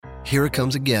here it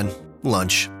comes again.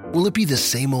 Lunch. Will it be the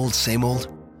same old, same old?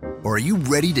 Or are you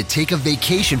ready to take a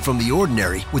vacation from the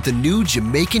ordinary with the new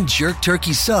Jamaican Jerk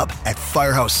Turkey Sub at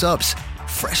Firehouse Subs?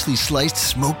 Freshly sliced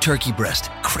smoked turkey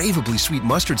breast, craveably sweet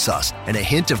mustard sauce, and a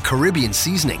hint of Caribbean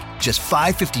seasoning. Just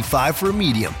 $5.55 for a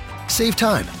medium. Save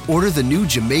time. Order the new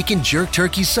Jamaican Jerk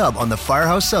Turkey Sub on the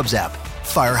Firehouse Subs app.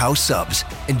 Firehouse Subs.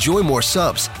 Enjoy more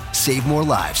subs. Save more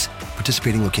lives.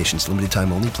 Participating locations. Limited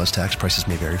time only, plus tax. Prices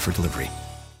may vary for delivery.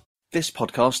 This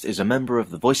podcast is a member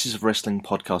of the Voices of Wrestling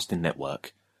podcasting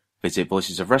network. Visit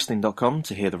voicesofwrestling.com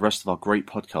to hear the rest of our great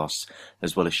podcasts,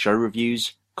 as well as show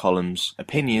reviews, columns,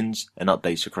 opinions, and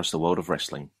updates across the world of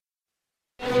wrestling.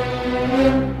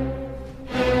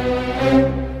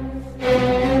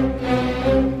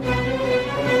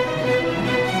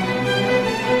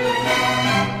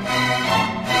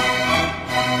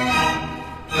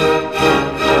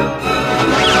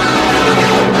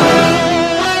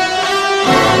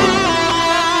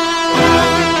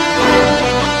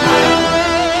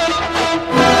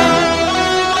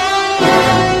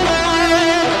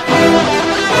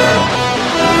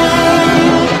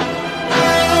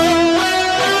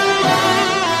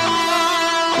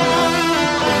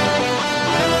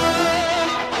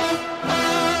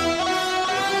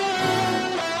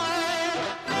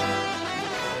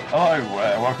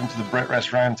 Welcome to the Brit Rest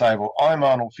Roundtable. I'm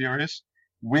Arnold Furious.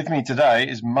 With me today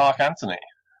is Mark Anthony.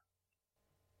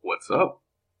 What's up?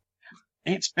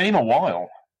 It's been a while.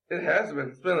 It has been.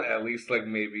 It's been at least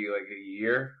maybe a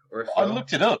year or so. I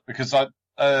looked it up because I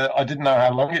didn't know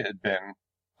how long it had been,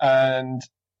 and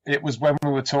it was when we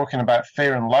were talking about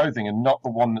Fear and Loathing, and not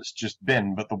the one that's just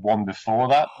been, but the one before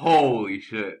that. Holy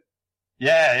shit!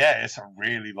 Yeah, it's a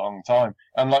really long time.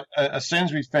 And as soon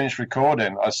as we finished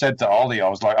recording, I said to Ollie, I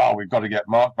was like, "Oh, we've got to get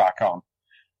Mark back on,"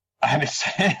 and it's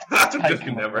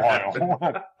taken a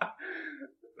while.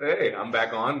 Hey, I'm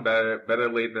back on.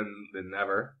 Better late than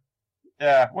never.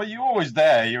 Yeah, well, you're always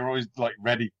there. You're always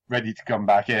ready to come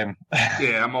back in.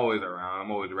 Yeah, I'm always around. I'm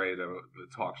always ready to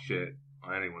talk shit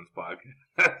on anyone's podcast.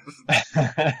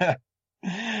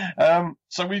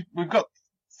 So we've got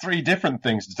 3 different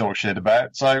things to talk shit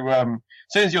about. So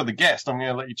since you're the guest, I'm going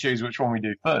to let you choose which one we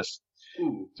do first.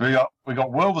 Ooh. So we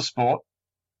got World of Sport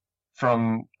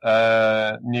from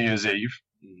New Year's Eve.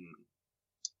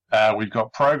 We've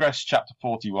got Progress Chapter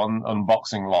 41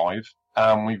 Unboxing Live,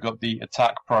 and we've got the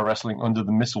Attack Pro Wrestling Under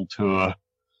the Missile Tour.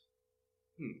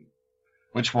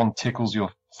 Which one tickles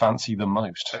your fancy the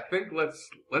most? I think let's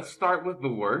start with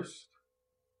the worst,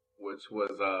 which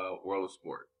was World of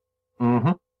Sport.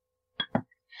 Mm-hmm.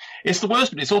 It's the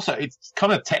worst, but it's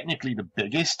kind of technically the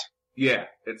biggest. Yeah,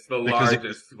 it's the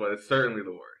largest, but it's certainly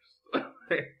the worst.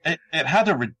 it had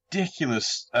a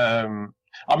ridiculous.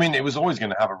 It was always going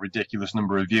to have a ridiculous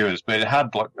number of viewers, but it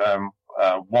had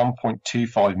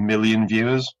 1.25 million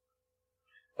viewers,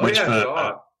 which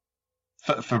for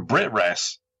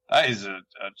BritRest, that is a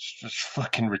just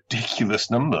fucking ridiculous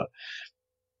number.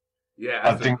 Yeah,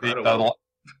 I think the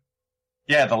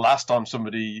last time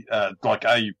somebody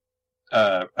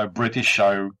a British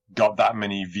show got that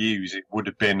many views, it would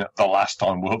have been the last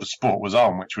time World of Sport was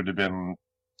on, which would have been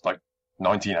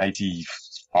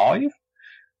 1985,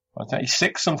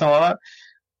 1986, something like that.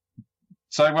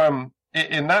 So,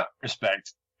 in that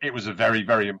respect, it was a very,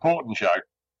 very important show.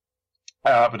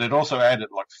 But it also aired at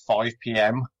 5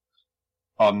 p.m.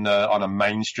 on a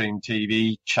mainstream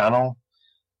TV channel.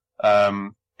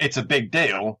 It's a big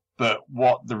deal, but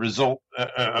what the result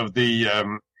of the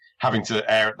having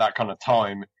to air at that kind of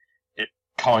time, it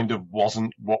kind of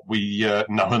wasn't what we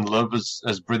know and love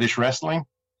as British wrestling,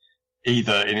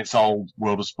 either in its old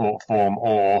World of Sport form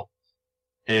or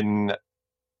in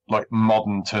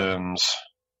modern terms.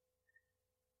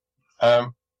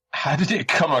 How did it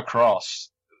come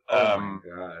across? Oh my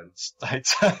god!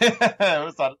 States?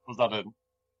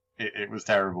 It was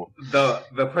terrible.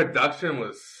 The production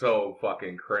was so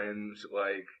fucking cringe.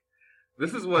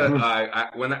 This is what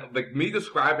me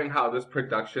describing how this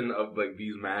production of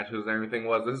these matches and everything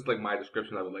was. This is my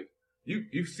description of it.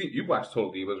 You watched Total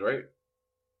Divas, right?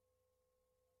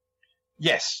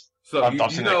 Yes. So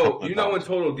you know in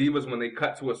Total Divas when they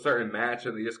cut to a certain match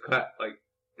and they just cut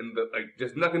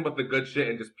just nothing but the good shit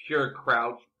and just pure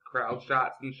crowd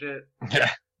shots and shit.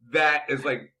 Yeah. That is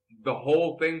the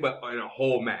whole thing, but in a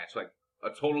whole match, a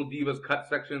Total Divas cut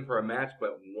section for a match,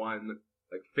 but one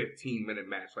 15-minute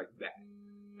match like that.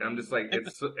 And I'm just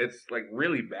it's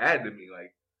really bad to me.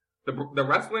 The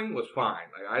wrestling was fine.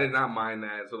 I did not mind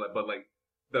that. But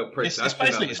the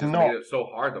production made it so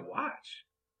hard to watch.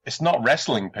 It's not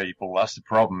wrestling people. That's the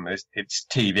problem. It's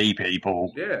TV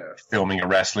people filming a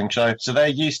wrestling show. So they're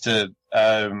used to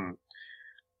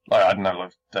like, I don't know,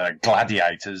 like,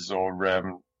 gladiators or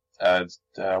what's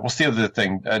the other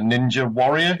thing? Ninja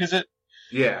Warrior, is it?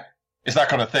 Yeah. It's that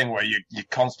kind of thing where you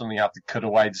constantly have to cut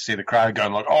away to see the crowd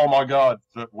going like, oh my god,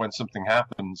 when something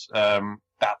happens.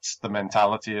 That's the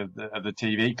mentality of the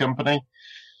TV company.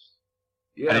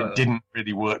 Yeah. And it didn't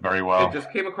really work very well. It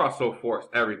just came across so forced,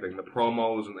 everything, the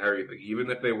promos and everything. Even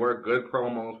if they were good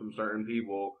promos from certain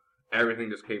people,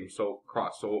 everything just came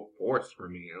across so forced for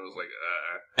me. And it was like,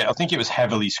 Yeah, I think it was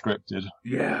heavily scripted.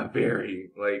 Yeah,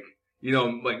 very. Like, you know,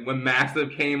 like when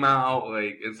Mastiff came out,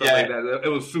 like, and stuff like that, it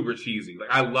was super cheesy. Like,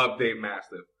 I love Dave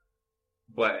Mastiff,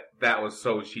 but that was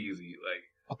so cheesy. Like,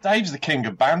 well, Dave's the king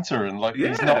of banter, and like,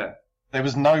 there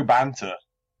was no banter.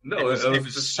 No, it was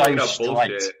just so straight up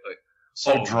bullshit. Like,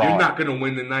 so dry. You're not gonna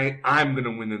win the night. I'm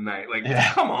gonna win the night. Like,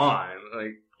 come on,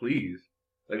 like, please,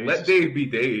 like, let Dave be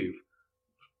Dave.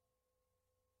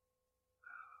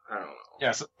 I don't know.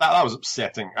 Yeah, so that was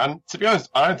upsetting. And to be honest,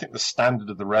 I don't think the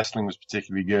standard of the wrestling was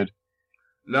particularly good.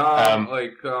 No,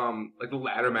 like the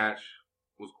ladder match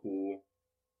was cool.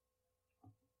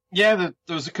 Yeah,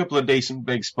 there was a couple of decent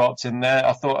big spots in there.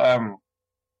 I thought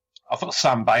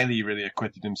Sam Bailey really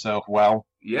acquitted himself well.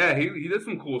 Yeah, he did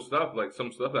some cool stuff, like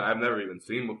some stuff that I've never even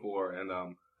seen before. And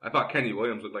I thought Kenny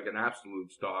Williams looked like an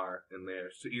absolute star in there.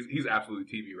 So he's absolutely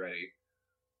TV ready.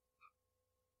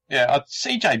 Yeah,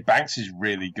 CJ Banks is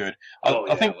really good.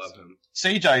 I think I love him.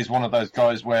 CJ is one of those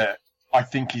guys where I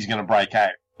think he's going to break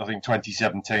out. I think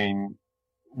 2017,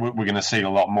 we're going to see a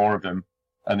lot more of him.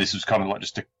 And this was kind of like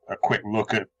just a quick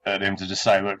look at him to just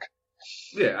say, look,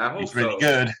 yeah, I hope he's really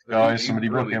good, guys. Somebody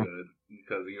book really him. Good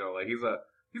because, you know, like he's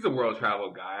a world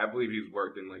travel guy. I believe he's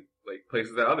worked in like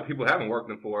places that other people haven't worked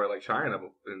in for, like China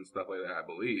and stuff like that, I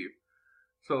believe.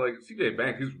 So, like, CJ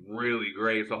Banks, he's really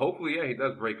great. So, hopefully, yeah, he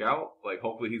does break out. Like,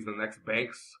 hopefully he's the next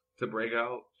Banks to break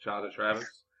out. Shout out to Travis.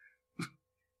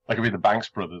 That could be the Banks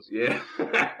brothers. Yeah.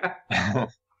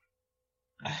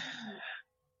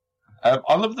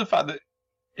 I love the fact that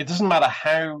it doesn't matter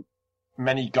how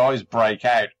many guys break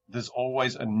out, there's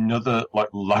always another, like,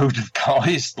 load of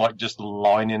guys, like, just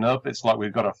lining up. It's like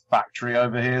we've got a factory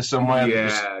over here somewhere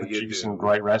that's producing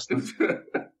great wrestlers.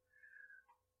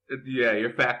 Yeah,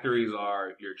 your factories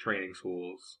are your training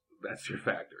schools. That's your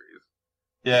factories.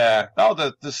 Yeah. Oh,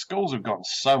 the schools have gotten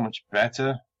so much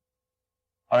better.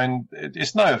 I mean,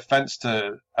 it's no offense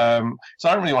to, so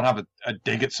I don't really want to have a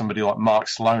dig at somebody like Mark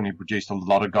Sloan, who produced a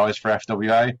lot of guys for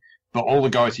FWA, but all the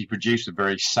guys he produced are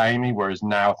very samey, whereas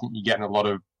now I think you're getting a lot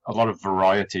of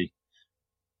variety.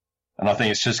 And I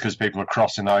think it's just because people are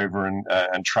crossing over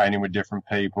and training with different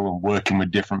people and working with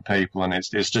different people, and it's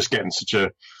just getting such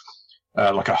a,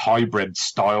 like a hybrid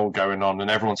style going on, and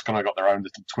everyone's kind of got their own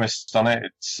little twists on it.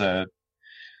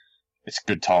 It's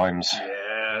good times.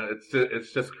 Yeah,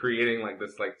 it's just creating like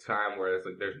this like time where it's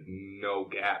like there's no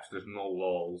gaps, there's no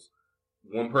lulls.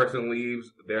 One person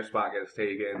leaves, their spot gets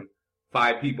taken.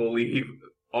 5 people leave,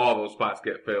 all those spots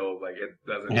get filled. Like, it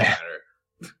doesn't matter.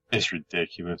 It's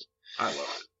ridiculous. I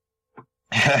love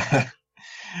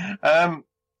it.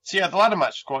 So yeah, the ladder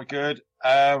match is quite good.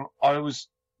 I was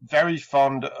very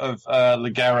fond of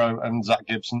Ligero and Zach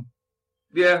Gibson.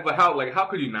 Yeah, but how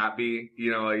could you not be?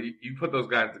 You know, like, you put those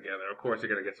guys together, of course you're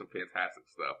gonna get some fantastic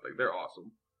stuff. Like, they're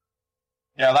awesome.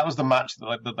 Yeah, that was the match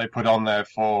that they put on there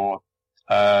for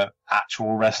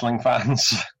actual wrestling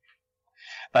fans.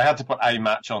 They had to put a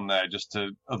match on there just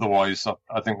to, otherwise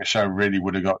I think the show really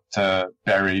would have got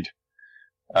buried.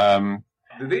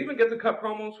 Did they even get to cut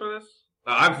promos for this?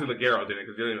 Obviously Ligero didn't,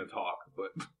 because he didn't even talk,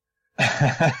 but...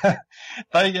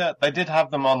 They did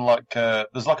have them on, like,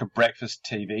 there's like a breakfast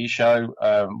TV show.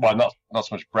 Well, not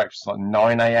so much breakfast, like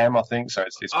 9 a.m. I think. So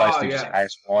it's basically just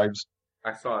housewives.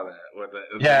 I saw that.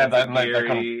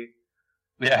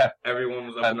 Everyone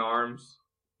was up in arms.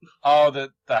 Oh,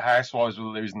 the housewives were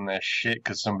losing their shit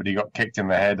because somebody got kicked in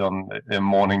the head on their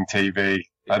morning TV,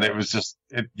 and it was just,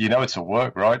 it's a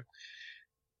work, right?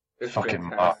 It's fucking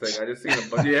fantastic. marks. I just seen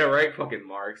a bunch. Yeah, right. Fucking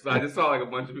marks. I just saw like a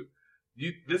bunch of.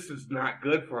 This is not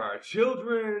good for our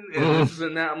children, and this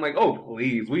and that. I'm like, oh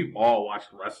please, we've all watched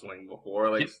wrestling before.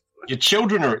 Like, your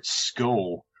children are at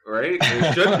school, right?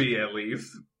 They should be at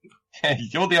least. Yeah,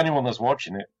 you're the only one that's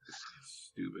watching it.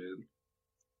 Stupid.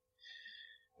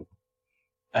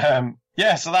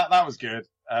 Yeah, so that was good.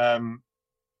 I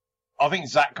think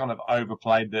Zach kind of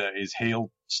overplayed his heel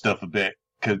stuff a bit,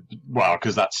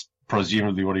 because that's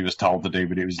presumably what he was told to do,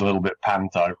 but it was a little bit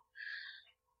panto.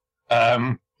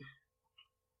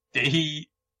 The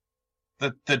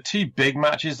 2 big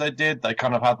matches they did, they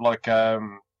kind of had like a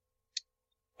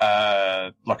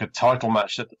title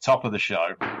match at the top of the show.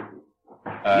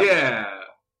 Yeah.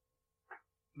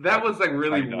 That was like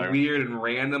really I know. weird and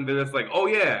random. They're just like, oh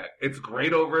yeah, it's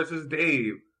Grado versus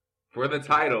Dave for the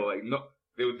title. Like no,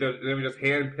 they were just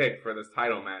handpicked for this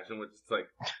title match, and it's like,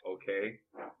 okay.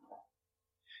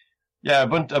 Yeah, a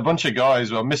bunch of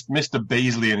guys. Well, Mr.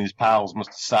 Beasley and his pals must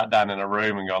have sat down in a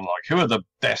room and gone like, "Who are the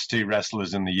best two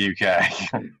wrestlers in the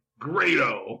UK?"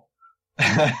 Grado.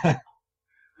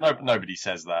 No, nobody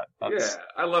says that. Yeah,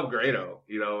 I love Grado.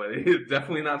 You know, and he's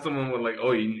definitely not someone with like,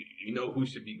 oh, you know who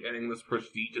should be getting this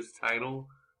prestigious title?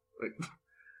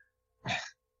 Like,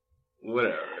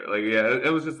 whatever. Like, yeah,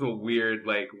 it was just a weird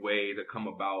like way to come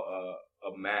about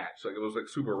a match. Like, it was like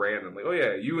super random. Like, oh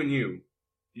yeah,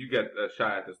 you get a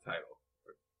shot at this title.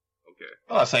 Okay.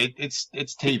 Well, I say it's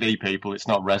TV people. It's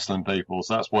not wrestling people,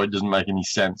 so that's why it doesn't make any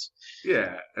sense.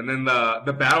 Yeah, and then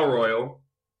the Battle Royal.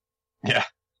 Yeah.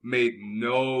 Made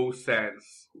no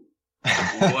sense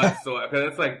whatsoever. Because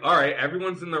it's like, all right,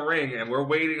 everyone's in the ring, and we're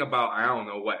waiting about, I don't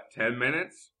know, what, 10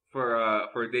 minutes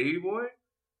for Davey Boy?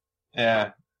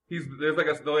 Yeah. There's like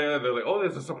they're like, oh,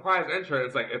 there's a surprise entrant.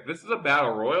 It's like, if this is a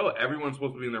battle royal, everyone's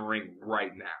supposed to be in the ring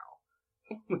right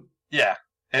now. Yeah.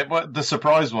 The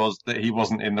surprise was that he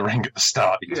wasn't in the ring at the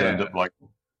start. He turned up like...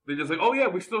 They're just like, oh yeah,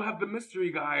 we still have the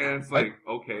mystery guy, and it's like,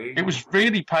 okay. It was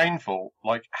really painful,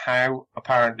 like how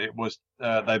apparent it was.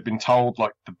 They've been told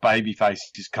like the baby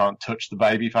faces can't touch the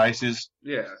baby faces.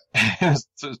 Yeah.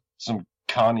 Some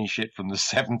carny shit from the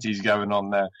 70s going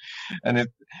on there, and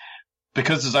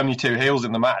because there's only two heels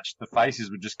in the match, the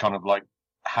faces were just kind of like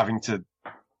having to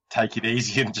take it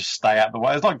easy and just stay out of the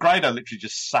way. It's like Grado literally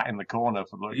just sat in the corner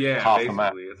for like half the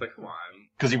match. It's like, come on,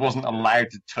 because he wasn't allowed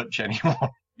to touch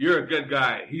anyone. You're a good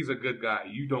guy. He's a good guy.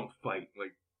 You don't fight.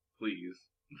 Like, please.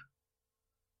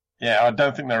 Yeah, I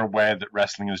don't think they're aware that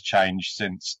wrestling has changed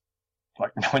since,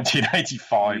 like,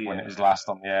 1985 when it was last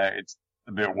on the air. It's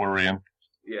a bit worrying.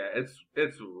 Yeah, it's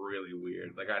really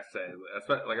weird. Like I said,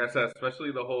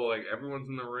 especially the whole, like, everyone's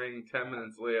in the ring 10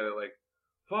 minutes later, like,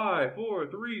 5, 4,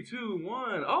 3, 2,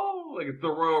 1. Oh, like, it's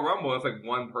the Royal Rumble. It's like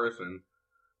one person.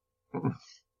 And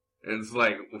it's,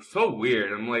 like, so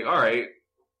weird. I'm like, all right.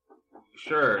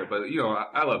 Sure, but you know,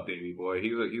 I love Davey Boy.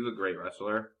 He's a great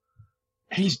wrestler.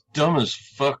 He's dumb as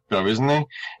fuck, though, isn't he?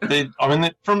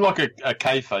 From like a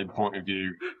kayfabe point of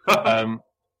view,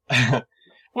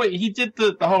 wait, he did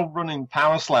the whole running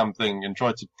power slam thing and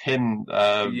tried to pin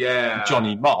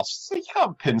Johnny Moss. So you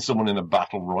can't pin someone in a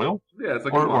battle royal, it's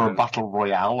like or a battle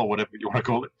royale or whatever you want to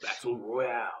call it. Battle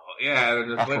royale, yeah.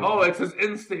 They're just like, oh, it's his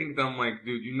instinct. I'm like,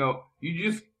 dude, you know,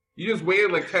 you just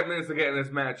waited like 10 minutes to get in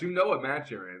this match. You know what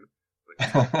match you're in.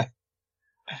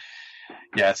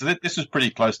 Yeah, so this was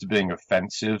pretty close to being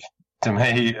offensive to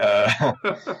me,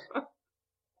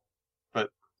 but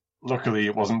luckily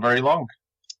it wasn't very long.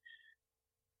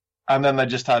 And then they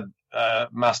just had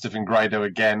Mastiff and Grado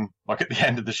again, like at the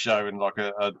end of the show, in like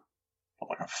a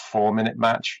 4-minute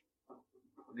match.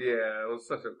 Yeah, it was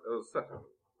such a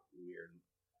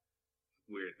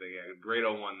weird thing. Yeah,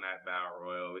 Grado won that battle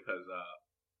royal because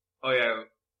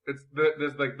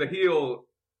there's like the heel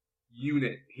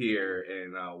unit here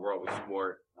in World of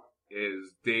Sport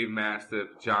is Dave Mastiff,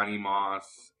 Johnny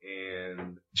Moss,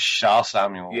 and Shaw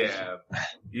Samuels. Yeah,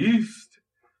 East.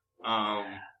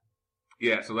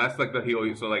 Yeah, so that's like the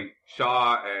heel. So like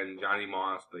Shaw and Johnny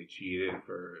Moss, they cheated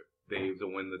for Dave to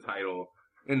win the title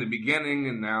in the beginning,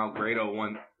 and now Grado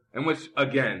won. In which,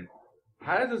 again,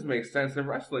 how does this make sense in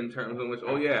wrestling terms? In which,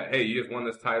 oh yeah, hey, you just won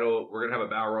this title. We're gonna have a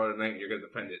battle royal tonight, and you're gonna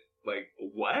defend it. Like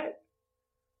what?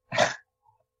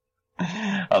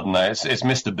 I don't know. It's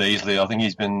Mr. Beasley. I think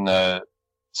he's been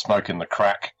smoking the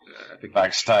crack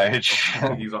backstage. I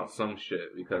think he's on some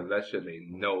shit because that shit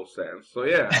made no sense. So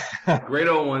yeah,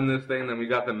 Grado won this thing. Then we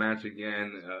got the match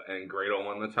again, and Grado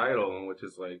won the title, which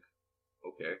is like,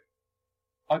 okay.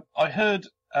 I heard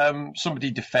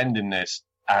somebody defending this,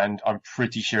 and I'm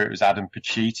pretty sure it was Adam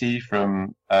Pacitti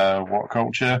from What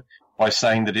Culture, by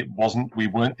saying that we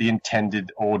weren't the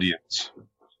intended audience.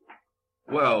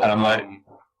 Well, and I'm like,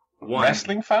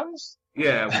 wrestling fans?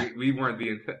 Yeah, we weren't the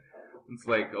intent. It's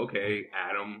like, okay,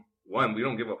 Adam, one, we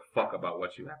don't give a fuck about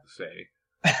what you have to say.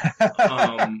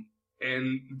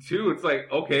 And two, it's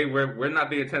like, okay, we're not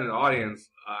the intended audience.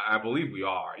 I believe we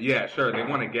are. Yeah, sure, they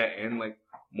want to get in, like,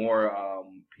 more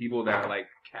people that are, like,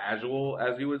 casual,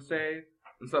 as you would say,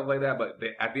 and stuff like that, but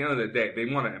at the end of the day, they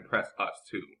want to impress us,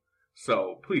 too.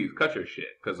 So, please, cut your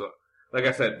shit, because, like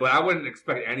I said, but I wouldn't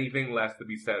expect anything less to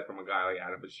be said from a guy like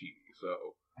Adam Pacitti,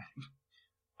 so...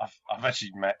 I've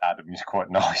actually met Adam. He's quite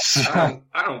nice. I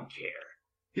don't care.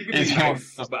 He can be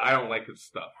nice, but I don't like his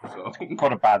stuff. So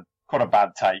quite a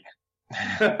bad take.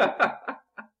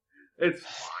 It's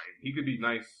fine. He could be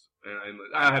nice, and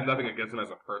I have nothing against him as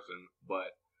a person. But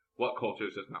what culture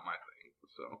is just not my thing.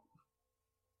 So.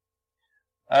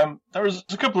 There was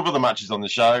a couple of other matches on the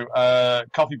show.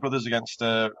 Coffee Brothers against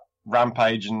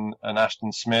Rampage and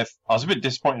Ashton Smith. I was a bit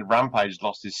disappointed Rampage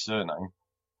lost his surname.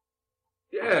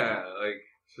 Yeah, like,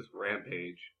 it's just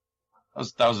Rampage.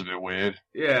 That was a bit weird.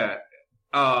 Yeah.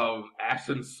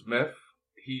 Ashton Smith,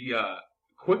 he,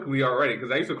 quickly already,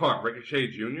 because I used to call him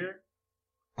Ricochet Jr.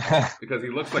 because he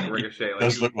looks like Ricochet. Like,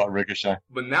 does look like Ricochet.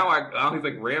 But now he's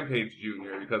like Rampage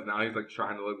Jr. because now he's like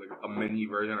trying to look like a mini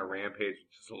version of Rampage,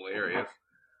 which is hilarious.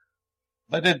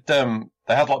 They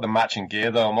had like the matching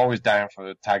gear though. I'm always down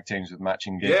for tag teams with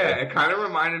matching gear. Yeah, it kind of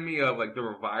reminded me of like the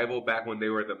Revival back when they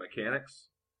were the Mechanics.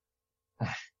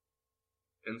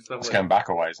 And stuff it's like going back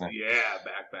a ways, isn't it? Yeah,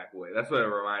 back away. That's what it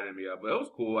reminded me of. But it was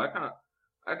cool. I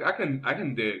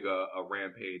can dig a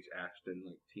Rampage Ashton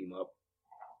like team up.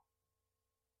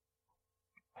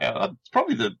 Yeah, that's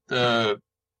probably the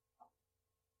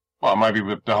well, maybe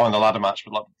we're behind the ladder match,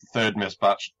 but like the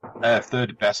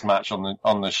third best match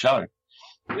on the show.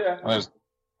 Yeah, it was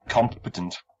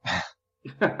competent.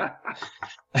 Yeah,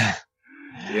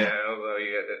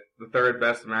 the third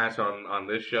best match on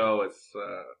this show. It's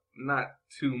not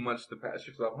too much to pat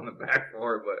yourself on the back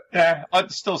for, but yeah,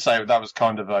 I'd still say that was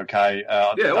kind of okay.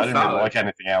 I didn't really like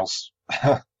anything else.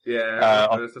 Yeah,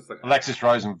 it's just like Alexis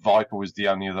Rose and Viper was the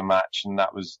only other match, and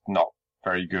that was not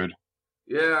very good.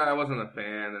 Yeah, I wasn't a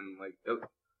fan, and like it was,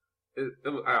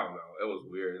 I don't know, it was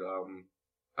weird.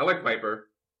 I like Viper.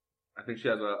 I think she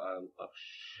has a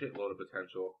shitload of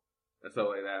potential and stuff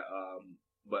like that.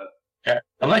 But yeah,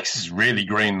 Alexis is really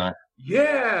green though.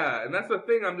 Yeah, and that's the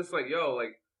thing. I'm just like, yo,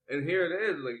 like, and here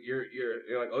it is. Like, you're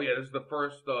like, oh yeah, this is the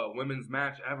first women's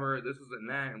match ever. This is and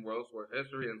that in World Sports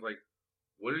history. And it's like,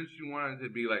 wouldn't you want it to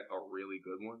be like a really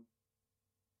good one?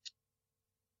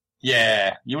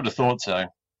 Yeah, you would have thought so.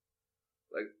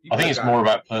 Like, I think it's more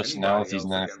about personalities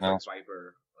than anything else. Like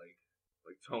Viper,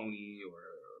 like Tony or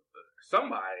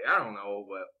somebody. I don't know,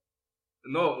 but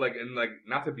no, like, and like,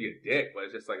 not to be a dick, but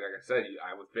it's just like I said,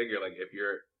 I would figure like if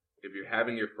you're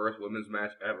having your first women's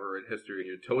match ever in history and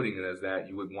you're toting it as that,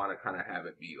 you would want to kind of have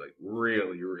it be like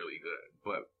really, really good.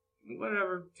 But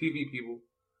whatever, TV people.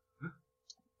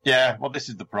 Yeah, well, this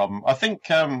is the problem. I think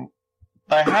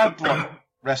they had like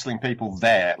wrestling people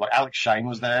there. Like Alex Shane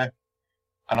was there,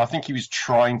 and I think he was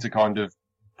trying to kind of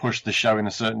push the show in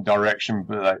a certain direction,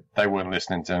 but they weren't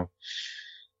listening to him.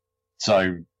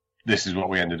 So this is what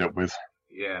we ended up with.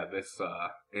 Yeah, this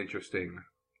interesting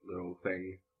little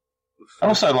thing. And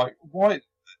also, like, why?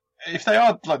 If they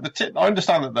are like I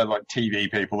understand that they're like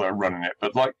TV people that are running it,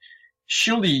 but like,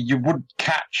 surely you would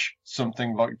catch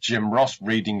something like Jim Ross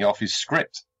reading off his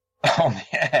script on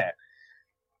the air.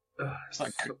 It's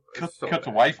like cut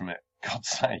away from it. God's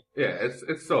sake. Yeah,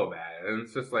 it's so bad, and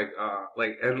it's just like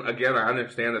and again, I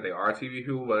understand that they are TV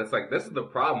people, but it's like this is the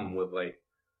problem with like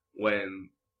when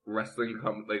wrestling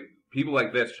like people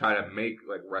like this try to make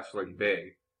like wrestling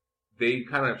big. They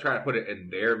kind of try to put it in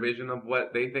their vision of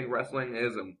what they think wrestling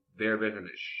is, and their vision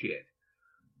is shit.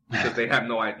 Because they have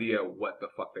no idea what the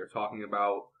fuck they're talking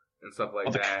about and stuff like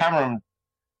that. The camera,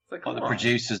 like, the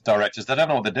producers, directors, they don't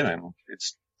know what they're doing.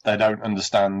 They don't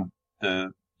understand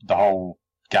the whole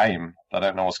game. They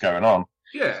don't know what's going on.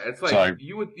 Yeah, it's like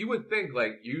you would think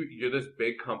like you're this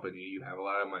big company, you have a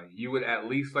lot of money. You would at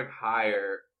least like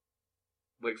hire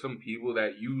like some people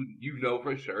that you know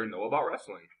for sure know about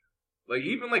wrestling. Like,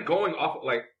 even, like, going off,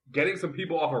 like, getting some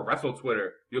people off of Wrestle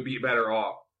Twitter, you'll be better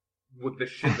off with the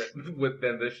shit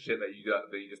than this shit that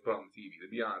you just put on the TV, to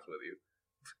be honest with you.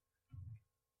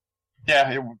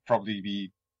 Yeah, it would probably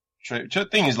be true. The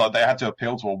thing is, like, they had to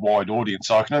appeal to a wide audience,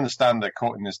 so I can understand they're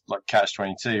caught in this, like,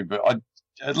 catch-22, but I'd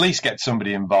at least get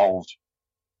somebody involved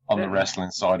on the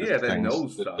wrestling side of things. That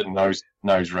knows stuff. That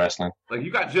knows wrestling. Like,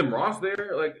 you got Jim Ross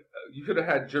there, like, you could have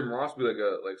had Jim Ross be,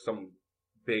 like, some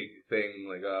big thing,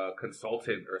 like a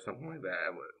consultant or something like that.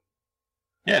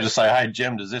 Yeah, just say, hey,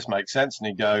 Jim, does this make sense? And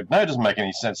he'd go, no, it doesn't make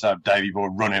any sense to have Davey Boy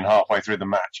running halfway through the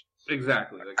match.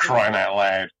 Exactly. Like, crying out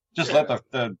loud. Just let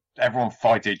everyone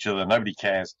fight each other. Nobody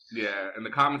cares. Yeah, and the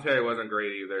commentary wasn't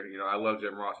great either. You know, I love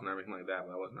Jim Ross and everything like that,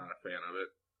 but I was not a fan of it.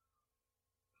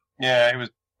 Yeah, it was,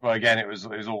 well, again, it was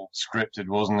all scripted,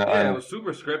 wasn't it? Yeah, it was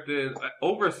super scripted,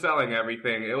 overselling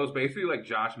everything. It was basically like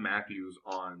Josh Matthews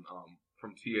on,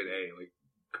 from TNA, like,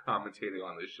 commentating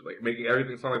on this shit, like making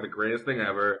everything sound like the greatest thing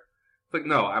ever. It's like,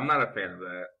 no, I'm not a fan of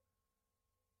that.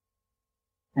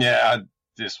 Yeah,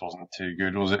 this wasn't too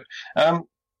good, was it? I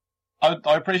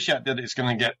appreciate that it's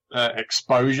going to get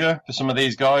exposure for some of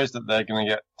these guys, that they're going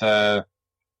to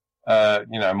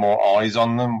get more eyes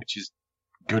on them, which is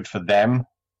good for them.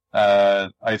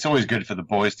 It's always good for the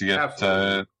boys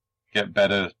to get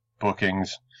better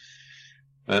bookings.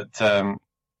 But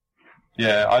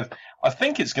yeah, I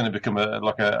think it's going to become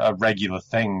a regular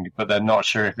thing, but they're not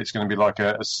sure if it's going to be like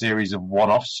a series of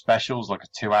one-off specials, like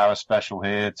a 2-hour special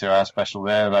here, 2-hour special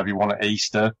there, maybe one at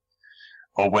Easter,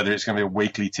 or whether it's going to be a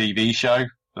weekly TV show.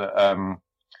 But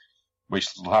we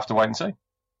will have to wait and see.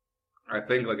 I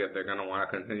think like if they're gonna want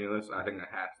to continue this, I think it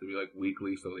has to be like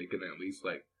weekly, so they can at least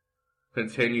like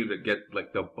continue to get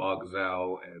like the bugs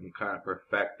out and kind of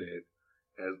perfect it.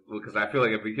 Because I feel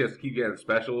like if we just keep getting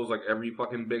specials like every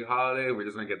fucking big holiday, we're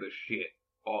just gonna get this shit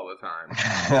all the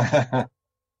time.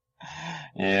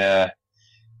 Yeah,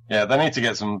 they need to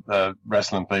get some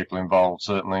wrestling people involved.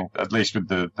 Certainly, at least with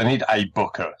they need a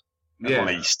booker at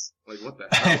least. Like what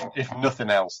the hell? if nothing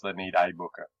else, they need a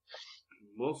booker.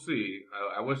 We'll see.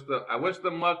 I wish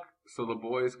the muck so the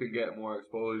boys could get more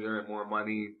exposure and more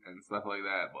money and stuff like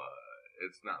that, but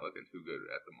it's not looking too good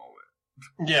at the moment.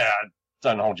 Yeah,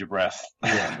 don't hold your breath.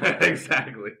 Yeah,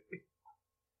 exactly.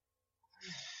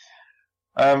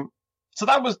 So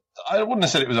that was, I wouldn't have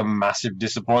said it was a massive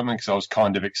disappointment because I was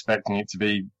kind of expecting it to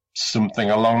be something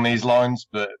along these lines,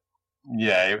 but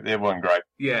yeah, it wasn't great.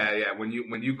 Yeah. When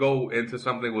you go into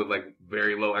something with like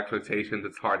very low expectations,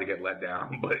 it's hard to get let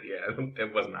down. But yeah,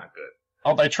 it was not good.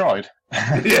 Oh, they tried.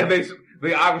 Yeah,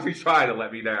 they obviously tried to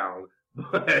let me down,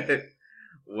 but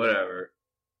whatever.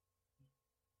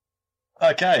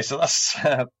 Okay, so that's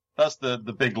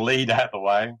the big lead out of the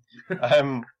way.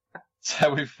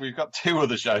 So we've got 2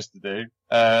 other shows to do.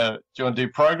 Do you want to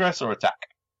do Progress or Attack?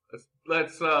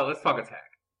 Let's talk Attack.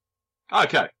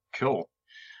 Okay, cool.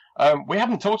 We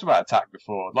haven't talked about Attack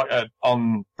before, like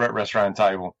on Brett Rest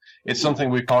Roundtable. It's something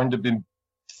we've kind of been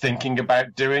thinking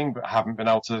about doing, but haven't been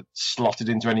able to slot it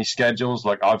into any schedules.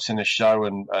 Like I've seen a show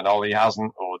and Ollie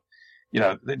hasn't, or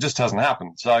it just hasn't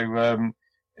happened. So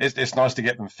it's nice to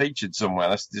get them featured somewhere.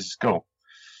 This is cool.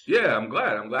 Yeah, I'm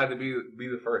glad. I'm glad to be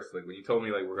the first. Like when you told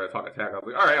me like we're gonna talk Attack, I was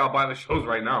like, all right, I'll buy the shows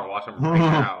right now and watch them right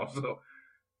now. So,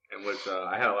 in which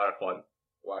I had a lot of fun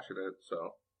watching it.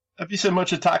 So, have you seen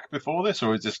much Attack before this,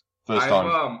 or is this first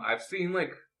time? I've seen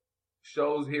like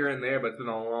shows here and there, but it's been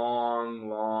a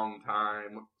long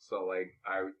time. So like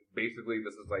this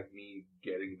is like me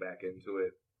getting back into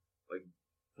it, like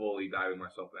fully diving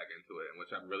myself back into it, and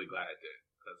which I'm really glad I did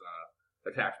because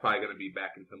Attack's probably going to be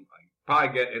back into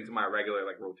probably get into my regular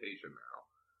like rotation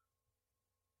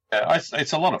now. Yeah,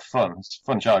 it's a lot of fun. It's a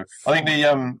fun show. I think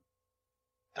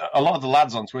a lot of the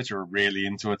lads on Twitter are really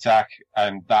into Attack,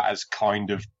 and that has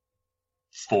kind of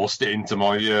forced it into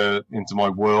my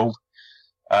world.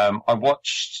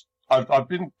 I've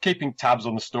been keeping tabs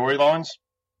on the storylines.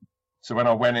 So when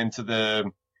I went into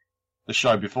the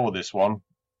show before this one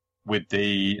with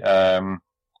the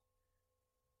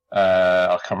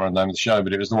I can't remember the name of the show,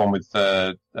 but it was the one with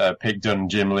Pete Dunne and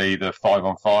Jim Lee, the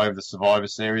 5-on-5, the Survivor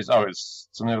Series. Oh, it's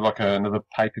something like another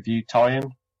pay-per-view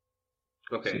tie-in.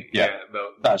 Okay, so, yeah,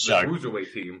 that show. The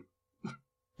Cruiserweight team.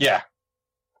 Yeah,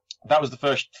 that was the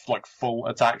first like full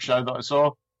Attack show that I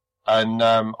saw, and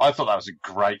I thought that was a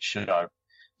great show.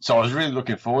 So I was really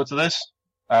looking forward to this.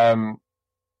 And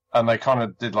they kind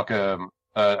of did like a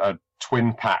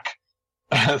twin pack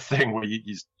thing where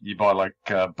you buy like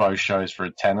both shows for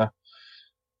 $10.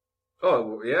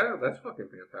 Oh yeah, that's fucking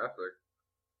fantastic.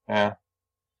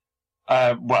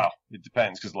 Yeah. Well, it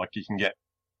depends because like you can get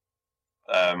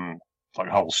like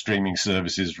whole streaming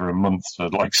services for a month for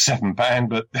like £7,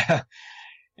 but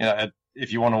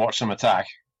if you want to watch some Attack.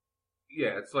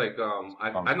 Yeah, it's like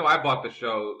I know I bought the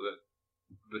show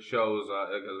the shows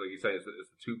because like you say it's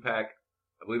a 2-pack.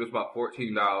 I believe it's about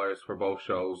 $14 for both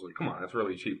shows. Like, come on, that's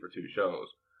really cheap for 2 shows.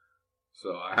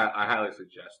 So I highly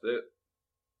suggest it.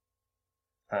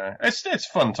 It's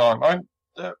fun time.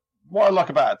 What I like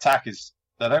about Attack is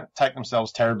they don't take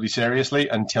themselves terribly seriously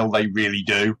until they really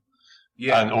do.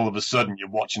 Yeah. And all of a sudden you're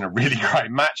watching a really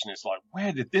great match and it's like,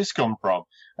 where did this come from?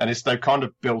 And they've kind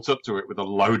of built up to it with a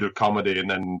load of comedy and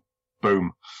then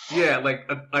boom. Yeah, like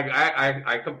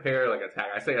I compare like Attack.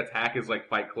 I say Attack is like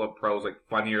Fight Club Pro's like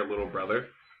funnier little brother.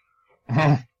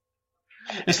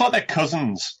 It's like they're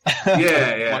cousins.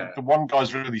 Yeah. Like the one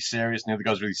guy's really serious and the other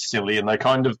guy's really silly, and they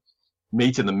kind of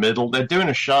meet in the middle. They're doing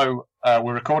a show.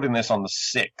 We're recording this on the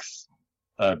 6th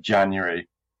of January.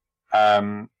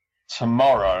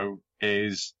 Tomorrow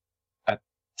is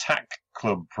Attack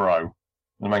Club Pro.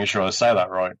 I'm making sure I say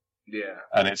that right. Yeah.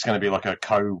 And it's going to be like a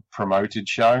co-promoted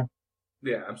show.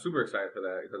 Yeah, I'm super excited for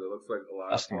that because it looks like a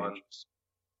lot of fun.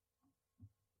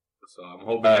 So I'm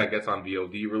hoping that gets on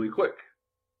VOD really quick.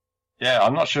 Yeah,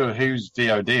 I'm not sure whose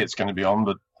VOD it's going to be on,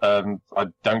 but I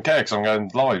don't care because I'm going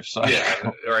live. So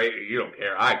yeah, right. You don't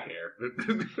care. I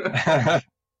care.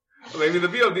 I mean, the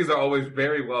VODs are always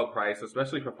very well priced,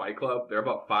 especially for Fight Club. They're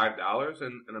about $5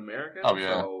 in American. Oh,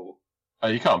 yeah. So,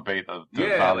 you can't beat the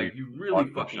yeah, value. like, you really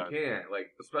Fight Club fucking show. can't. Like,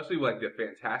 especially, like, the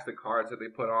fantastic cards that they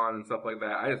put on and stuff like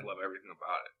that. I just love everything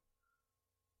about it.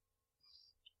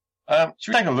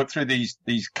 Should we take a look through these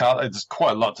cards? There's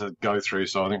quite a lot to go through,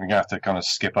 so I think we're going to have to kind of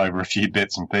skip over a few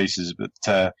bits and pieces. But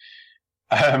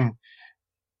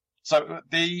so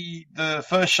the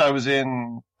first show was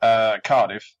in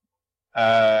Cardiff.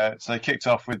 So they kicked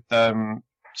off with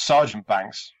Sergeant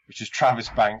Banks, which is Travis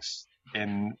Banks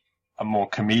in a more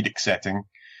comedic setting,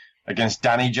 against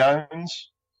Danny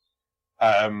Jones.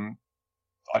 The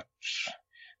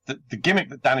gimmick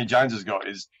that Danny Jones has got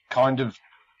is kind of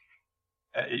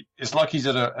it's like he's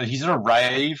at a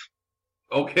rave.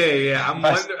 Okay, yeah,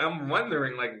 I'm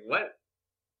wondering, like, what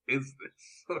is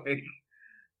this? Like,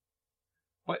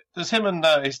 what, there's him and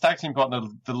his tag team partner,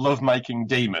 the Love Making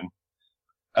Demon.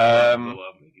 the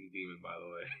Love Making Demon, by the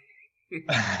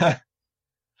way.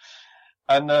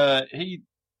 And he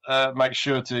makes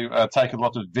sure to take a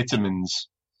lot of vitamins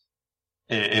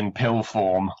in pill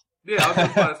form. Yeah, I was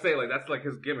just about to say, like, that's like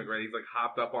his gimmick, right? He's like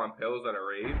hopped up on pills at a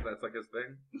rave. That's like his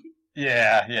thing.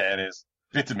 Yeah, it is.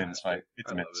 Vitamins, mate.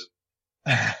 Vitamins.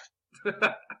 I love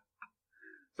it.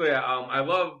 So yeah, I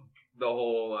love the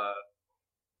whole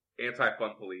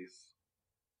anti-fun police.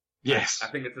 Yes. I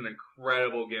think it's an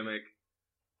incredible gimmick.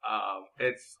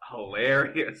 It's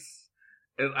hilarious.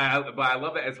 But I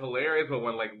love that it's hilarious. But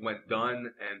when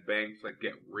Dunn and Banks like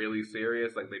get really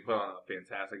serious, like they put on a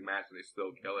fantastic match and they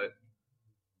still kill it.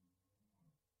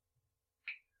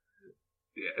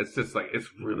 Yeah, it's just like it's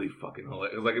really fucking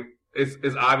hilarious. It's like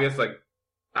it's obvious. Like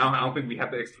I don't think we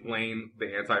have to explain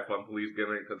the anti-fun police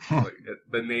gimmick because like,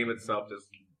 the name itself just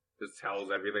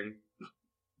tells everything.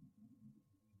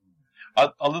 I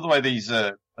love the way these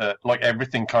like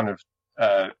everything kind of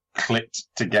clicked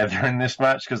together in this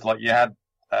match because like you had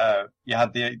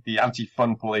the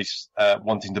anti-fun police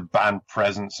wanting to ban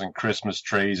presents and Christmas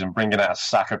trees and bringing out a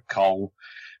sack of coal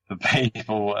for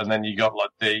people, and then you got like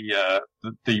the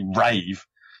rave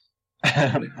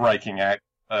breaking out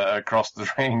across the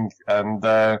ring and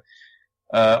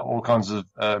all kinds of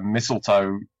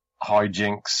mistletoe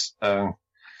hijinks. So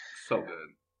good.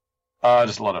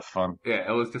 Just a lot of fun.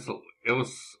 Yeah, it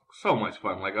was so much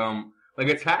fun. Like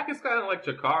Attack is kind of like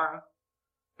Chikara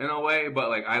in a way, but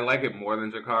like I like it more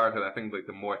than Chikara because I think like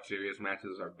the more serious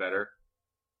matches are better.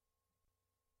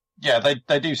 Yeah,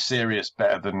 they do serious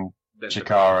better than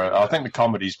Chikara. I think the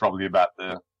comedy's probably about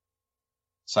the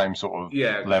same sort of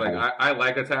level. Like I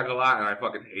like Attack a lot, and I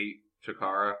fucking hate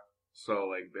Chikara. So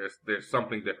like there's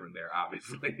something different there,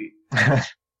 obviously.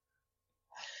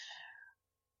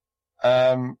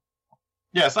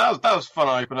 Yes, that was a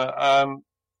fun opener.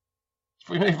 If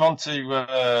we move on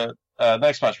to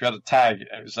next match, we had a tag.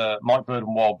 It was Mike Bird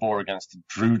and Wild Boar against the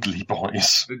Droodley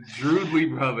Boys. The Droodley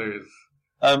Brothers.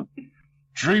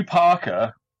 Drew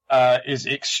Parker is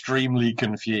extremely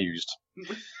confused.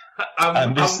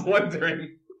 I'm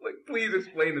wondering, like, please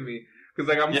explain to me. Because,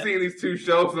 like, I'm seeing these two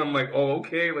shows and I'm like, oh,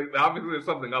 okay. Like, obviously there's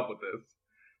something up with this.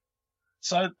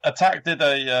 So, Attack did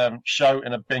a show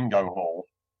in a bingo hall.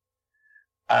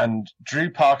 And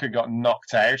Drew Parker got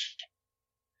knocked out.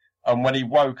 And when he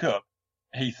woke up,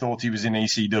 he thought he was in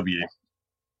ECW.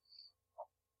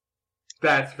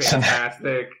 That's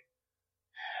fantastic.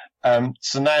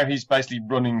 So now he's basically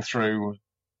running through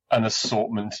an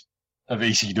assortment of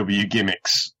ECW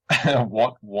gimmicks,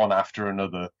 one after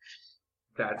another.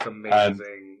 That's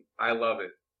amazing. I love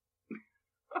it.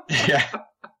 Yeah.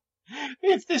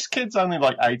 If this kid's only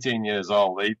like 18 years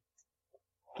old,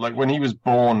 like when he was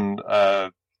born,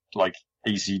 like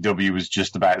ECW was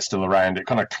just about still around. It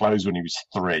kind of closed when he was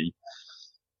 3.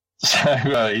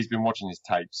 So he's been watching his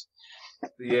tapes.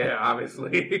 Yeah,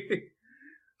 obviously.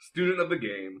 Student of the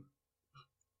game.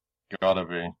 Gotta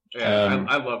be. Yeah,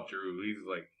 I love Drew.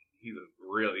 He's a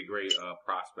really great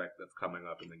prospect that's coming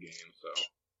up in the game. So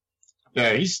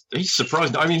yeah, he's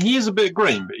surprising. I mean, he is a bit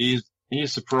green, but he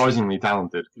is surprisingly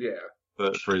talented. Yeah,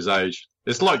 for his age.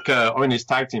 It's like his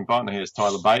tag team partner here is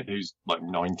Tyler Bate, who's like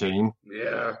 19.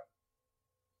 Yeah,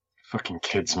 fucking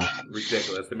kids, man.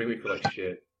 Ridiculous. They make me feel like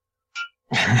shit.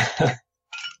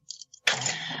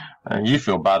 You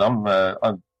feel bad.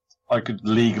 I could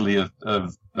legally have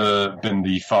been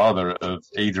the father of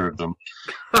either of them.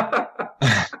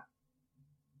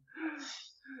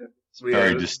 It's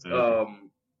very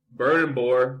disturbing. Bird and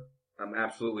Boar, I'm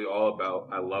absolutely all about.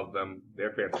 I love them.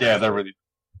 They're fantastic. Yeah, they're really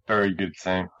very good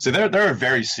team. So they're a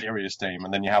very serious team,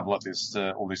 and then you have like this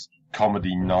all this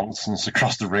comedy nonsense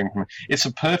across the ring. It's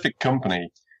a perfect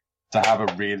company to have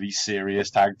a really serious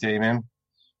tag team in.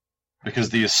 because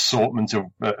the assortment of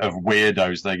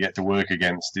weirdos they get to work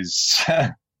against is.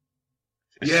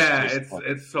 Yeah,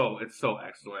 it's so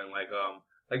excellent.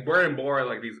 Like Bird and Boar,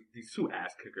 like these two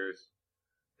ass kickers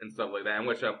and stuff like that. In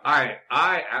which I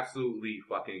absolutely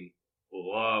fucking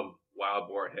love Wild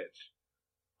Boar Hitch.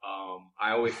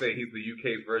 I always say he's the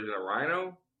UK's version of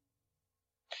Rhino.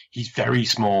 He's very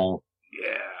small.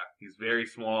 Yeah, he's very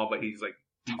small, but he's like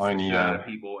tiny out of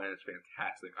people, and it's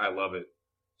fantastic. I love it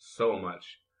so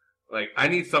much. Like, I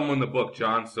need someone to book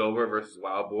John Silver versus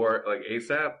Wild Boar like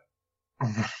ASAP,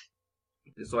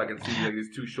 just so I can see like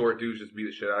these two short dudes just beat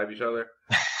the shit out of each other.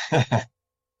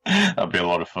 That'd be a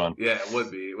lot of fun. Yeah, it would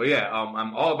be. Well, yeah,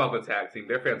 I'm all about the tag team.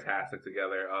 They're fantastic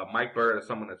together. Mike Bird is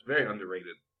someone that's very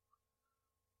underrated,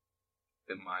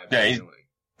 in my opinion. Yeah, he's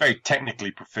very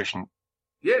technically proficient.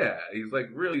 Yeah, he's like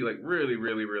really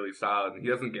solid. And he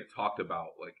doesn't get talked about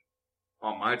like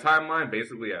on my timeline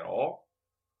basically at all.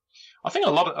 I think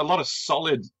a lot of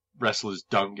solid wrestlers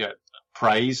don't get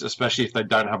praise, especially if they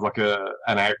don't have like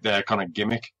an out there kind of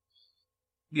gimmick.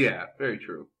 Yeah, very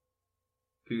true.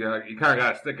 You kind of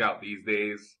got to stick out these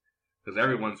days because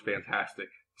everyone's fantastic.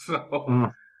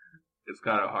 So it's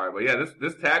kind of hard. But yeah,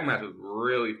 this tag match was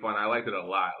really fun. I liked it a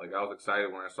lot. Like, I was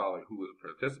excited when I saw like who was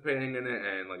participating in it,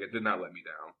 and like it did not let me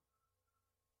down.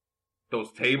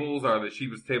 Those tables are the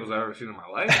cheapest tables I've ever seen in my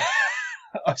life.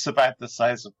 I was about to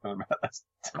say something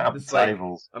about those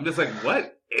tables. I'm just like,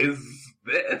 what is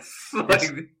this?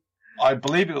 Like, I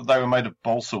believe they were made of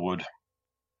balsa wood.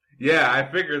 Yeah, I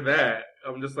figured that.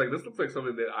 I'm just like, this looks like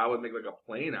something that I would make like a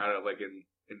plane out of, like in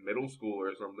middle school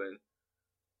or something.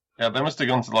 Yeah, they must have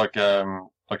gone to like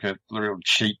a real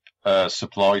cheap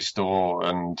supply store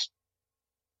and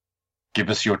give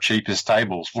us your cheapest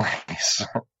tables, please.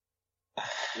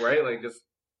 Right, like just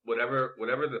whatever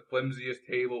the flimsiest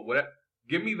table, whatever.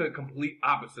 Give me the complete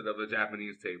opposite of the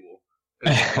Japanese table.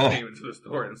 And I came into the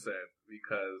store and said,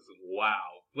 because wow,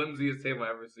 flimsiest table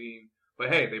I've ever seen. But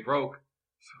hey, they broke,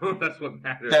 so that's what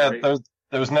matters. Yeah, right?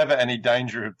 there was never any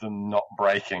danger of them not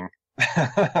breaking.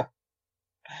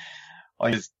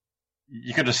 Like,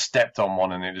 you could have stepped on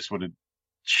one and it just would have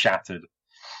shattered.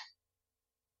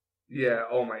 Yeah.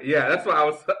 Oh my. Yeah. That's what I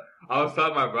was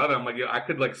telling my brother. I'm like, yo, I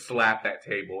could like slap that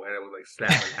table and it would like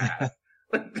snap in half.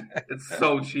 It's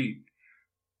so cheap.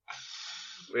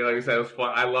 Like I said, it was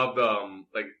fun. I loved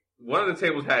like one of the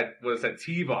tables said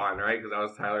T-Von, right? Because I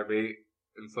was Tyler Bate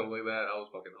and stuff like that. That was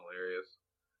fucking hilarious.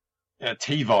 Yeah,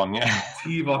 T-Von, yeah.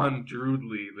 T-Von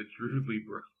Drudley, the Drudley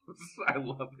Bros. I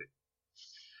love it.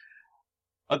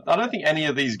 I don't think any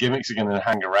of these gimmicks are going to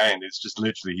hang around. It's just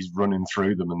literally he's running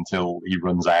through them until he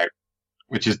runs out,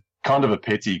 which is kind of a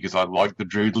pity because I like the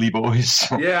Drudley Boys.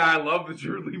 Yeah, I love the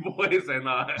Drudley Boys, and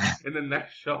in the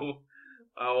next show,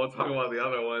 we'll talk about the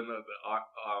other one,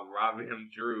 Robbie and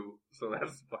Drew. So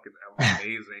that's fucking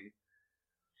amazing.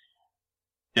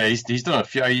 Yeah, he's done a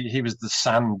few. He was the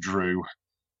Sand Drew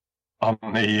on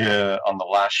the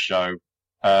last show,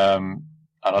 and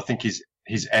I think his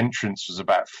entrance was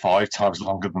about 5 times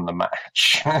longer than the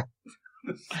match.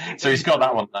 So he's got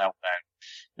that one nailed down.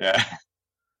 Yeah.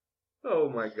 Oh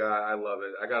my god, I love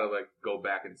it. I gotta like go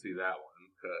back and see that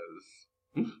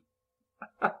one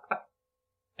because.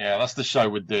 Yeah, that's the show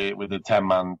with the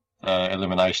 10-man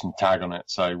elimination tag on it.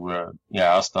 So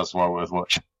yeah, that's well worth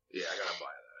watching. Yeah, I gotta buy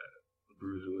that.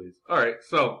 Bruise release. All right,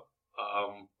 so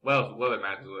what other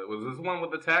matches was this one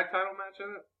with the tag title match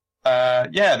in it?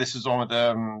 Yeah, this is one with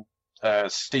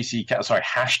CCK. Sorry,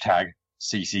 hashtag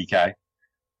CCK,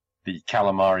 the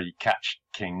Calamari Catch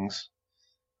Kings.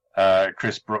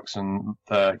 Chris Brooks and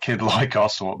Kid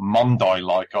Lycos, or Mondai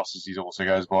Lycos as he also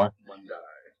goes by.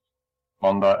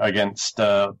 Mondai against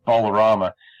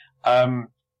Bolorama.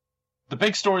 The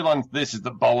big storyline to this is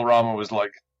that Bolorama was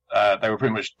like, they were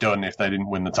pretty much done if they didn't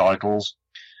win the titles.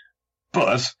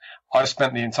 But I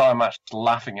spent the entire match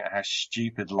laughing at how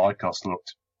stupid Lycos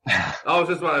looked. I was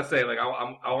just about to say, like,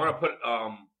 I want to put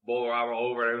Bolorama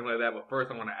over and everything like that, but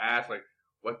first I want to ask, like,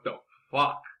 what the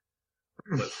fuck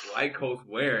was Lycos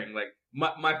wearing? Like,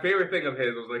 my favorite thing of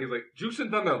his was like, he's like, Jushin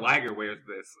Thunder Liger wears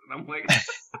this, and I'm like,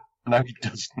 no, he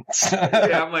doesn't.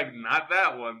 Yeah, I'm like, not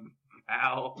that one,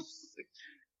 pal.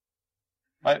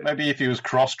 Maybe if he was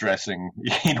cross-dressing,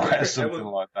 he'd wear something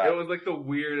like that. It was like the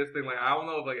weirdest thing. Like, I don't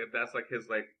know if that's like his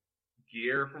like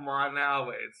gear from right now,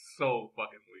 but it's so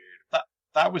fucking weird.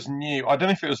 That was new. I don't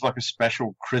know if it was like a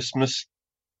special Christmas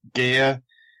gear.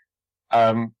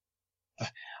 I'm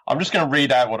just going to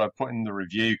read out what I put in the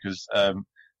review because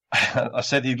I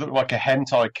said he looked like a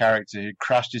hentai character who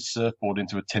crashed his surfboard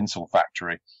into a tinsel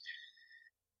factory.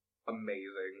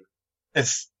 Amazing.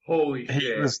 Holy shit.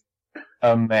 He was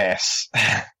a mess.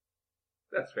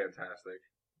 That's fantastic.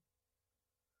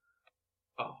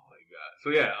 Oh my god. So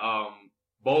yeah,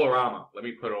 Bolorama. Let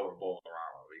me put over Bolorama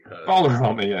because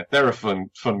Bolorama, yeah, they're a fun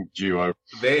duo.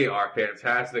 they are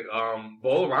fantastic.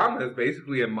 Bolorama is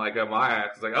basically in my eyes.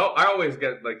 It's like, oh, I always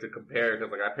get like to compare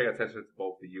because like I pay attention to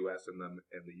both the U.S. and the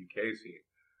UK scene.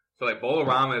 So like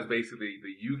Bolorama is basically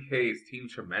the UK's Team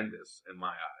Tremendous in my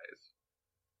eyes.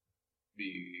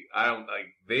 I don't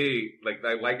like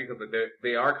I like it because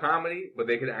they are comedy, but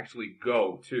they can actually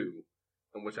go too,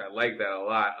 and which I like that a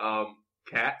lot.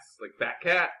 Cats like Fat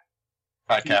Cat.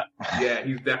 Fat Cat. Yeah,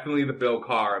 he's definitely the Bill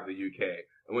Carr of the UK,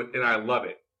 and I love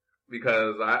it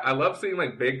because I love seeing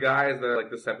like big guys that are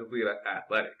like deceptively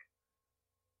athletic.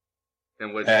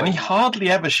 And he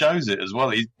hardly ever shows it as well.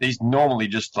 He's normally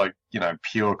just like,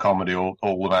 pure comedy all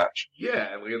the match.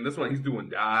 Yeah, like in this one he's doing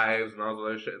dives and all this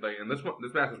other shit. Like, and this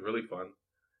match is really fun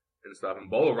and stuff.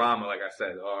 And Bolorama, like I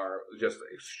said, are just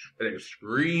an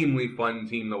extremely fun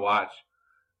team to watch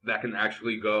that can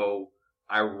actually go.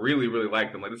 I really, really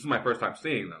like them. Like, this is my first time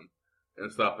seeing them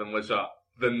and stuff. And which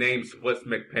the name Splits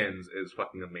McPins is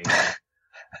fucking amazing.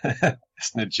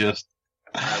 Isn't it just?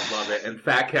 I love it. And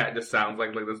Fat Cat just sounds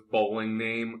like this bowling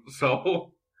name.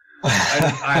 So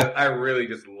I really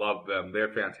just love them.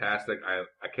 They're fantastic. I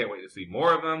can't wait to see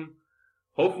more of them.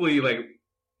 Hopefully, like,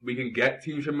 we can get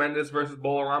Team Tremendous versus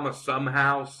Bolorama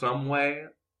somehow, some way.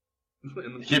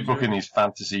 Keep booking these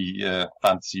fantasy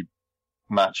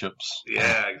matchups.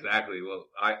 Yeah, exactly. Well,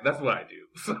 that's what I do.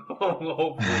 So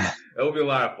hopefully it'll be a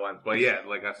lot of fun. But yeah,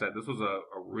 like I said, this was a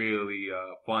really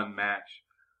fun match.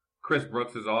 Chris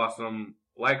Brooks is awesome.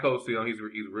 Lycos, he's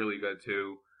really good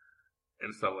too,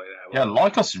 and stuff like that. Yeah,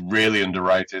 Lycos is really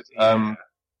underrated. Yeah.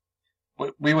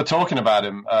 We were talking about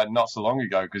him not so long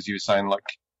ago because you were saying like,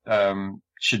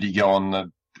 should he go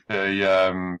on the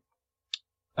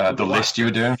list you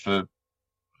were doing for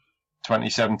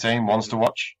 2017 ones to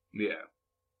watch? Yeah.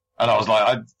 And I was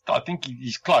like, I think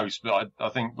he's close, but I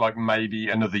think like maybe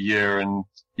another year, and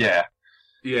yeah.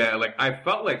 Yeah, like I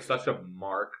felt like such a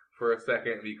mark for a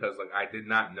second because like I did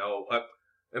not know.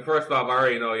 And first off, I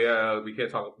already know. Yeah,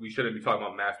 we shouldn't be talking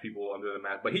about masked people under the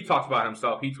mask. But he talks about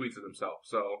himself. He tweets it himself.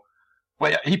 So.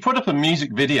 Well, yeah, he put up a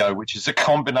music video, which is a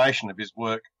combination of his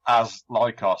work as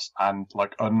Lycos and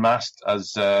like unmasked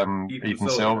as Ethan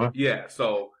Silver. Yeah,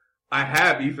 so I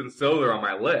have Ethan Silver on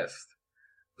my list.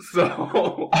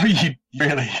 So. Oh, you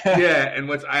really? Yeah, and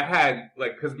which I had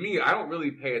like, because I don't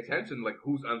really pay attention like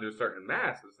who's under certain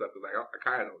masks and stuff because I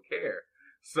kind of don't care.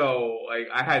 So, like,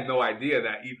 I had no idea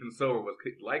that Ethan Silver was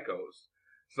Lycos.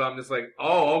 So I'm just like,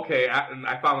 oh, okay. And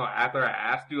I found out after I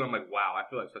asked you, I'm like, wow, I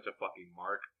feel like such a fucking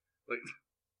mark. Like,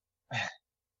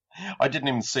 I didn't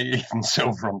even see Ethan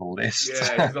Silver on the list.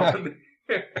 Yeah, he's on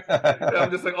there.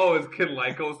 I'm just like, oh, is Kid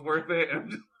Lycos worth it? And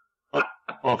I'm just...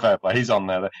 Well, fair play. He's on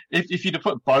there. If you'd have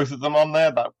put both of them on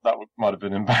there, that might have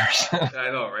been embarrassing.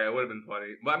 I know, right? It would have been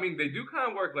funny. But I mean, they do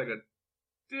kind of work like a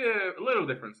little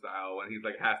different style when he's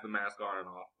like has the mask on and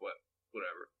off, but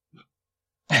whatever.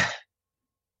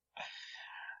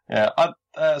 Yeah,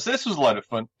 so this was a lot of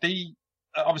fun.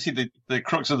 Obviously the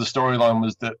crux of the storyline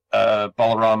was that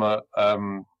Bolorama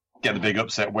get the big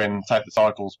upset win, take the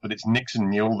titles, but it's Nixon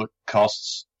Mule that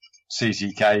costs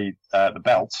CCK the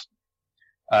belt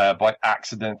by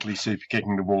accidentally super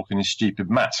kicking the Wolf in his stupid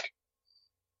mask.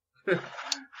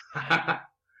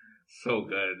 So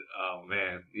good. Oh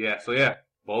man. Yeah. So yeah.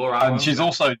 Bolorama. And she's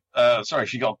also,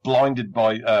 she got blinded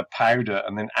by powder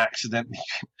and then accidentally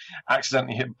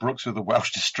hit Brooks with a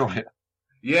Welsh Destroyer.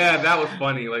 Yeah, that was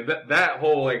funny. Like that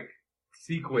whole like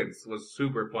sequence was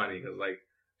super funny because like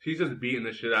she's just beating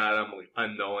the shit out of him like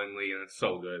unknowingly, and it's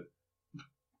so good.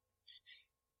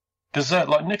 Because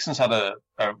like Nixon's had a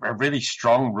really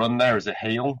strong run there as a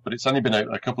heel, but it's only been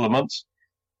a couple of months.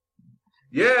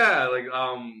 Yeah, like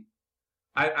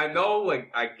I know,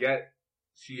 like I get.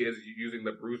 She is using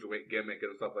the Bruiserweight gimmick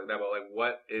and stuff like that, but like,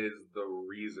 what is the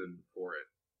reason for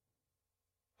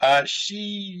it?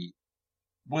 She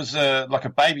was like a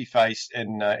babyface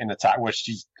in Attack, where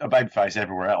she's a babyface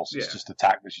everywhere else. It's just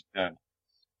Attack that she's doing,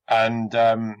 and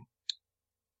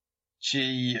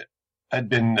she had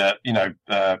been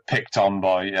picked on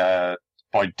by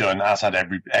Dunn, as had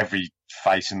every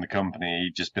face in the company.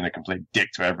 He'd just been a complete dick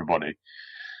to everybody,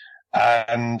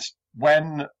 and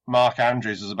when Mark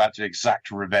Andrews was about to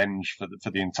exact revenge for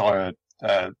the entire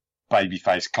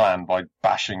babyface clan by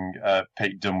bashing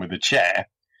Pete Dunne with a chair,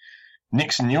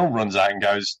 Nixon Mule runs out and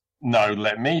goes, "No,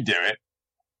 let me do it."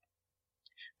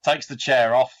 Takes the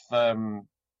chair off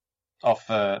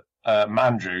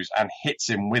Andrews and hits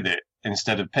him with it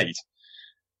instead of Pete.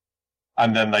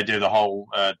 And then they do the whole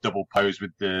double pose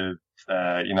with the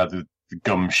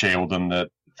gum shield and the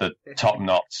top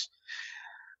knots.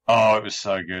 Oh, it was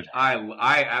so good. I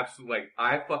absolutely, like,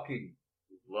 I fucking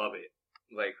love it.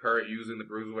 Like, her using the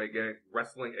Bruiserweight gimmick,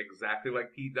 wrestling exactly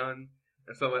like Pete Dunne.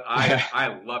 And so, like,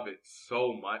 I love it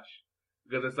so much.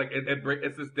 Because it's like,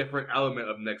 it's this different element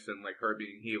of Nixon, like her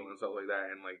being heel and stuff like that.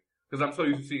 And like, because I'm so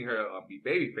used to seeing her be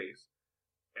babyface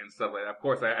and stuff like that. Of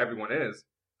course, everyone is.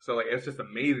 So, like, it's just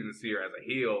amazing to see her as a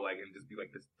heel, like, and just be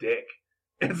like this dick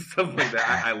and stuff like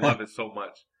that. I love it so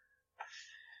much.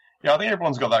 Yeah, I think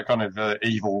everyone's got that kind of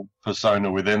evil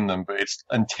persona within them, but it's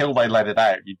until they let it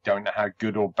out, you don't know how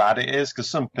good or bad it is, because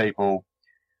some people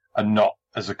are not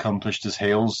as accomplished as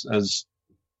heels as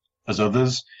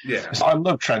others. Yeah. So I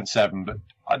love Trent Seven, but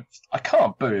I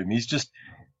can't boo him.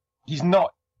 He's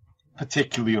not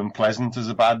particularly unpleasant as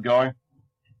a bad guy.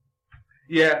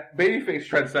 Yeah, babyface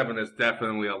Trent Seven is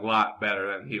definitely a lot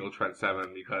better than heel Trent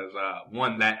Seven because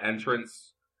one, that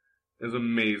entrance is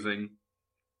amazing.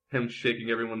 Him shaking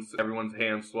everyone's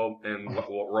hand slow and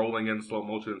rolling in slow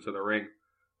motion into the ring,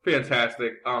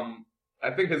 fantastic.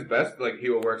 I think his best like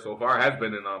heel work so far has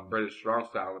been in British Strong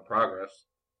Style in Progress.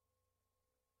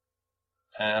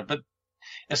 But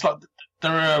it's like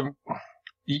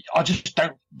I just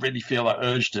don't really feel that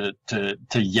urge to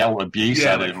yell abuse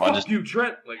at him. Fuck you,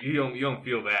 Trent. Like you don't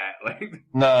feel that. Like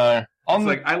no.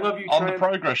 Like I love you, Trent. On the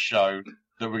Progress show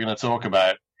that we're going to talk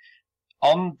about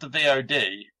on the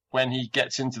VOD, when he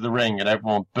gets into the ring and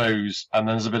everyone boos and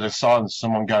then there's a bit of silence,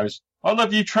 someone goes, "I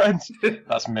love you, Trent."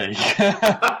 That's me.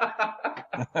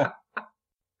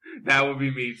 That would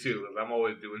be me too. I'm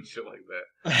always doing shit like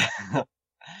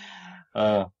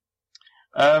that.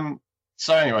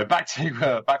 So anyway, back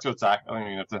to Attack. I think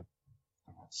we have to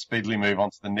speedily move on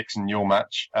to the Nixon Newell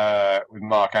match with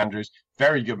Mark Andrews.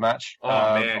 Very good match.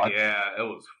 Oh man, it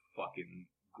was fucking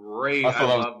great. I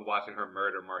loved watching her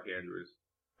murder Mark Andrews.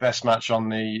 Best match on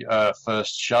the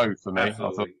first show for me.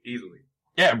 Absolutely, I thought, easily.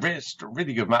 Yeah, it's a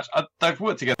really good match. They've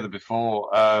worked together before.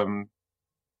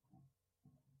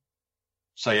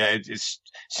 So yeah, it's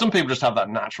some people just have that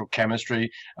natural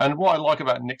chemistry. And what I like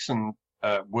about Nixon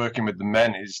working with the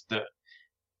men is that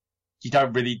you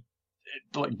don't really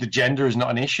like the gender is not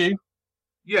an issue.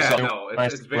 Yeah, so no,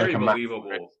 it's very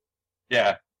believable.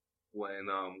 Yeah, when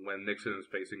Nixon is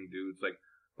facing dudes like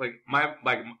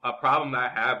a problem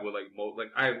that I have with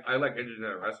I like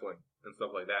intergender wrestling and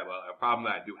stuff like that, but a problem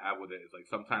that I do have with it is like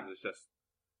sometimes it's just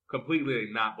completely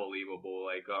not believable.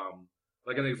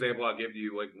 Like an example I'll give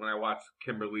you, like when I watched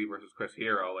Kimberly versus Chris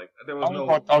Hero, like there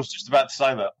was I was just about to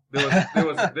say that.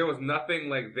 There was nothing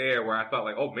like there where I thought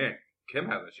like, oh man, Kim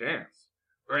has a chance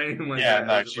or anything like that.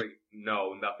 No, just like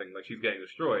no, nothing. Like she's getting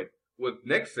destroyed. With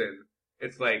Nixon,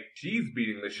 it's like she's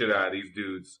beating the shit out of these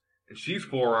dudes and she's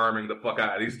forearming the fuck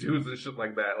out of these dudes and shit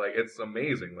like that. Like it's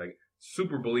amazing, like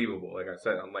super believable. Like I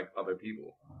said, unlike other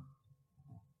people.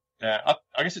 Yeah,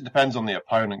 I guess it depends on the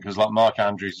opponent because like Mark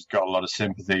Andrews has got a lot of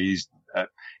sympathy. He's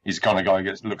the kind of guy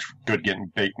that looks good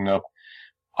getting beaten up.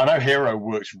 I know Hero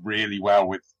works really well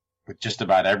with just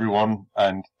about everyone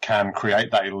and can create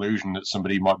that illusion that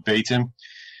somebody might beat him.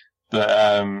 But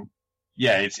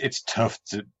yeah, it's tough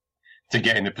to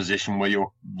get in a position where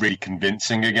you're really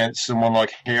convincing against someone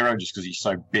like Hero just because he's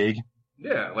so big.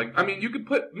 Yeah, like I mean, you could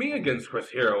put me against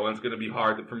Chris Hero, and it's going to be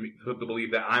hard for me to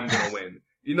believe that I'm going to win.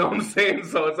 You know what I'm saying?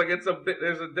 So it's like there's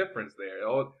a difference there.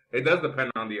 It does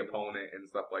depend on the opponent and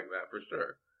stuff like that for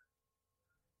sure.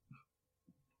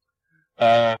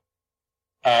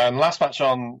 And last match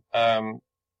on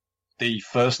the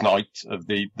first night of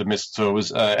the Mistletoe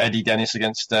was Eddie Dennis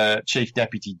against Chief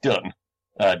Deputy Dunn,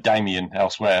 Damien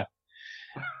elsewhere.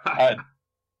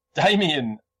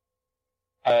 Damien,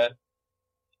 I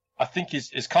think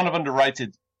is kind of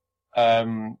underrated.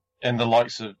 In the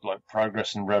likes of like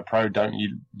Progress and Rev Pro, don't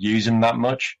you use him that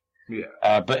much?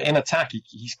 Yeah. But in Attack,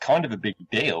 he's kind of a big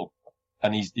deal,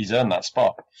 and he's earned that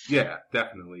spot. Yeah,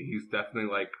 definitely. He's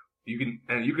definitely like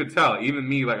you could tell. Even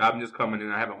me, like I'm just coming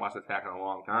in. I haven't watched Attack in a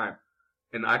long time,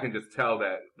 and I can just tell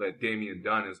that Damien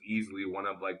Dunn is easily one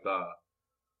of like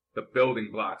the building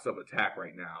blocks of Attack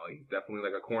right now. Like, he's definitely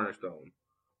like a cornerstone.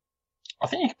 I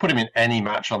think you could put him in any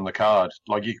match on the card.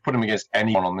 Like you could put him against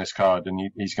anyone on this card, and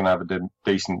he's going to have a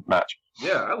decent match.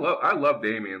 Yeah, I love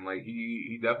Damien. Like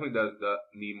he definitely does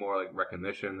need more like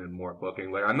recognition and more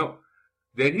booking. Like I know,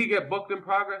 did he get booked in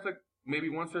Progress like maybe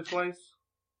once or twice?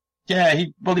 Yeah,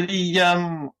 he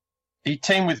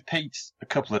teamed with Pete a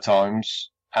couple of times,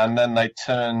 and then they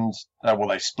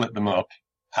they split them up,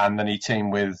 and then he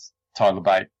teamed with Tyler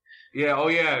Bate. Yeah, oh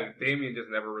yeah, Damien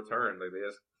just never returned. Like they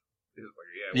just.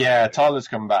 Yeah, Tyler's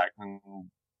come back and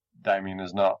Damien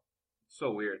has not.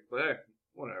 So weird, but hey,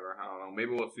 whatever. I don't know.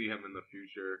 Maybe we'll see him in the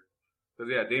future.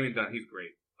 Because yeah, Damien Dunn, he's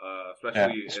great.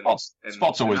 Especially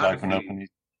spots always open up, and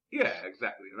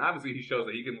and obviously he shows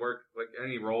that he can work like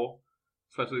any role,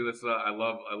 especially this. I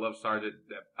love Sergeant.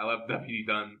 I love Deputy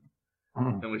Dunn,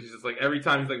 and when he's just like every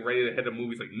time he's like ready to hit a movie,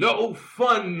 he's like, "No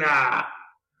fun nah."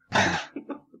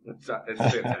 It's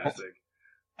fantastic.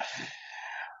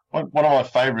 One of my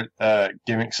favourite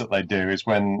gimmicks that they do is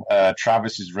when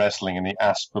Travis is wrestling and he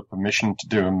asks for permission to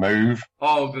do a move.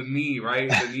 Oh, the knee, right?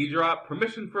 The knee drop.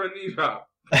 Permission for a knee drop.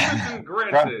 Permission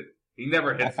granted. He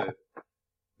never hits it.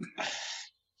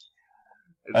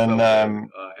 And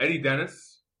Eddie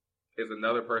Dennis is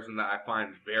another person that I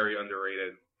find very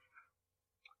underrated.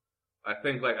 I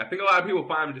think a lot of people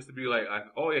find him just to be like,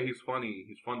 oh yeah, he's funny,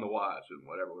 he's fun to watch, and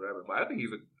whatever. But I think he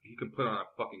can put on a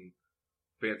fucking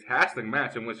fantastic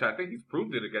match, in which I think he's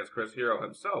proved it against Chris Hero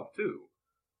himself too.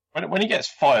 When he gets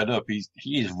fired up,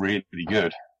 he is really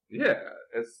good. Yeah,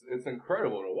 it's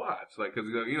incredible to watch. Like, cause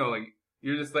like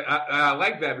you're just like I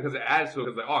like that because it adds to it.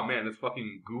 Because like, oh man, this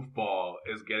fucking goofball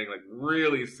is getting like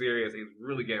really serious. He's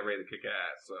really getting ready to kick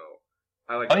ass. So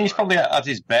I like. I think he's probably at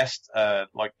his best,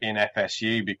 like in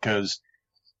FSU, because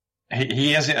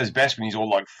he is at his best when he's all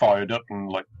like fired up and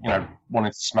like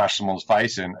wanting to smash someone's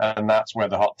face in, and that's where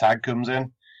the hot tag comes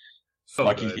in. So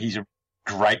like he's a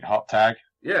great hot tag.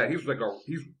 Yeah, he's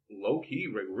he's low key,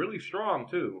 like really strong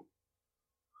too.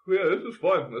 Yeah, this was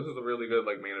fun. This is a really good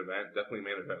like main event, definitely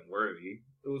main event worthy.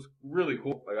 It was really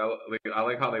cool. Like I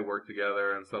like how they work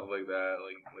together and stuff like that.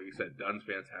 Like you said, Dunn's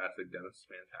fantastic, Dennis is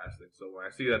fantastic. So when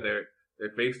I see that they're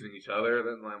facing each other,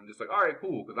 then I'm just like, all right,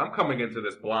 cool, because I'm coming into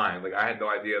this blind. Like I had no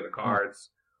idea the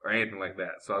cards or anything like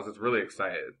that, so I was just really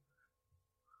excited.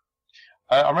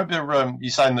 I remember you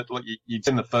saying that you'd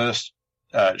seen the first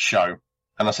show,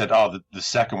 and I said, "Oh, the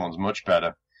second one's much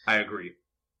better." I agree.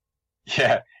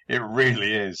 Yeah, it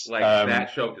really is. Like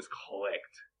that show just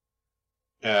clicked.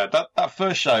 Yeah, that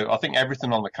first show, I think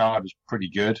everything on the card was pretty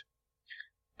good,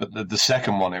 but the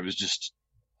second one, it was just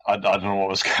I don't know what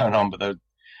was going on, but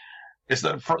it's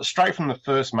straight from the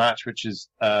first match, which is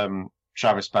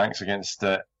Travis Banks against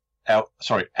Elf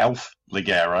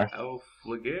Ligero. Elf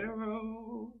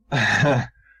Ligero.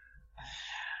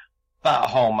 That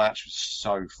whole match was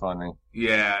so funny.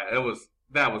 Yeah,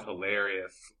 that was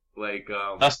hilarious. Like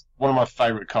that's one of my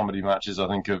favorite comedy matches, I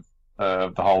think, of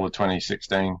the whole of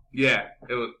 2016. Yeah,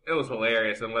 it was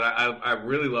hilarious, and what I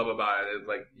really love about it is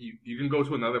like you can go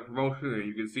to another promotion and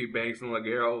you can see Banks and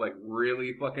Ligero like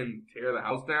really fucking tear the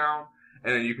house down,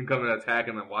 and then you can come and attack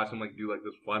and then watch them like do like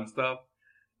this fun stuff,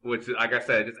 which, like I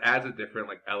said, it just adds a different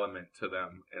like element to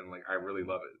them, and like I really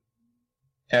love it.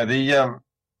 Yeah, the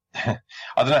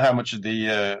I don't know how much of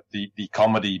the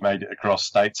comedy made it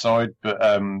across stateside, but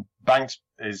Banks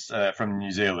is from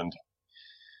New Zealand,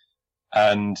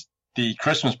 and the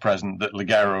Christmas present that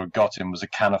Ligero got him was a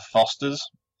can of Foster's.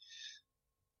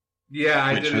 Yeah,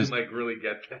 I didn't really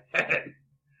get that.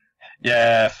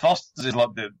 Yeah, Foster's is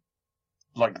like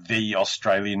the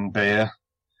Australian beer,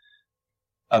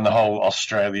 and the whole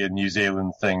Australia New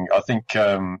Zealand thing. I think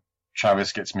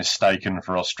Travis gets mistaken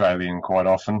for Australian quite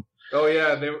often. Oh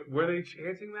yeah, were they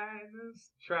chanting that in this?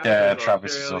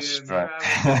 Travis is Australian.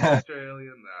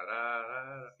 Australian.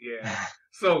 Yeah,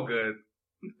 so good.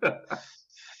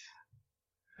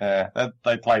 Yeah,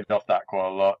 they played off that quite a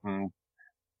lot, and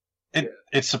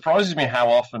it surprises me how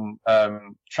often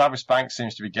Travis Banks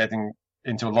seems to be getting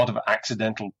into a lot of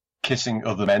accidental kissing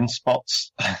other men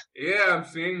spots. Yeah, I'm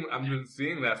seeing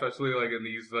that, especially like in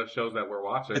these shows that we're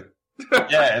watching.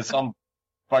 Yeah, it's on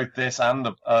both this and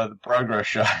the Progress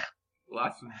show.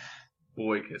 Lots of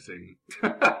boy kissing.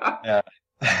 Yeah.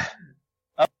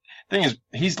 Thing is,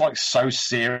 he's like so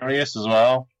serious as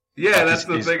well. Yeah, like that's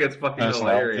the thing. It's fucking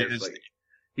hilarious. Like,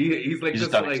 he's like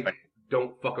just like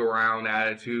don't fuck around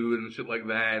attitude and shit like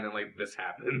that, and then like this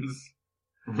happens.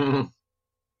 It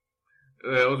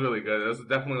was really good. It was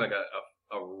definitely like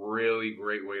a really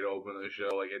great way to open the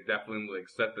show. Like it definitely like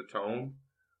set the tone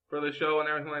for the show and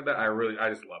everything like that. I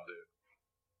just loved it.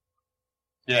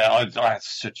 Yeah, I had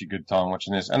such a good time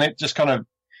watching this, and it just kind of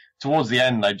towards the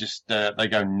end they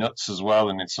go nuts as well,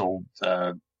 and it's all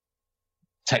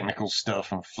technical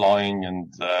stuff and flying,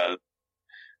 and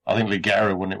I think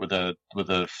Ligero won it with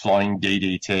a flying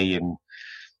DDT, and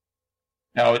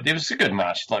it was a good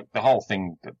match. Like the whole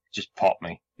thing just popped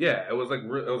me. Yeah, it was like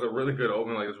it was a really good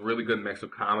opening. Like it was a really good mix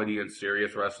of comedy and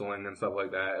serious wrestling and stuff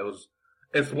like that.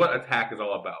 It's what Attack is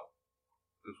all about.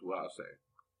 Is what I'll say.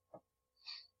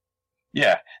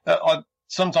 Yeah,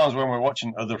 sometimes when we're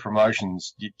watching other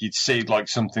promotions, you'd see like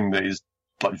something that is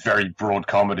like very broad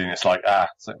comedy, and it's like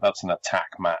that's an Attack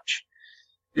match.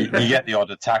 You get the odd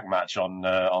Attack match on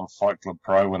Fight Club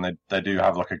Pro when they do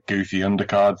have like a goofy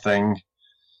undercard thing.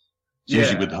 It's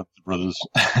usually with the Hunter brothers.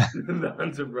 The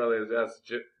Hunter brothers,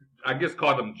 I just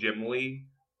call them Jim Lee.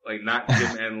 Like, not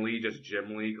Jim and Lee, just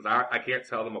Jim Lee, because I can't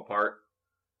tell them apart.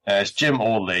 It's Jim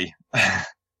or Lee.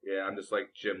 Yeah, I'm just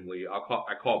like Jim Lee. I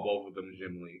call both of them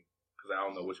Jim Lee, because I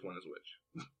don't know which one is which.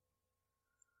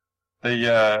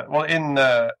 In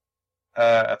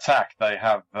Attack, they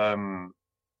have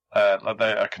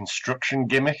a construction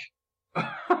gimmick.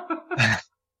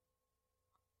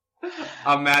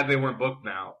 I'm mad they weren't booked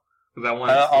now, because I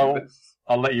want to see this.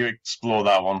 I'll let you explore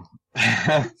that one.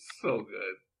 So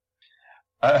good.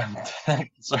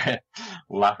 Sorry,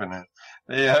 laughing at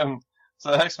it.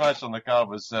 So the next match on the card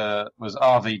was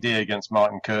RVD against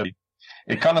Martin Kirby.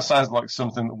 It kind of sounds like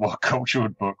something that What Culture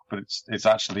would book, but it's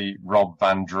actually Rob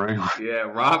Van Drew.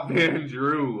 Yeah, Rob Van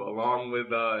Drew, along with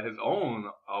his own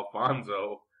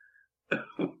Alfonso.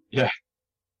 Yeah.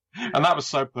 And that was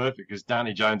so perfect because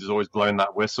Danny Jones is always blowing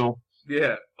that whistle.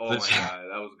 Yeah. Oh my God,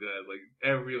 that was good. Like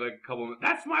every couple minutes,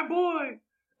 that's my boy.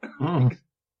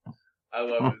 I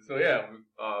love it. So yeah,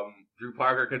 Drew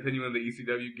Parker continuing the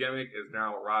ECW gimmick is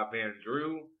now Rob Van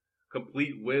Drew,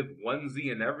 complete with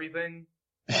onesie and everything.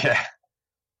 Yeah.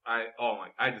 I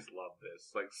just love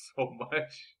this so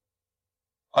much.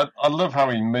 I love how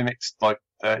he mimics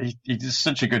he does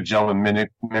such a good job of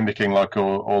mimicking all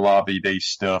RVD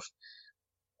stuff.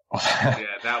 Yeah,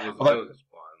 that was just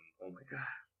fun. Oh my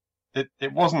God.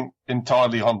 It wasn't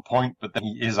entirely on point, but then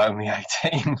he is only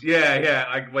 18. Yeah.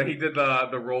 Like when he did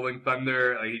the Rolling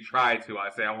Thunder, he tried to. I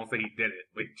won't say he did it,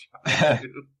 but he tried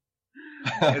to.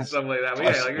 And stuff like that. But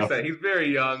yeah, like I said, he's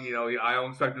very young. I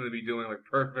don't expect him to be doing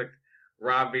perfect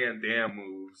Rob Van Dam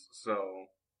moves. So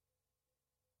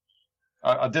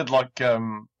I did like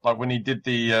when he did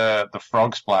the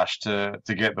frog splash to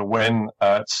get the win.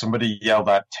 Somebody yelled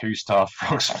out 2-star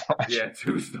frog splash. Yeah,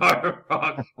 2-star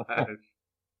frog splash.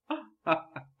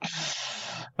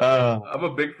 I'm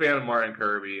a big fan of Martin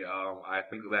Kirby. I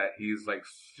think that he's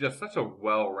just such a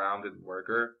well-rounded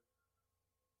worker,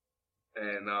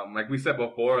 and like we said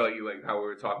before, how we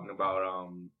were talking about I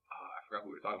forgot what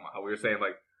we were talking about. How we were saying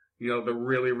the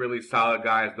really really solid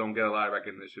guys don't get a lot of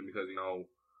recognition because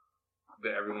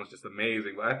that everyone's just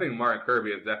amazing. But I think Martin Kirby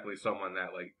is definitely someone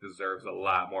that deserves a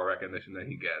lot more recognition than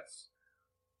he gets.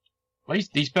 Well,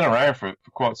 he's been around for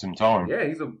quite some time. Yeah,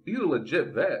 he's a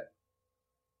legit vet.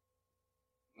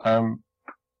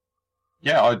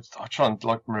 Yeah, I try and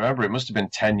remember. It must have been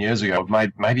 10 years ago,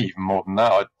 maybe even more than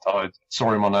that. I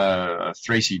saw him on a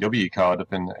 3CW card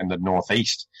up in the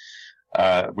Northeast,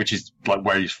 which is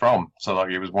where he's from. So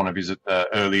it was one of his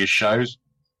earliest shows,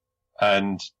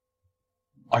 and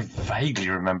I vaguely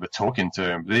remember talking to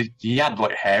him. He had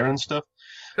hair and stuff.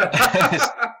 Man,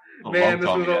 this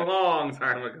was a long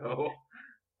time ago.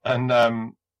 And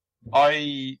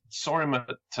I saw him at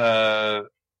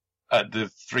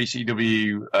the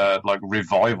 3CW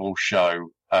revival show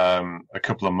a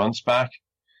couple of months back,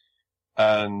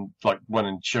 and went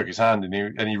and shook his hand,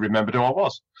 and he remembered who I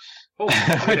was,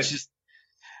 which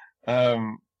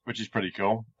is pretty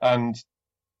cool. And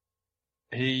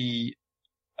he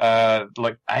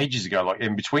ages ago,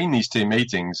 in between these two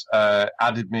meetings,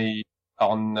 added me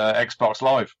on Xbox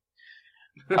Live,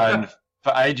 and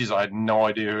for ages I had no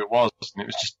idea who it was, and it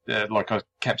was just I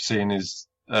kept seeing his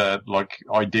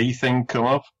ID thing come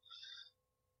up,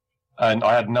 and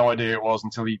I had no idea it was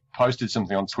until he posted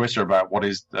something on Twitter about what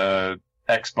his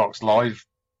Xbox Live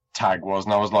tag was,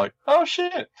 and I was like, oh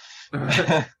shit.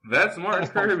 That's Martin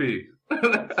Kirby.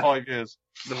 5 years.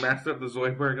 The master of the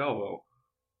Zoidberg elbow.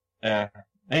 Yeah,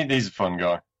 he's a fun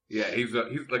guy. Yeah, he's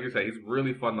like you say, he's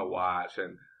really fun to watch,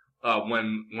 and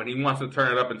when he wants to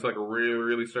turn it up into a really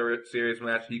really serious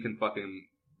match, he can fucking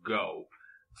go.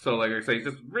 So, like I say, he's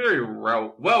just very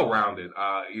well-rounded.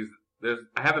 I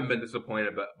haven't been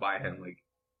disappointed by him,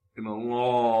 in a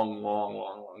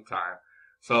long time.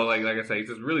 So, like I say, he's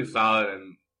just really solid,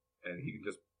 and he can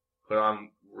just put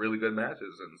on really good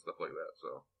matches and stuff like that.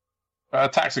 So,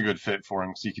 Attack's a good fit for him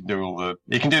because he can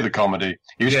do the comedy.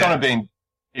 He was kind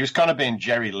of being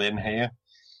Jerry Lynn here,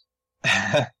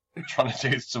 trying to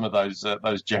do some of those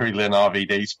Jerry Lynn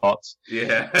RVD spots.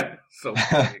 Yeah, so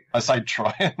funny. I say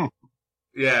trying.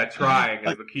 Yeah, trying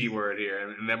is the key word here,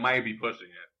 and they might be pushing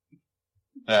it.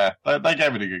 Yeah, they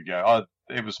gave it a good go.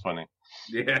 It was funny.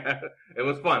 Yeah, it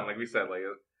was fun. Like we said,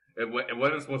 it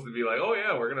wasn't supposed to be oh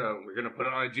yeah, we're gonna put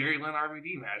it on a Jerry Lynn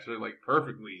RVD match.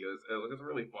 Perfectly. It was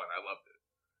really fun.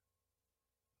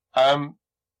 I loved it.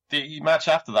 The match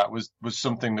after that was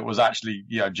something that was actually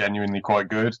genuinely quite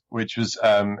good, which was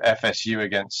FSU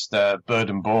against Bird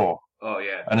and Boar. Oh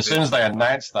yeah. And as soon as they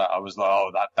announced that, I was like,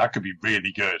 oh, that could be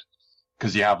really good.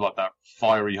 Because you have that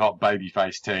fiery hot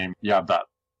babyface team, you have that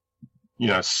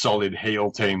solid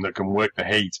heel team that can work the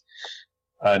heat.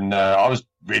 And I was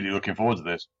really looking forward to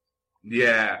this.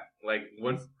 Yeah, like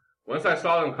once I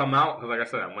saw them come out, because like I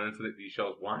said, I went into these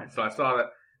shows blind, so I saw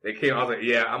that they came. I was like,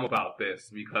 yeah, I'm about this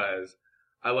because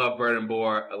I love Burning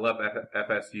Boar, I love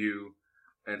FSU,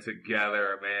 and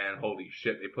together, man, holy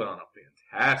shit, they put on a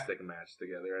fantastic match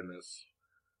together in this.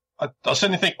 I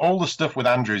certainly think all the stuff with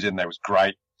Andrews in there was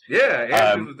great. Yeah,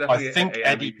 Andrews was definitely I think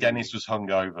Eddie Dennis was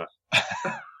hungover.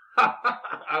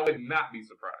 I would not be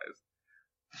surprised.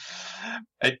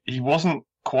 He wasn't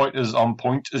quite as on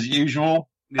point as usual.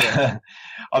 Yeah.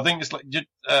 I think it's like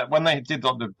when they did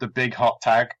like, the big hot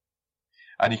tag,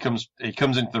 and he comes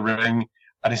into the ring,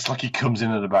 and it's like he comes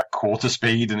in at about quarter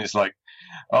speed, and it's like,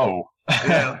 oh.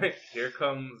 Yeah, like, here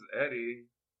comes Eddie.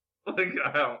 Like,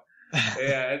 I don't.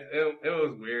 Yeah, it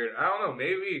was weird. I don't know.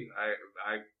 Maybe I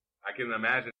can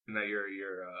imagine that your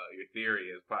theory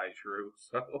is probably true.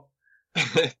 So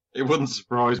it wouldn't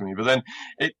surprise me. But then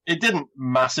it didn't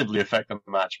massively affect the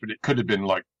match. But it could have been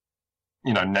like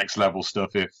next level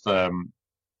stuff if the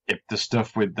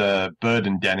stuff with Bird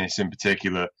and Dennis in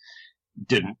particular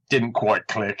didn't quite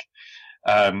click.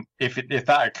 If that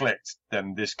had clicked,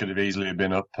 then this could have easily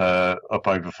been up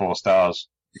over 4 stars.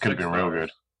 It could have been real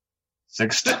good.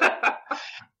 6 stars.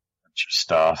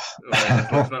 Stuff.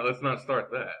 Let's not start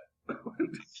that.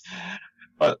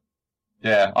 But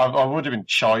yeah, I would have been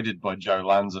chided by Joe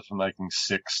Lanza for making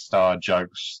 6-star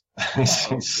jokes. He's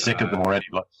sick of them already.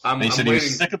 He said he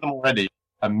was sick of them already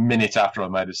a minute after I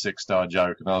made a 6-star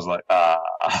joke, and I was like, Right,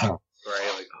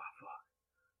 like,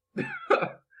 oh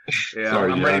fuck. Yeah,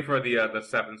 sorry, I'm ready for the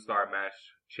 7-star match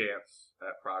chance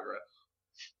at Progress.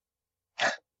 I'm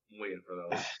waiting for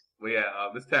those. But yeah,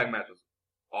 this tag match was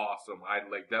awesome. I'd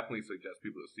definitely suggest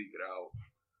people to seek it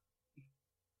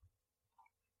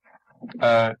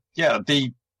out. Yeah,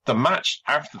 the match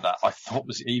after that I thought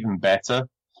was even better,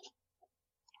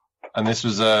 and this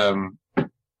was a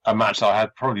match that I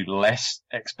had probably less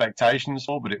expectations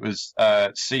for, but it was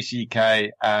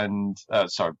CCK and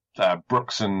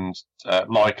Brooks and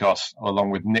Lykos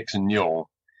along with Nix and Newell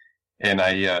in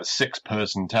a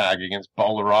 6-person tag against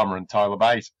Bolarama and Tyler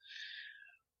Bate.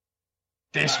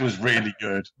 This was really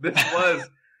good.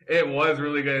 It was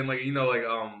really good. And like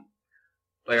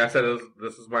I said,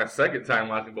 this is my second time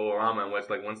watching Bolarama, in which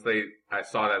once I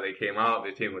saw that they came out,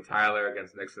 they teamed with Tyler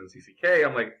against Nixon and CCK.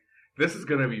 I'm like, this is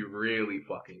gonna be really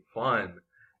fucking fun.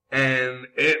 And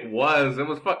it was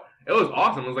fun. It was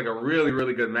awesome. It was a really,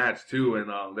 really good match too. And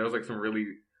there was some really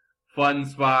fun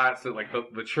spots. And,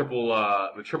 the triple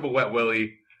wet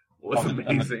willy was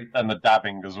amazing. And the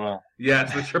dabbing as well.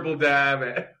 Yes, the triple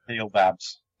dab. Heel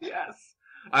dabs. Yes.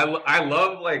 I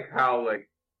love how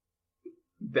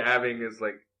dabbing is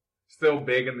still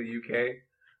big in the UK.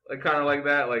 Kind of like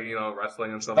that,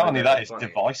 wrestling and stuff. Not only that, it's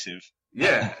divisive.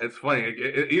 Yeah, it's funny.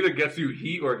 It either gets you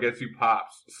heat or it gets you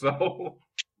pops. So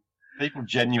people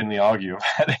genuinely argue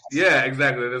about it. Yeah,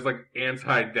 exactly. There's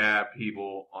anti-dab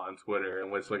people on Twitter, in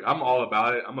which I'm all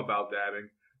about it. I'm about dabbing.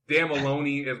 Dan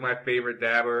Maloney is my favorite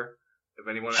dabber. If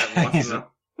anyone ever wants to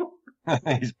know.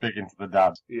 He's big into the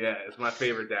dabs. Yeah, it's my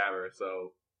favorite dabber.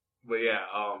 So, but yeah,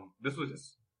 this was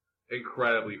just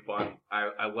incredibly fun.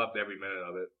 I loved every minute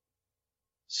of it.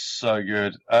 So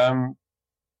good.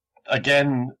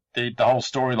 Again, the whole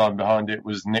storyline behind it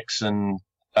was Nixon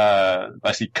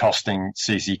basically costing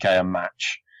CCK a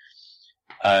match,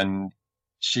 and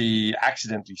she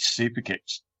accidentally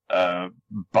superkicked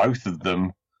both of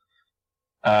them.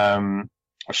 I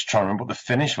was trying to remember what the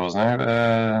finish was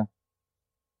now.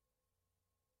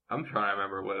 I'm trying to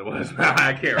remember what it was.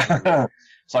 I can't remember.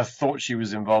 So I thought she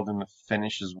was involved in the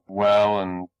finish as well,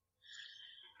 and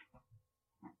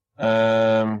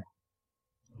no,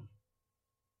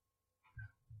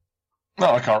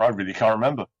 I really can't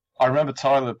remember. I remember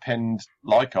Tyler pinned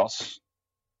Lykos,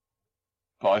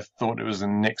 but I thought it was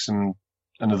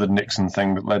another Nixon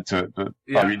thing that led to it. But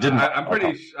yeah, it didn't.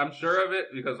 I'm sure of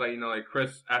it because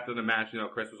Chris after the match,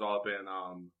 Chris was all up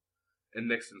in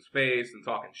Nixon's face and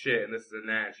talking shit and this and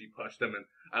that, and she pushed him, and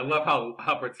I love how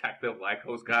protective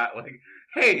Lykos got.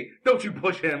 Hey, don't you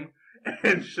push him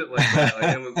and shit like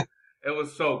that. It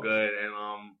was so good, and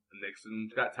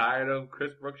Nixon got tired of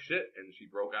Chris Brooks' shit, and she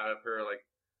broke out of her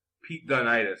Pete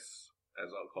Dunnitis,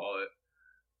 as I'll call it.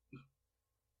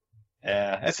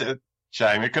 Yeah, it's a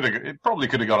shame. It probably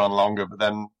could have gone on longer, but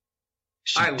then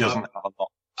she doesn't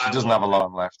have a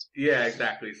lot left. Yeah,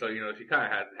 exactly. So she kind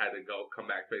of had to come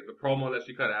back. The promo that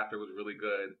she cut after was really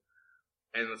good,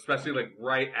 and especially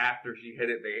right after she hit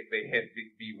it, they hit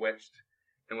Bewitched,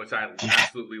 in which I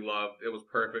absolutely loved. It was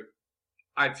perfect.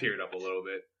 I teared up a little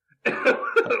bit.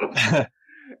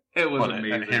 It was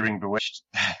amazing. Hearing Bewitched.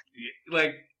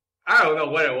 Like, I don't know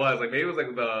what it was. Like, maybe it was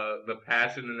like the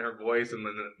passion in her voice and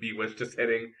then the Bewitched just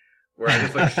hitting, where I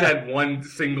just like shed one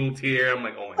single tear. I'm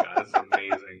like, oh my god, this is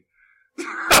amazing.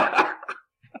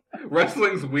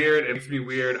 Wrestling's weird. It makes me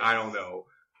weird. I don't know.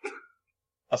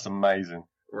 That's amazing.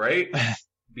 Right?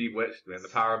 Bewitched, man. The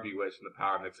power of Bewitched and the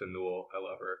power of Nixon Newell. I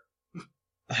love her.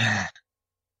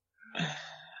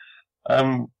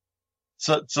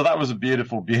 So that was a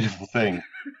beautiful, beautiful thing.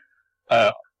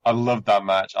 I loved that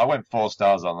match. I went 4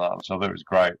 stars on that, which I thought it was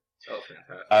great. Oh,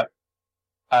 fantastic.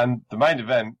 And the main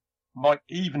event might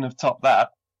even have topped that.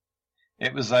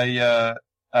 It was a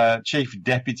Chief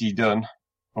Deputy Dunn,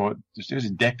 or it was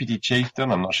a Deputy Chief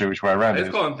Dunn. I'm not sure which way around. Let's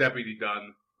call him Deputy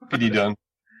Dunn. Deputy Dunn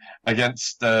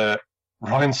against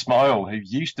Ryan Smile, who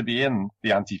used to be in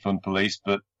the Anti-Fun Police,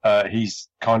 but he's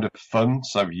kind of fun,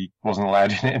 so he wasn't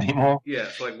allowed in it anymore. Yeah,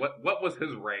 so like what was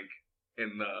his rank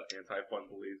in the Anti-Fun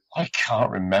Police? I can't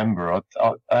remember.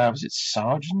 Was it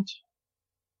Sergeant?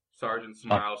 Sergeant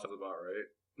Smile sounds about right.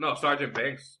 No, Sergeant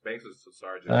Banks. Banks is a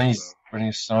sergeant. He's running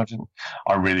a sergeant.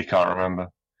 I really can't remember.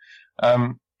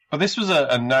 But this was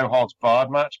a no holds barred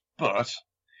match, but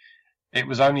it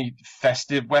was only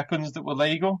festive weapons that were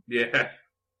legal. Yeah.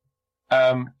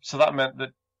 So that meant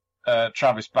that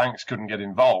Travis Banks couldn't get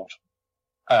involved.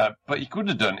 But he could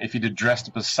have done if he'd have dressed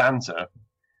up as Santa.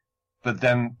 But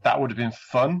then that would have been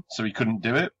fun, so he couldn't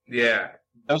do it. Yeah.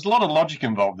 There was a lot of logic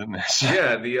involved in this.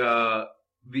 Yeah,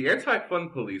 the Anti-Fun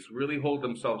Police really hold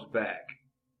themselves back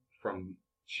from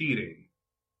cheating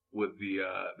with the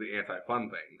anti-fun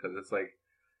thing, because it's like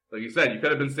you said, you could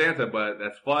have been Santa, but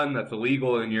that's fun, that's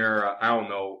illegal in your I don't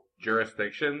know,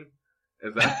 jurisdiction.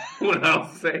 Is that what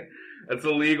I'll say? It's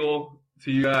illegal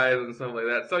to you guys and stuff like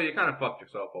that. So you kind of fucked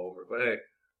yourself over. But hey,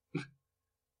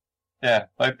 yeah,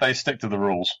 they stick to the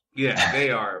rules. Yeah,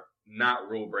 they are not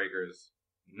rule breakers.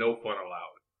 No fun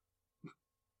allowed.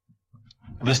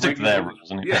 They stick to their rules,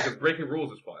 isn't it? Yeah, because breaking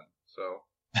rules is fun. So,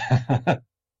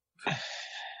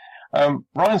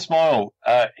 Ryan Smile,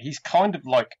 he's kind of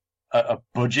like a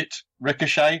budget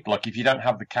Ricochet. Like if you don't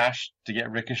have the cash to get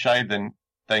Ricochet, then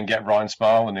get Ryan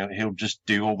Smile, and he'll just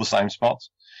do all the same spots.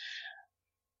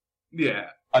 Yeah,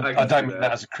 I don't mean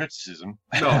that as a criticism.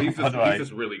 No, he's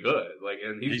just really good. Like,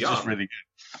 and he's young. Just really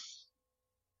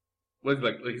good.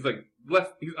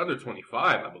 He's under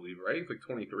 25, I believe, right? He's like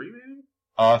 23, maybe.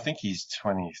 I think he's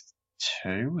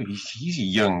 22. He's a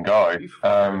young guy.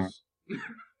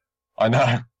 I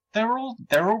know. They're all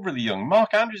really young.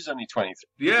 Mark Andrews is only 23.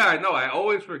 Yeah, I know. I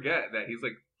always forget that he's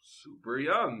like super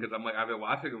young, because I'm like, I've been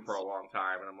watching him for a long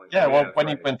time, and I'm like, yeah. Well, when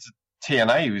he went to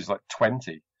TNA, he was like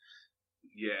 20.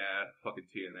 Yeah, fucking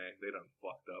TNA. They done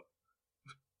fucked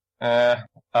up.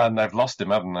 And they've lost him,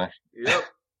 haven't they? Yep.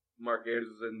 Mark Andrews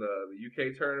is in the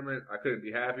UK tournament. I couldn't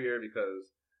be happier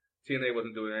because TNA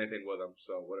wasn't doing anything with him,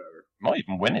 so whatever. Might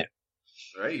even win it.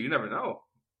 Right? You never know.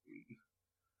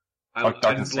 I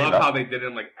just love how they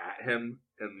didn't like at him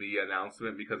in the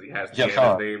announcement because he has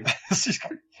TNA's name.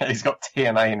 Yeah, he's got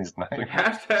TNA in his name. Like,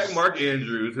 hashtag Mark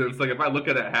Andrews, and it's like if I look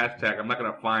at that hashtag, I'm not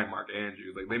gonna find Mark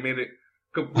Andrews. Like they made it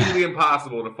completely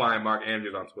impossible to find Mark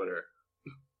Andrews on Twitter.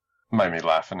 Made me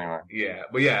laugh anyway. Yeah,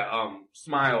 but yeah,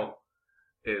 Smile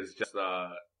is just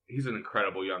he's an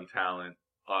incredible young talent,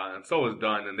 and so is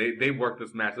Dunn, and they worked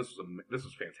this match. This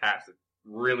was fantastic,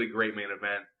 really great main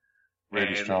event, really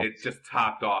and strong. it just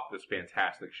topped off this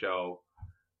fantastic show.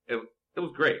 It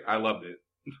was great. I loved it.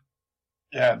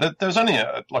 Yeah, there's only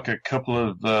a couple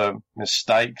of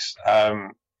mistakes.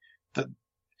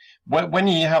 When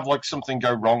you have like something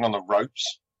go wrong on the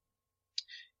ropes,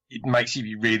 it makes you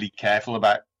be really careful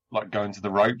about like going to the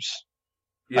ropes.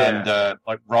 Yeah. And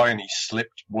like Ryan, he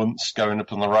slipped once going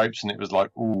up on the ropes, and it was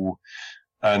like ooh.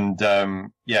 And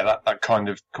yeah, that kind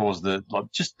of caused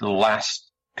just the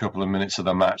last couple of minutes of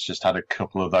the match just had a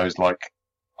couple of those like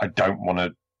I don't want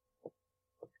to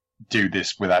do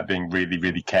this without being really,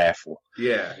 really careful.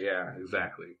 Yeah,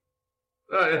 exactly.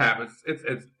 It happens.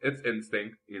 It's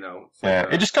instinct, you know. So, yeah,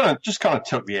 it just kind of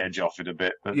took the edge off it a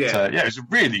bit. But yeah, it was a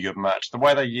really good match. The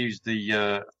way they used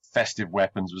the festive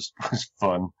weapons was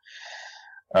fun.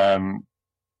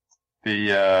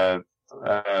 The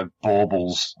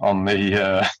baubles on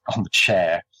the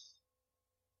chair.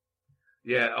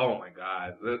 Yeah. Oh my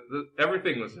God.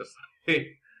 Everything was just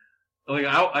like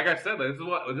I said. This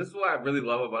is what I really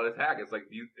love about Attack. It's like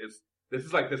this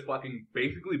is like this fucking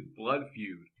basically blood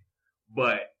feud,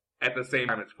 but at the same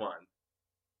time it's fun.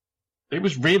 It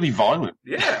was really violent.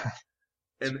 Yeah.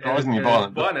 Surprisingly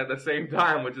violent. Fun at the same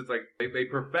time, which is like they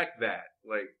perfect that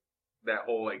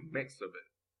whole like mix of it.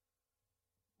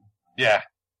 Yeah,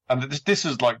 and this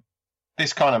is like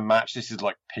this kind of match. This is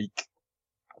like peak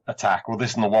attack, or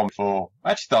this and the one before.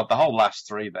 I actually thought the whole last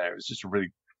three there was just a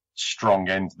really strong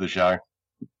end to the show.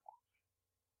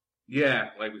 Yeah,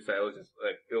 like we said, it was just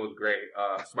like it was great.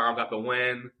 Smile got the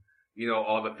win. You know,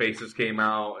 all the faces came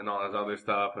out and all this other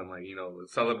stuff, and like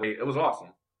celebrate. It was awesome.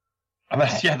 And then,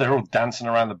 yeah, they're all dancing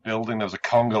around the building. There was a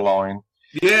conga line.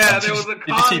 Yeah, there was a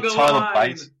conga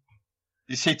line.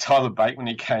 You see Tyler Bate when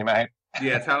he came out?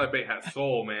 Yeah, Tyler Bate has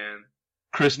soul, man.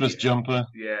 Christmas jumper.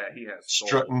 Yeah, he has soul.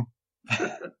 Strutting.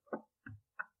 Yeah,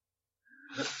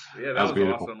 that was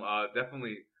beautiful. Awesome.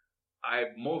 I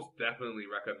most definitely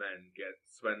recommend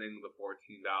spending the $14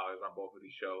 on both of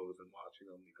these shows and watching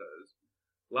them because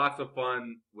lots of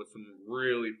fun with some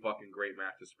really fucking great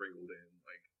matches sprinkled in.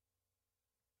 Like,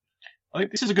 I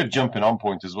think this is a good jumping on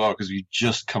point as well because we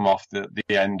just come off the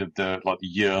end of the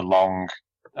year long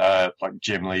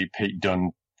Jim Lee Pete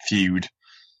Dunne feud,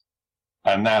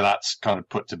 and now that's kind of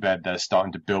put to bed. They're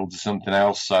starting to build to something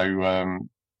else, so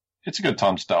it's a good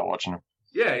time to start watching them.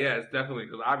 Yeah, it's definitely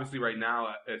because obviously right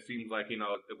now it seems like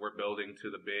we're building to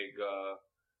the big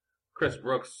Chris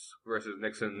Brooks versus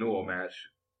Nixon Newell match.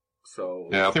 So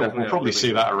yeah, I think we'll probably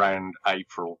see that around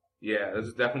April. Yeah, this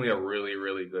is definitely a really,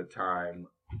 really good time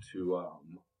to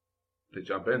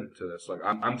jump into this. Like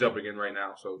I'm jumping in right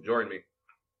now, so join me.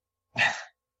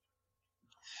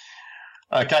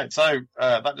 Okay, so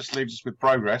that just leaves us with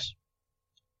Progress.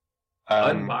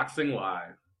 Unboxing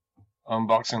Live.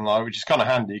 Unboxing Live, which is kind of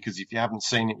handy because if you haven't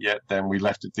seen it yet, then we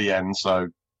left at the end, so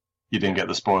you didn't get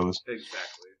the spoilers.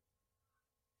 Exactly.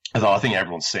 Although I think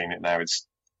everyone's seen it now.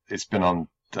 It's been on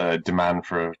demand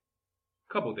for a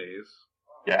couple days.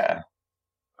 Yeah.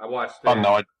 I watched it. I don't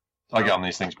know. I get on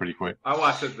these things pretty quick. I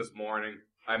watched it this morning.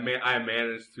 I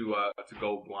managed to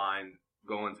go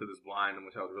into this blind,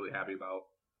 which I was really happy about.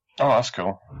 Oh, that's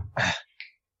cool.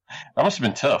 That must have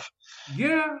been tough.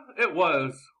 Yeah, it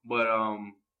was, but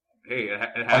hey,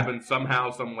 it happened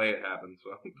somehow, some way. It happened.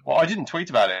 So. Well, I didn't tweet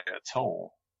about it at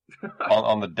all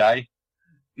on the day.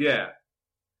 Yeah,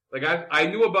 like I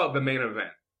knew about the main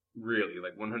event, really,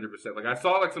 like 100%. Like I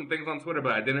saw like some things on Twitter,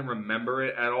 but I didn't remember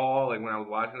it at all. Like when I was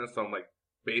watching this, so I'm like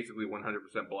basically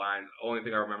 100% blind. The only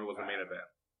thing I remember was the main event.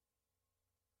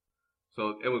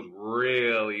 So it was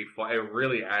really fun. It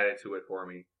really added to it for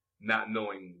me, not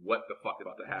knowing what the fuck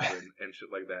about to happen and shit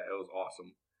like that. It was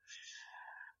awesome.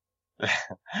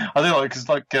 I think because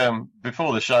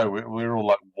before the show we were all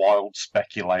like wild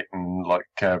speculating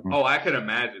oh, I can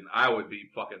imagine. I would be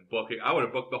fucking booking. I would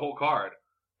have booked the whole card.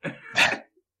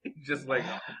 Just like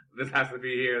this has to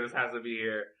be here. This has to be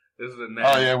here. This is a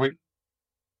next. Oh yeah,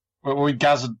 we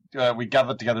gathered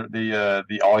together at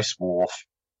the Ice Wharf,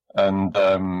 and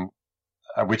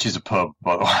which is a pub,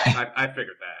 by the way. I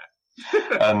figured that.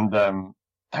 And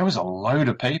there was a load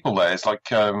of people there. It's like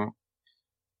the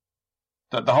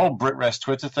whole BritRest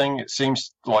Twitter thing. It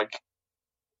seems like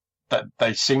that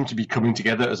they seem to be coming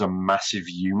together as a massive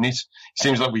unit. It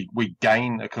seems like we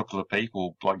gain a couple of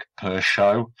people like per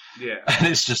show. Yeah, and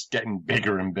it's just getting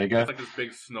bigger and bigger. It's like this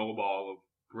big snowball of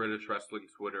British wrestling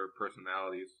Twitter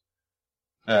personalities.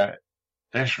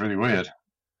 It's really weird.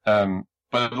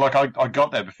 But like I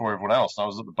got there before everyone else. And I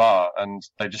was at the bar, and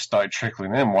they just started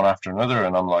trickling in one after another,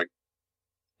 and I'm like,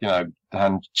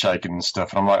 handshaking and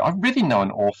stuff. And I'm like, I really know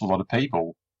an awful lot of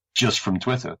people just from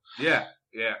Twitter. Yeah.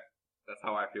 That's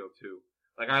how I feel too.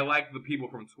 Like I like the people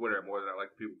from Twitter more than I like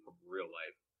the people from real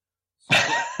life.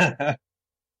 So.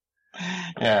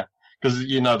 Yeah, because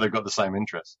they've got the same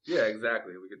interests. Yeah,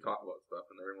 exactly. We could talk about stuff,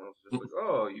 and everyone else is just like,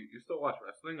 "Oh, you still watch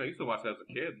wrestling? I used to watch that as a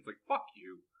kid." It's like, fuck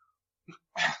you.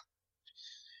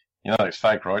 It's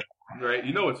fake, right? Right.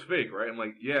 It's fake, right? I'm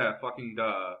like, yeah, fucking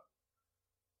duh.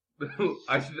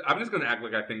 I'm just gonna act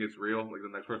like I think it's real. Like the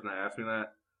next person that asks me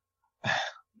that,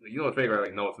 it's fake, right?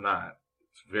 Like, no, it's not.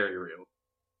 It's very real.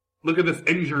 Look at this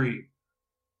injury.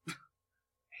 I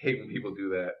hate when people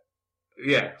do that.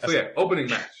 Yeah. So yeah, opening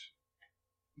match.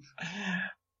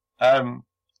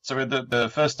 So the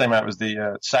first name out was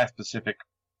the South Pacific.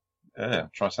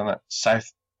 Try saying that.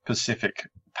 South Pacific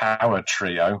Power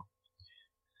Trio.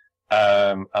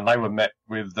 And they were met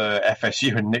with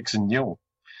FSU and Nixon Newell.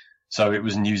 So it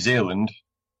was New Zealand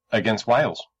against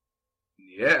Wales.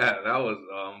 Yeah, that was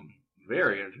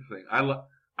very interesting. I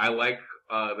like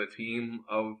the team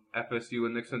of FSU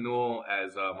and Nixon Newell,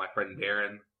 as my friend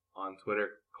Darren on Twitter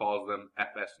calls them,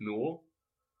 FS Newell.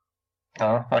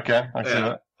 Oh, okay, I see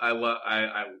that.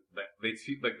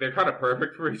 They're kind of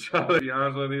perfect for each other, to be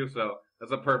honest with you. So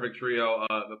that's a perfect trio.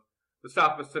 The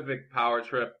South Pacific Power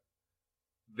Trip,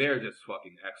 they're just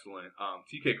fucking excellent.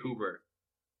 TK Cooper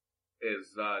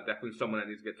is definitely someone that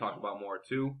needs to get talked about more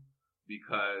too,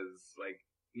 because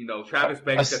You know, Travis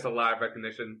Banks gets a lot of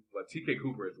recognition, but TK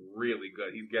Cooper is really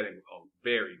good. He's getting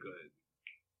very good.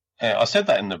 Yeah, I said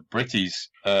that in the Britties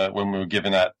when we were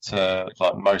giving out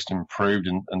like most improved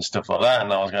and stuff like that,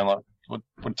 and I was going like, well,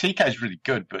 TK's really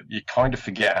good, but you kind of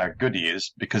forget how good he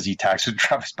is because he tags with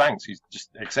Travis Banks. He's just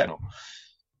exceptional.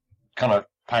 Kind of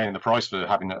paying the price for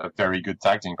having a very good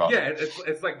tag team partner. Yeah,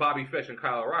 it's like Bobby Fish and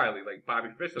Kyle O'Reilly. Like Bobby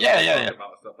Fish doesn't talk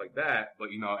about stuff like that,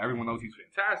 but you know everyone knows he's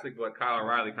fantastic. But Kyle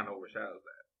O'Reilly kind of overshadows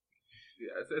that.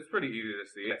 Yeah, it's pretty easy to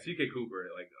see. Yeah, TK Cooper,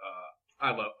 like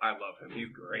I love him. He's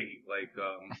great. Like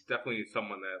definitely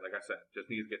someone that, like I said, just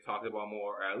needs to get talked about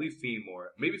more, or at least seen more.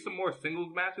 Maybe some more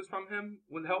singles matches from him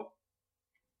would help.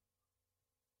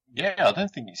 Yeah, I don't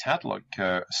think he's had like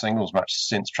a singles match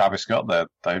since Travis got there.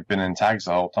 They've been in tags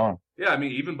the whole time. Yeah, I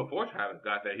mean, even before Travis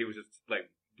got there, he was just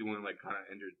like doing like kind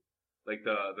of injured, like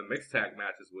the mixed tag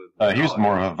matches with. He was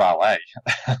more of a valet.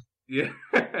 Yeah.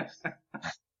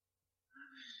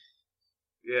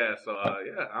 Yeah, so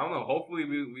yeah, I don't know. Hopefully,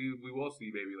 we will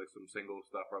see maybe like some single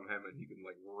stuff from him, and he can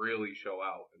like really show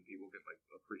out, and people can like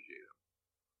appreciate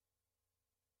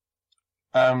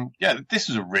him. Yeah, this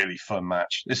was a really fun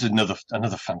match. This is another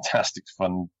fantastic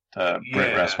fun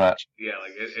Brit Rest match. Yeah,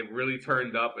 like it really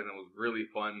turned up, and it was really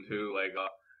fun too. Like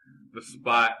the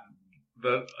spot,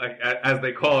 like as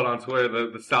they call it on Twitter,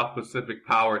 the South Pacific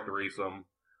Power Threesome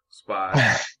spot.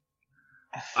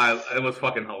 It was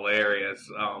fucking hilarious.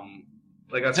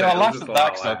 Like I said, I it was just a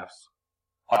lot of laughs.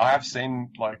 I have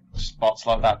seen like spots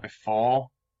like that before,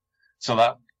 so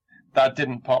that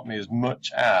didn't pop me as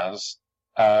much as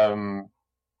the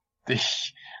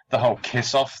whole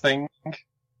kiss off thing,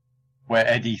 where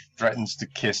Eddie threatens to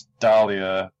kiss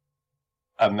Dahlia,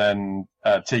 and then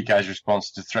TK's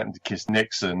response to threaten to kiss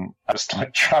Nixon. It's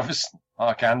like Travis and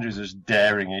Mark Andrews are just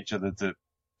daring each other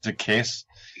to kiss,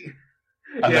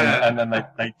 and then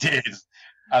they did,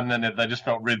 and then they just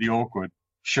felt really awkward.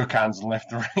 Shook hands and left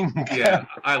the ring. Yeah,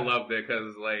 I loved it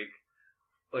because, like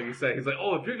you said, he's like,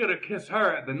 "Oh, if you're gonna kiss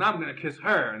her, then I'm gonna kiss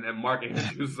her." And then Mark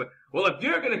Andrews was like, "Well, if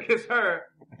you're gonna kiss her,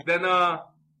 then I'm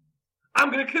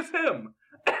gonna kiss him."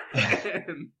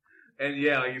 and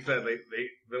yeah, like you said,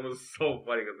 that was so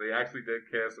funny because they actually did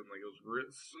kiss, and like it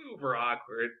was super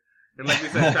awkward. And like we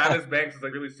said, Travis Banks is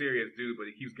like really serious dude, but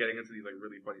he keeps getting into these like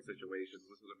really funny situations.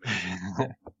 This is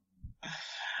amazing.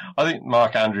 I think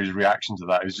Mark Andrews' reaction to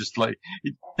that was just like,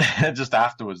 just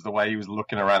afterwards, the way he was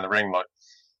looking around the ring, like,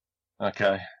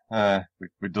 okay,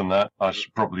 we've done that. I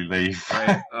should probably leave.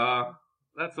 Right.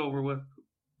 That's over with.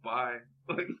 Bye.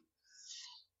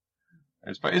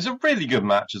 It's a really good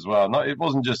match as well. It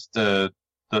wasn't just the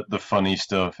funny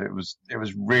stuff. It was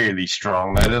really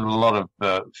strong. They did a lot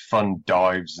of fun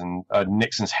dives and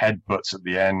Nixon's headbutts at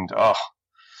the end.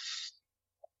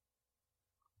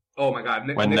 Oh my God,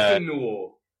 Nixon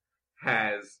Newell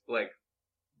has like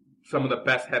some of the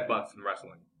best headbutts in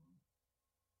wrestling,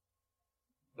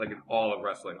 like in all of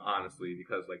wrestling, honestly,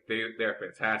 because like they're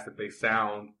fantastic. They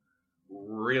sound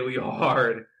really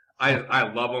hard. I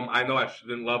love them. I know I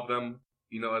shouldn't love them,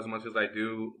 as much as I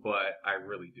do, but I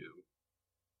really do.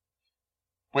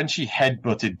 When she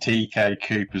headbutted TK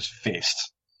Cooper's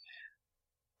fist,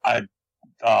 I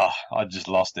just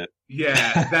lost it. Yeah,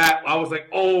 that I was like,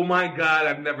 oh my God,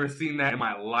 I've never seen that in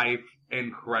my life.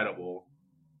 Incredible.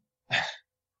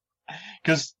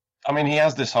 Because, I mean, he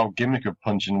has this whole gimmick of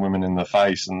punching women in the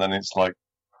face, and then it's like,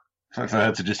 for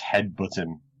her to just headbutt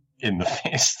him in the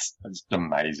fist. It's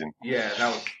amazing. Yeah,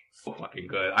 that was so fucking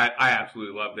good. I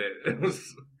absolutely loved it.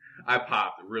 I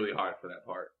popped really hard for that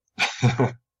part.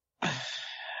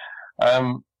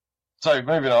 So,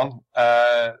 moving on.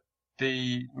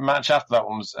 The match after that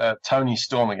one was Toni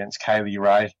Storm against Kaylee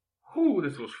Ray. Ooh,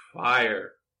 this was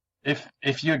fire.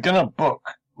 If you're gonna book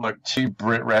like two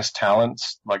Brit Rest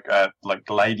talents, like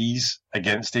ladies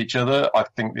against each other, I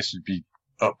think this would be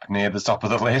up near the top of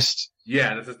the list.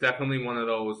 Yeah, this is definitely one of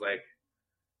those like,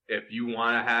 if you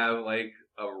want to have like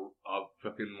a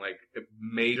fucking like a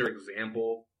major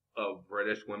example of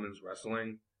British women's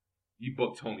wrestling, you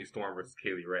book Toni Storm versus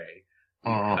Kaylee Ray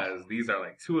because these are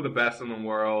like two of the best in the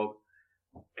world.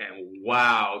 And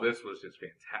wow, this was just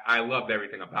fantastic. I loved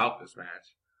everything about this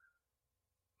match.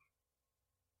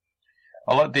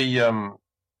 I like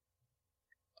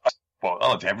I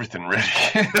liked everything really.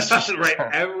 Right,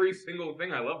 every single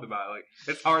thing I loved about it. Like,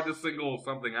 it's hard to single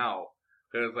something out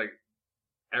because like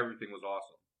everything was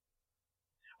awesome.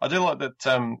 I do like that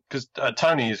because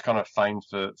Toni is kind of famed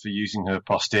for using her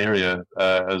posterior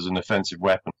as an offensive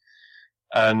weapon,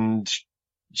 and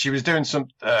she was doing some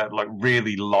like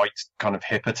really light kind of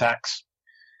hip attacks,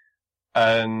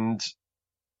 and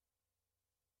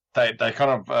they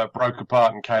kind of broke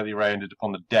apart, and Kaylee Ray ended up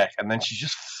on the deck, and then she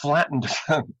just flattened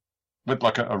with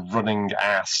like a running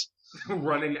ass.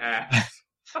 Running ass.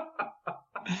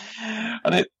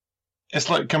 And it's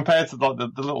like compared to like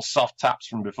the little soft taps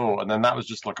from before, and then that was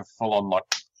just like a full on like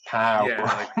pow. Yeah,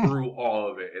 like threw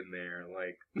all of it in there.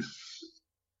 Like,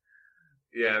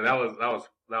 yeah, that was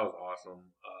awesome.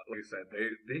 Like I said,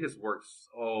 they just worked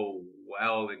so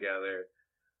well together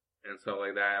and stuff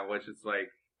like that. Which is like,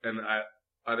 and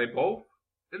are they both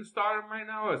in Stardom right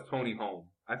now, or is Tony home?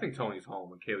 I think Tony's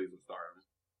home and Kaylee's in Stardom.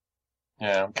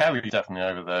 Yeah, Kaylee's definitely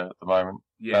over there at the moment.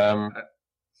 Yeah.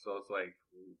 So it's like,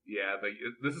 yeah, like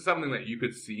this is something that you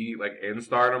could see like in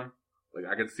Stardom. Like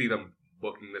I could see them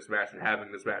booking this match and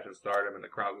having this match in Stardom, and the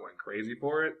crowd going crazy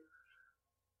for it.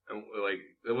 And like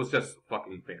it was just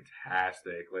fucking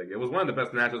fantastic. Like it was one of the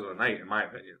best matches of the night, in my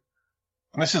opinion.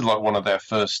 And this is like one of their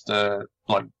first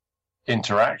like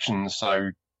interactions, so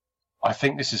I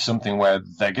think this is something where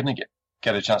they're going to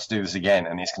get a chance to do this again,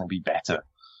 and it's going to be better.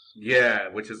 Yeah,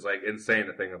 which is like insane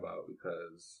to think about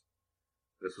because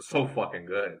this was so fucking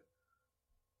good.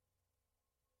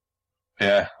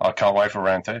 Yeah, I can't wait for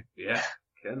round 2. Yeah,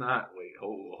 cannot wait.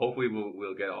 Hopefully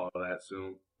we'll get all of that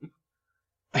soon.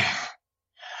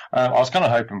 I was kind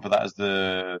of hoping for that as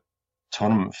the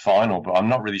tournament final, but I'm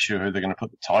not really sure who they're going to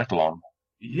put the title on.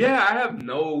 Yeah, I have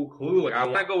no clue. Like, I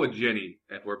want to go with Jinny,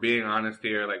 if we're being honest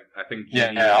here. Like, I think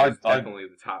Jinny is definitely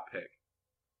the top pick.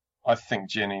 I think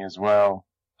Jinny as well.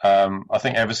 I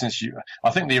think ever since I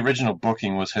think the original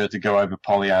booking was her to go over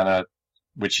Pollyanna,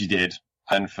 which she did,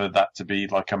 and for that to be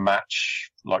like a match,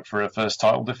 like for her first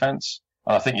title defense.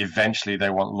 And I think eventually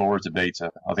they want Laura to beat her.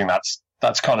 I think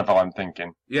that's kind of how I'm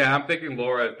thinking. Yeah, I'm thinking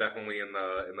Laura is definitely in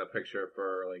the picture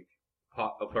for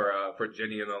for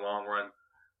Jinny in the long run,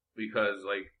 because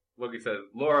like you said,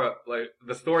 Laura, like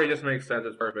the story just makes sense.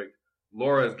 It's perfect.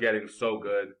 Laura is getting so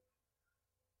good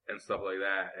and stuff like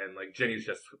that, and like Jinny's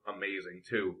just amazing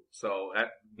too. So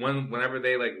whenever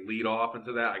they like lead off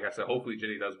into that, like I said, hopefully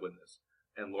Jinny does win this,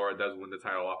 and Laura does win the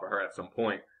title off of her at some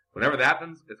point. Whenever that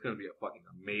happens, it's going to be a fucking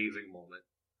amazing moment.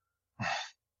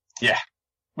 Yeah,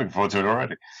 looking forward to it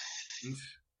already.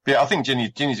 Yeah, I think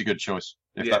Jinny's a good choice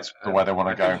if that's the way they want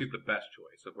to go. I think she's the best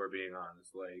choice, if we're being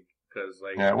honest. Like, because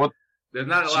like, yeah, well, there's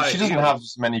not a lot. She doesn't have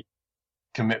as many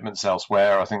commitments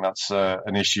elsewhere. I think that's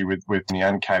an issue with me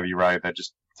and Kaylee Ray.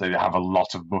 They have a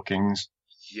lot of bookings.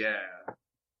 Yeah,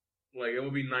 like it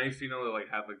would be nice, to like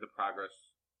have like the Progress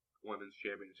Women's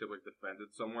Championship like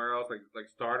defended somewhere else, like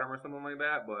Stardom or something like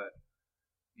that. But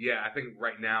yeah, I think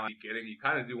right now you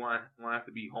kind of do want to have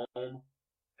to be home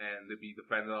and to be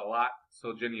defended a lot.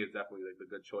 So Jinny is definitely like the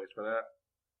good choice for that.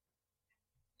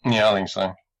 Yeah, I think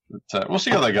so. But, we'll see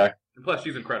how they go. And plus,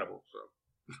 she's incredible. So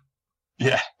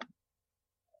yeah.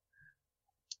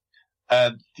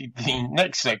 The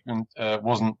next segment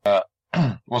wasn't a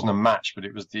match, but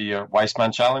it was the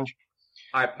Wasteman Challenge.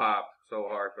 I popped so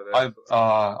hard for this.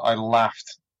 I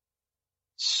laughed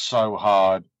so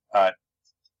hard at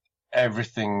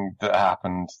everything that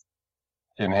happened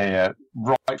in here,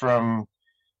 right from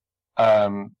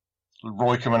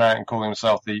Roy coming out and calling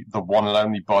himself the one and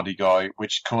only body guy,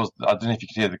 which caused, I don't know if you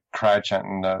could hear the crowd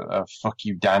chanting, fuck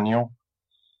you, Daniel.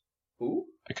 Who?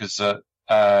 Because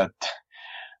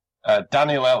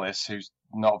Daniel Ellis, who's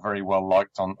not very well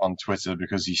liked on Twitter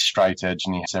because he's straight edge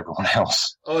and he hates everyone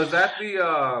else. Oh, is that the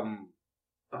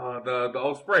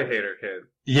Ospreay hater kid?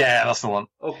 Yeah, that's the one.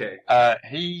 Okay.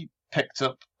 He picked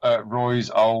up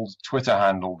Roy's old Twitter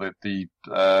handle that I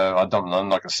don't know, I'm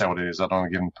not going to say what it is, I don't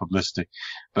want to give him publicity,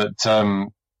 but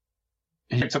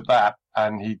he picked up that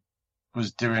and he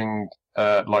was doing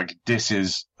like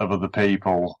disses of other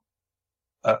people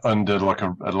under like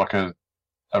a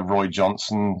Roy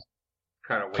Johnson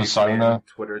kind of persona.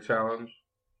 Twitter challenge.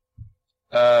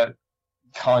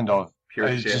 Kind of. Pure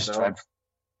it was shit, just though. dreadful.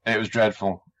 It was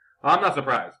dreadful. I'm not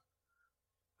surprised.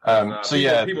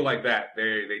 People like that,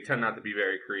 they tend not to be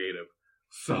very creative.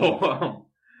 So,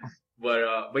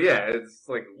 but yeah, it's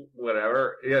like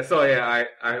whatever. Yeah, so yeah,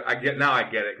 I get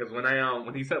it, because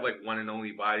when he said like one and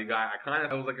only body guy, I kind of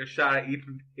thought it was like a shot at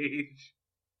Ethan Page.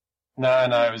 No,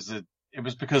 it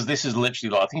was because this is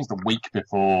literally like, I think it's the week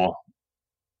before,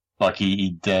 like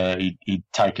he'd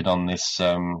taken on this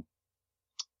Twitter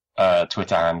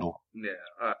handle.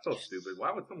 Yeah, so stupid.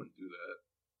 Why would someone do that?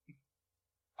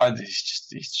 He's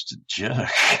just a jerk.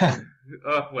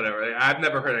 Whatever. I've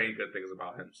never heard any good things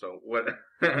about him. So what?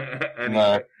 Anyway,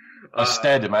 no, I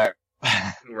stared him out.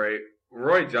 Right,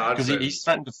 Roy Johnson. Because he's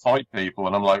threatened to fight people,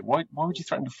 and I'm like, why would you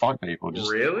threaten to fight people?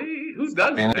 Just really? Who does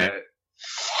that?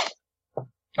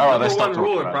 All right, Number one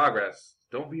rule in Progress: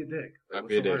 don't be a dick. Don't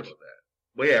be a dick. About that.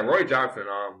 But yeah, Roy Johnson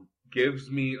gives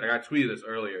me, like I tweeted this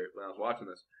earlier when I was watching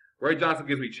this, Roy Johnson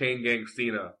gives me Chain Gang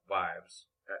Cena vibes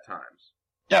at times.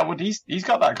 Yeah, well, he's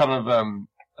got that kind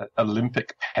of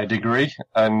Olympic pedigree,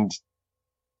 and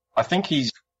I think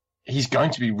he's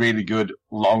going to be really good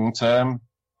long term.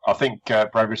 I think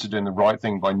Progress are doing the right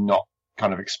thing by not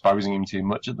kind of exposing him too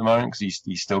much at the moment because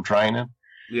he's still training.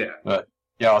 Yeah. But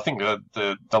yeah, I think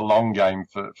the long game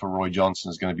for Roy Johnson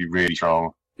is going to be really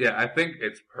strong. Yeah, I think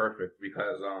it's perfect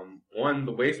because one,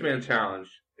 the Wasteman Challenge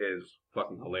is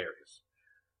fucking hilarious.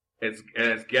 It's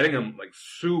getting him like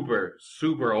super,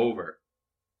 super over.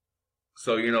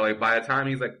 So, you know, like by the time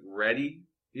he's like ready,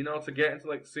 you know, to get into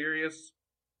like serious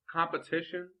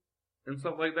competition and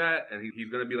stuff like that, and he's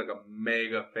gonna be like a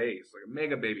mega face, like a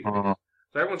mega baby face. Mhm.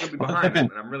 So everyone's gonna be behind him,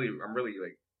 and I'm really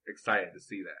like excited to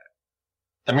see that.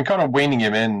 They've been kind of weaning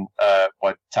him in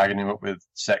by tagging him up with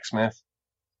Sexsmith.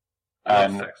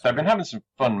 And they've been having some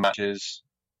fun matches.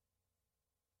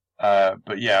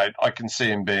 But yeah, I can see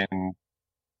him being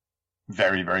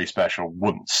very, very special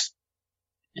once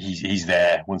he's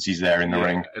there, once he's there in the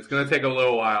ring. It's going to take a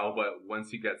little while, but once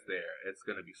he gets there, it's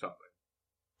going to be something.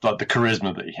 Like the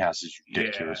charisma that he has is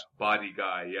ridiculous. Yeah, body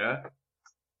guy, yeah?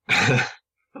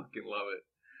 Fucking love it.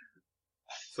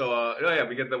 So, yeah,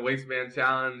 we get the Wasteman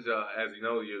Challenge. As you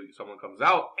know, someone comes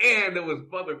out, and it was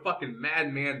motherfucking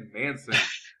Madman Manson.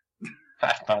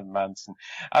 Madman Manson.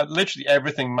 Literally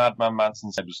everything Madman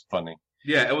Manson said was funny.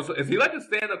 Yeah, it was. Is he like a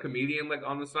stand-up comedian, like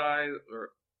on the side, or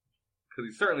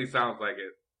because he certainly sounds like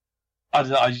it? I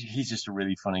don't know, he's just a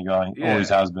really funny guy. Yeah. Always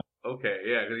has been. Okay,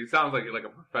 yeah, because he sounds like a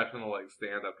professional like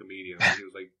stand-up comedian. He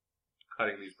was like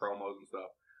cutting these promos and stuff.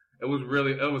 It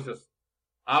was just.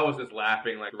 I was just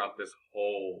laughing like throughout this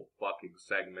whole fucking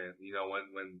segment. You know,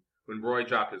 when Roy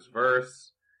dropped his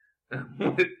verse,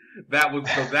 that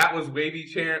was Wavy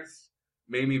Chance.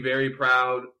 Made me very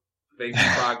proud. Thank you,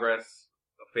 Progress,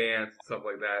 fans, stuff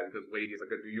like that, because Wavy is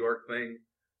like a New York thing.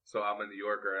 So I'm a New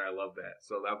Yorker, and I love that.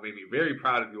 So that made me very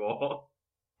proud of you all.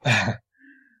 And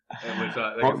which,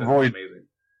 Roy, amazing.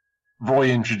 Roy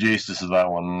introduced us to that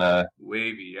one.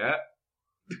 Wavy, yeah?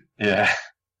 Yeah.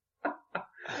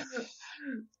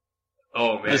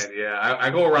 Oh, man, yeah. I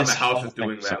go around the house just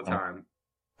doing that all the time.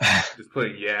 Just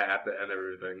putting yeah at the end of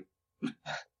everything.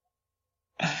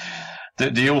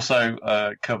 Do you also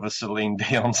cover Celine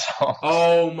Dion songs?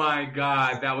 Oh my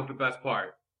god, that was the best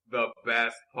part. The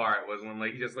best part was when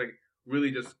like he just like really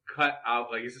just cut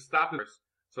out, like he just stopped it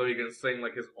so he can sing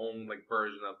like his own like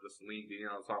version of the Celine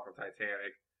Dion song from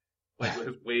Titanic. Like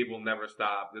his wave will never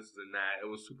stop. This is and that. It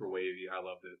was super wavy. I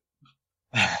loved it.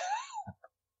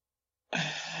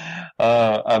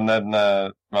 And then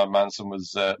Manson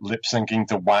was lip syncing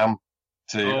to Wham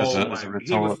as a retort.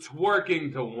 He was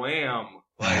twerking to Wham.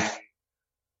 Like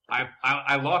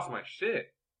I lost my shit.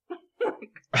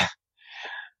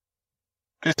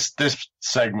 This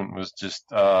segment was just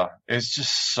it's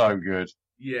just so good.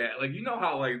 Yeah, like you know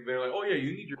how like they're like, oh yeah,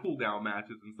 you need your cool down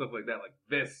matches and stuff like that. Like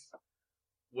this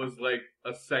was like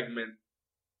a segment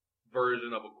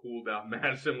version of a cool down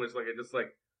match in which like it just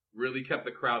like really kept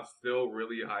the crowd still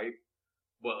really hype,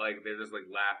 but like they're just like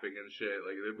laughing and shit.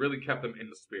 Like it really kept them in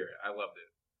the spirit. I loved it.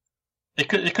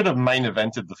 It could have main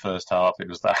evented the first half. It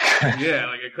was that good. Yeah,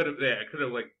 like it could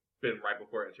have like been right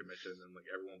before intermission, and like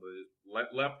everyone was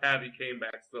left happy, came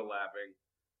back still laughing.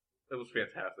 It was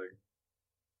fantastic.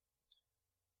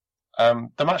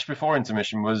 The match before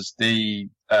intermission was the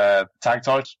tag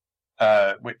title,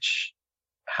 which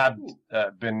had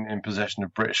been in possession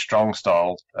of British Strong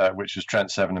Style, which was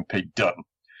Trent Seven and Pete Dunne.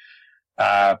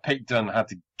 Pete Dunne had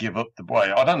to give up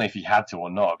I don't know if he had to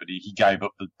or not, but he gave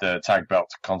up the tag belt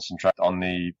to concentrate on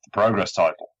the Progress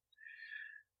title.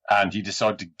 And he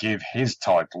decided to give his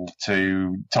title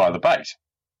to Tyler Bate.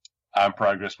 And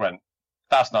Progress went,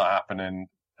 that's not happening.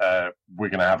 We're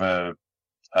going to have a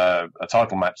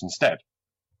title match instead.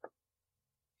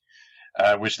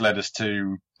 Which led us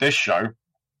to this show.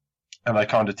 And they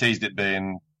kind of teased it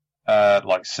being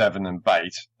like Seven and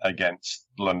Bate against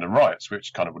London Riots,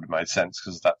 which kind of would have made sense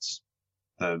because that's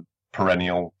the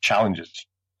perennial challengers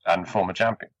and former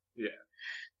champion. Yeah.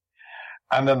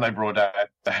 And then they brought out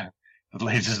the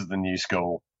leaders of the New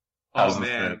School as the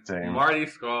third team. Marty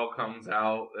Scurll comes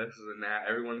out. This is and that.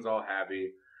 Everyone's all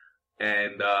happy.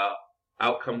 And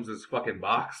out comes his fucking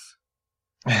box.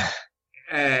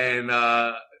 And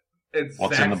it's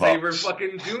What's Zack in the Sabre box?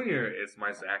 fucking Jr. It's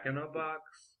my Zack in a box.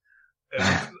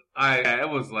 It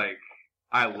was like,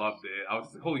 I loved it. I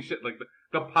was like, holy shit, like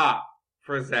the pop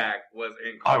for Zack was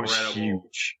incredible. I was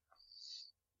huge.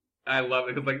 I love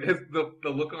it. Cause like the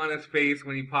look on his face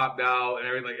when he popped out and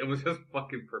everything, like, it was just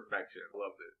fucking perfection. I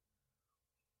loved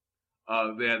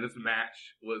Yeah, this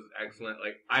match was excellent.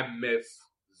 Like, I miss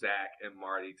Zach and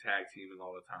Marty tag teaming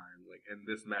all the time. Like, and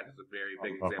this match is a very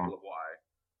big example of why.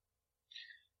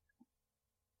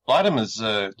 Lightem is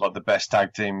like the best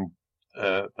tag team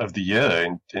of the year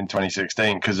in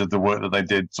 2016 because of the work that they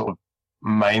did, sort of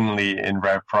mainly in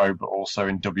Rev Pro, but also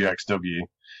in WXW.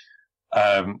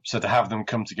 So to have them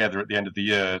come together at the end of the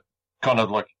year, kind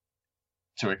of like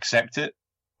to accept it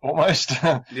almost.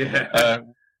 Yeah.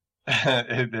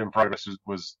 In progress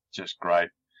was just great.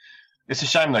 It's a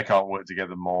shame they can't work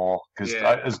together more because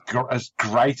as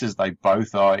great as they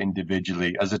both are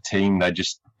individually, as a team, they're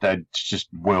just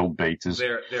world beaters.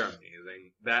 They're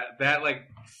amazing. That like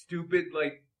stupid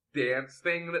like dance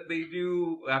thing that they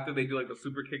do after they do like the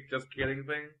super kick, just kidding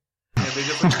thing, and they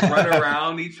just like run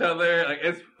around each other. Like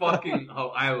it's fucking. Oh,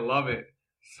 I love it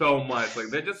so much. Like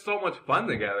they're just so much fun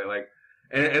together. Like,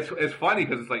 and it's funny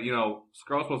because it's like, you know,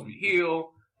 Skrull's supposed to be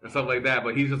heel and stuff like that,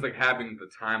 but he's just like having the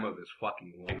time of his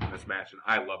fucking life in this match, and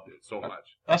I loved it so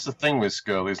much. That's the thing with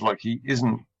Skrull, is like he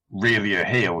isn't really a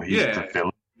heel; he's the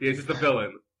villain. Yeah, he's just a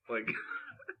villain. Like,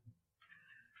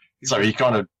 so he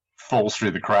kind of falls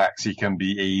through the cracks. He can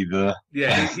be either.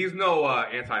 Yeah, he's no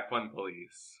anti-fun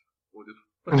police.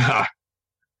 Nah,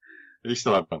 he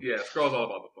still had fun. Yeah, Skrull's all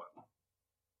about the fun.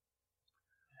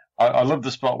 I love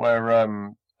the spot where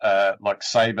like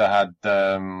Sabre had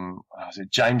was it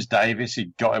James Davis?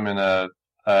 He got him in a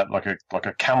like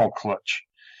a camel clutch,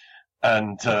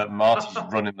 and Marty's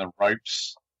running the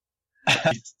ropes.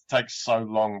 It takes so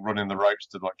long running the ropes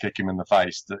to like kick him in the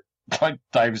face that like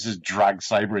Davis has dragged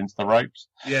Sabre into the ropes.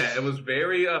 Yeah, it was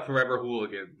very Forever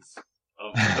Hooligans.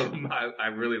 I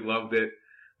really loved it.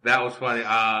 That was funny.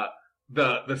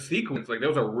 The sequence, like there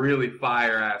was a really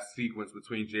fire ass sequence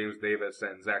between James Davis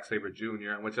and Zack Sabre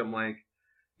Jr., in which I'm like,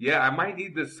 yeah, I might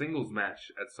need this singles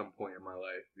match at some point in my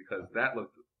life because that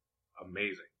looked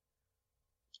amazing.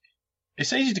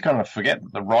 It's easy to kind of forget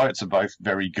that the Riots are both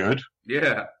very good.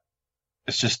 Yeah.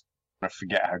 It's just I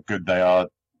forget how good they are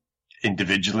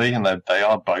individually, and they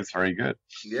are both very good.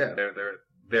 Yeah,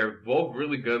 they're both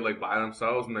really good, like by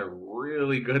themselves, and they're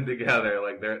really good together.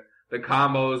 Like the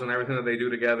combos and everything that they do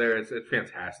together, it's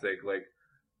fantastic. Like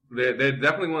they're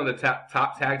definitely one of the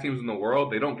top tag teams in the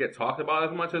world. They don't get talked about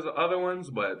as much as the other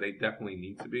ones, but they definitely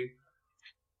need to be.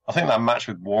 I think that match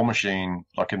with War Machine,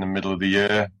 like in the middle of the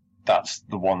year, that's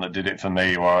the one that did it for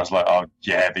me. Where I was like, oh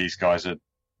yeah, these guys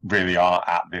really are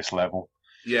at this level.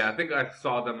 Yeah, I think I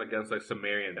saw them against like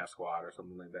Sumerian Death Squad or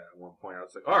something like that at one point. I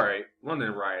was like, all right,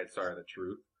 London Riots are the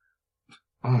truth.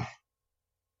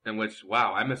 In which,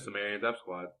 wow, I miss Sumerian Death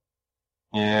Squad.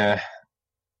 Yeah.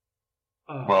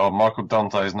 Well, Michael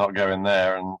Dante is not going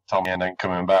there, and Tommy ain't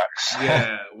coming back. So.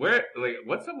 Yeah,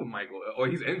 what's up with Michael? Oh,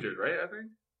 he's injured, right? I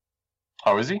think.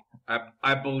 Oh, is he?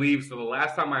 I believe so. The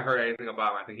last time I heard anything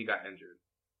about him, I think he got injured.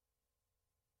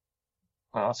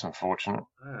 Oh, that's unfortunate.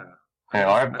 Yeah. Yeah,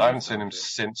 I haven't seen him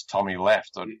since Tommy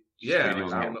left. Yeah,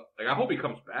 I hope he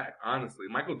comes back. Honestly,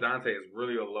 Michael Dante is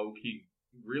really a low key,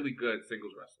 really good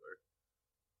singles wrestler.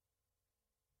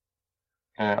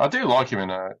 Yeah, I do like him in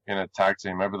a tag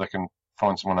team. Maybe they can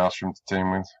find someone else for him to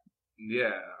team with.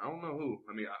 Yeah, I don't know who.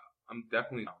 I mean, I'm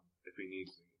definitely down if he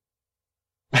needs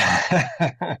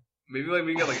to. Maybe like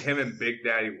we can get like him and Big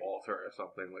Daddy Walter or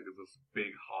something. Like it's this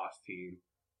big Haas team.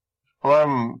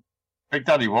 Well, Big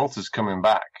Daddy Walter's coming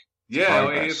back.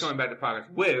 Yeah, he's coming back to Progress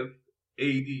with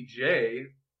ADJ,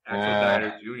 Axel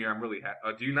Dieter Jr. I'm really happy.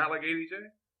 Do you not like ADJ?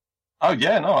 Oh,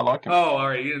 yeah, no, I like him. Oh,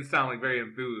 alright, you didn't sound like very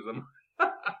enthused.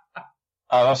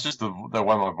 Oh, that's just the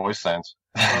way my voice sounds.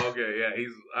 Oh, okay, yeah,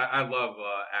 I love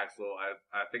Axel.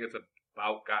 I think it's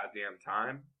about goddamn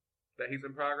time that he's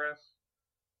in Progress.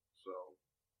 So,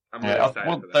 I'm really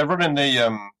excited for that. They're running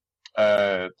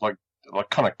the, like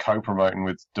kind of co-promoting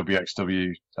with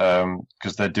WXW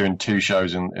because they're doing 2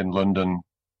 shows in London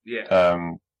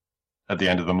at the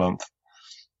end of the month.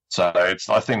 So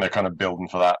I think they're kind of building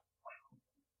for that.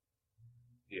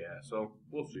 Yeah, so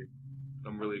we'll see.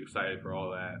 I'm really excited for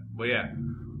all that. But yeah,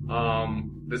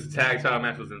 this tag title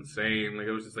match was insane. Like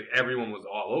it was just like everyone was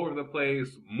all over the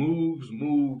place. Moves.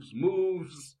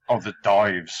 Oh, the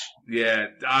dives. Yeah,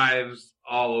 dives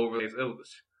all over the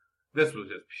place. This was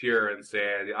just pure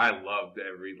insanity. I loved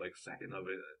every second of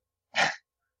it.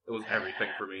 It was everything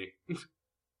for me.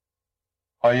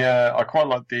 I quite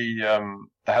like the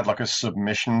they had like a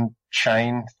submission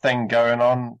chain thing going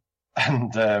on,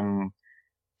 and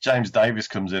James Davis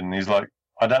comes in and he's like,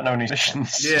 I don't know any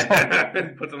submissions. Yeah,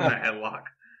 puts him in a headlock.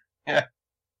 Yeah.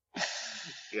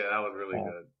 Yeah, that was really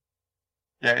good.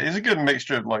 Yeah, it's a good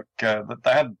mixture of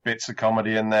they had bits of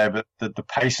comedy in there, but the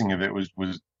pacing of it was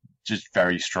just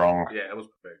very strong. Yeah, it was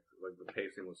perfect. Like the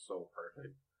pacing was so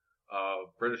perfect.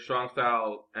 British Strong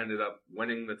Style ended up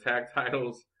winning the tag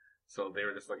titles. So they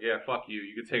were just like, yeah, fuck you.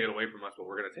 You can take it away from us, but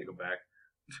we're going to take them back.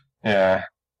 Yeah.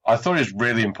 I thought it was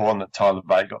really important that Tyler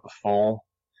Bate got the fall.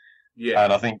 Yeah.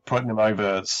 And I think putting him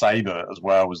over Sabre as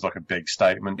well was like a big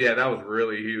statement. Yeah, that was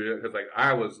really huge. Because like,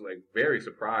 I was like very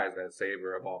surprised that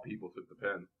Sabre, of all people, took the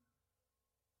pin.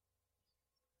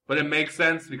 But it makes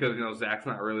sense because, you know, Zach's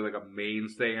not really like a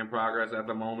mainstay in Progress at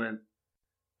the moment.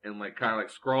 And like kind of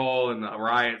like Skrull and the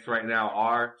Riots right now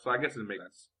are. So I guess it makes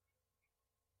sense.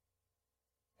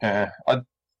 Yeah. I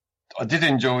did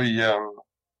enjoy,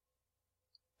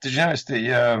 did you notice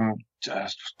the,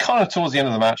 kind of towards the end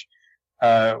of the match,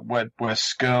 where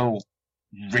Skrull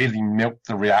really milked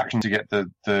the reaction to get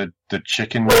the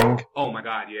chicken wing? Oh my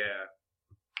god, yeah.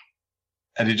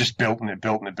 And it just built and it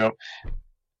built and it built.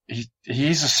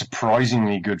 He's a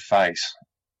surprisingly good face.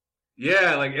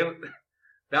 Yeah, like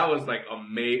that was like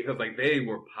amazing because like they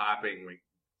were popping like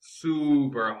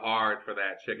super hard for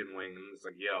that chicken wing, and it's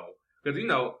like yo, because you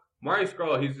know Marty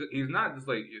Scurll, he's not just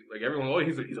like everyone. Oh,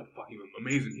 he's a fucking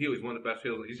amazing heel. He's one of the best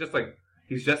heels. He's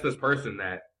just this person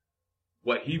that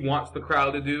what he wants the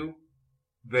crowd to do,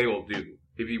 they will do.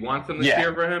 If he wants them to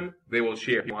cheer for him, they will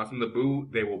cheer. If he wants them to boo,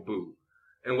 they will boo.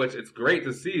 And which it's great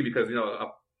to see because you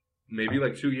know. Maybe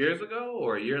like 2 years ago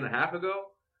or a year and a half ago,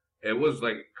 it was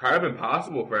like kind of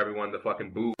impossible for everyone to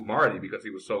fucking boo Marty because he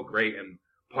was so great and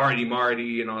Party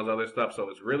Marty and all this other stuff. So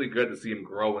it's really good to see him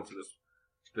grow into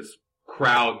this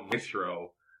crowd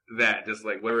maestro that just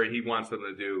like whatever he wants them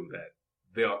to do that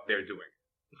they're doing.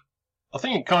 I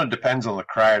think it kind of depends on the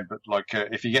crowd, but like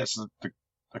if he gets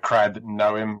the crowd that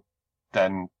know him,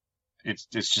 then it's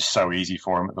just so easy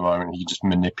for him at the moment. He can just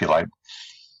manipulate.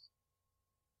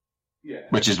 Yeah.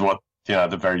 Which is what, you know,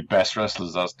 the very best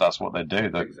wrestlers, that's what they do.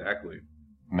 They exactly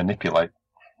manipulate.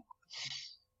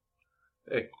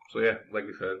 Hey, so yeah, like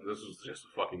we said, this was just a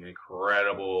fucking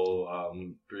incredible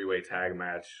three-way tag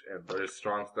match, and British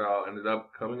Strong Style ended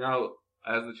up coming out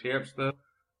as the champs though.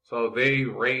 So they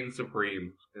reign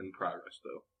supreme in Progress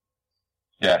though.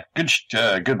 Yeah,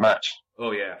 good match.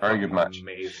 Oh yeah. Very good match.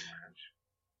 Amazing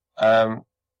match.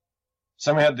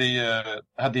 So we had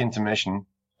the intermission,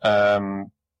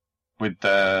 with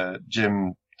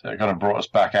Jim kind of brought us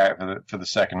back out for the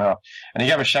second half, and he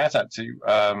gave a shout out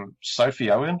to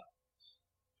Sophie Owen.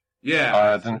 Yeah,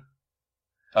 I don't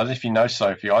know if you know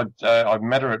Sophie. I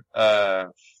met her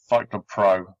at Fight Club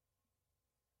Pro.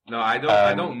 No, I don't.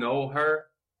 I don't know her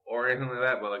or anything like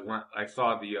that. But like when I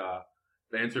saw the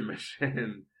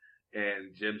intermission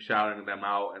and Jim shouting them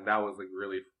out, and that was like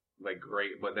really like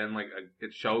great. But then like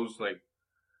it shows like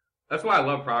that's why I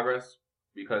love Progress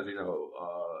because you know.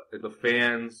 The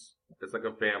fans, it's like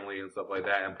a family and stuff like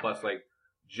that. And plus, like,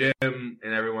 Jim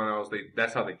and everyone else,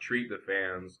 that's how they treat the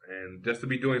fans. And just to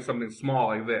be doing something small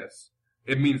like this,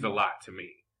 it means a lot to me.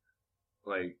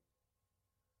 Like,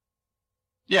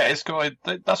 yeah, it's cool.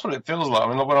 That's what it feels like. I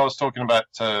mean, when I was talking about,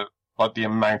 like, the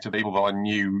amount of people that I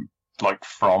knew, like,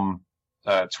 from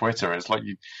Twitter, it's like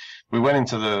we went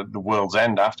into the World's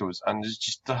End afterwards, and it's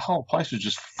just the whole place was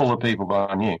just full of people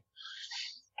that I knew.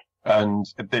 And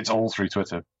it's all through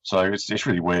Twitter, so it's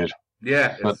really weird.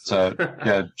 Yeah, but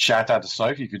yeah, shout out to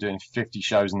Sophie for doing 50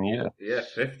 shows in the year. Yeah,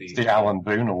 50. It's the Alan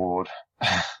Boone Award.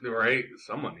 Right?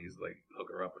 Someone needs to like hook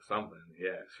her up or something.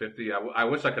 Yeah, 50. I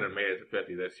wish I could have made it to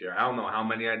 50 this year. I don't know how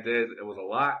many I did. It was a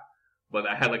lot, but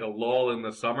I had like a lull in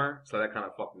the summer, so that kind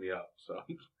of fucked me up. So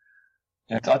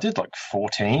yeah, I did like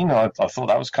 14. I thought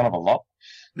that was kind of a lot.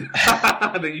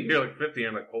 Then you hear like 50, and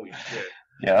I'm like, holy shit.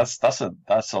 Yeah, that's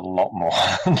a lot more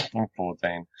than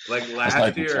 14. Like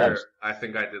last year, I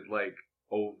think I did like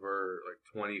over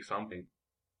like 20 something,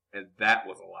 and that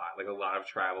was a lot. Like a lot of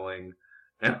traveling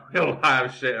and a lot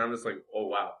of shit. And I'm just like, oh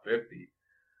wow, 50.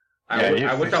 I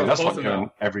wish I was close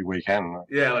enough every weekend.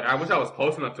 Yeah, like I wish I was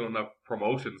close enough to enough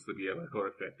promotions to be able to go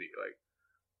to 50. Like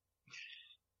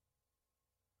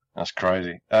that's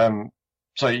crazy.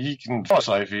 So you can follow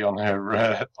Sophie on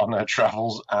her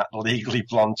travels at Legally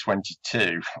Blonde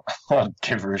 22. I'd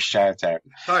give her a shout out.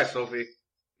 Hi, Sophie.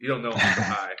 You don't know me, so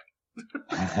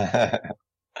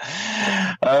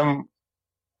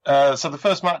hi. So the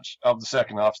first match of the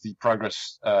second half, the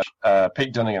Progress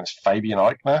Pete Dunne against Fabian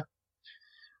Eichner.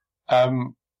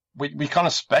 We kind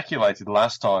of speculated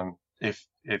last time if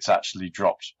it's actually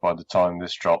dropped by the time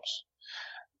this drops,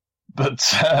 but.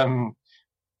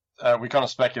 We kind of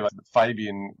speculated that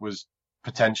Fabian was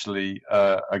potentially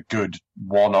a good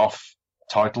one-off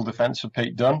title defense for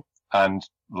Pete Dunne, and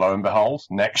lo and behold,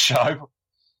 next show,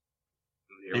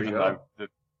 even though the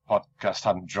podcast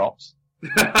hadn't dropped,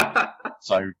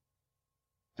 so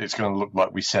it's going to look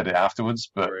like we said it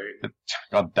afterwards, but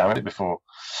God damn it, before.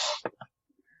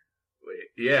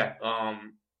 Yeah.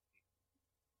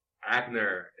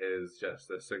 Agner is just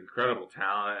this incredible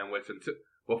talent, and which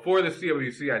before the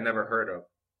CWC I never heard of.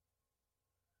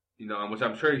 Which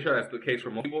I'm sure that's the case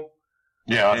for most people.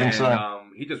 Yeah, I think so.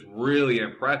 He just really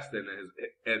impressed and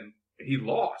he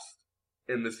lost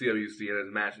in the CWC in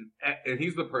his match, and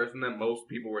he's the person that most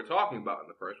people were talking about in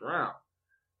the first round.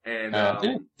 And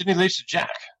didn't he lose to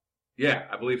Jack? Yeah,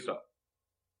 I believe so.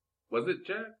 Was it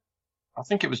Jack? I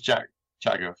think it was Jack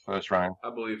Jagger first round. I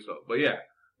believe so, but yeah,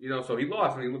 so he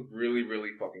lost, and he looked really,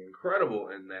 really fucking incredible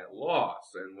in that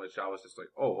loss, in which I was just like,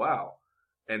 oh wow.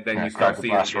 And then you start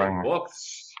seeing him get booked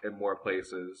in more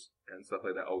places and stuff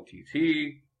like that.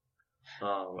 OTT,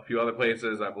 a few other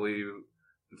places, I believe,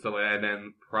 and stuff like that. And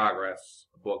then Progress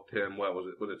booked him. What was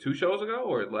it? Was it 2 shows ago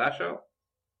or the last show?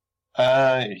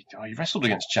 He wrestled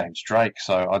against James Drake,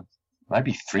 so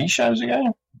maybe 3 shows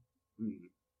ago.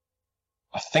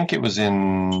 I think it was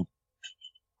in.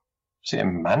 Was it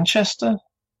in Manchester?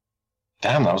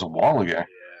 Damn, that was a while ago.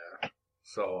 Yeah.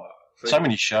 So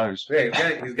many shows.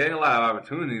 Yeah, he's getting a lot of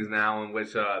opportunities now, in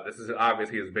which this is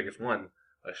obviously his biggest one,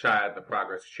 a shot at the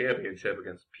Progress Championship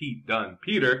against Pete Dunne.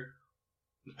 Peter.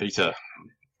 So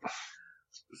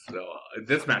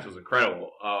this match was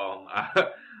incredible.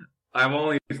 I've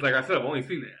only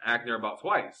seen Agner about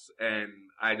twice, and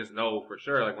I just know for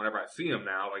sure, like whenever I see him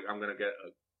now, like I'm gonna get a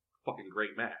fucking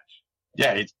great match.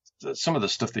 Yeah, some of the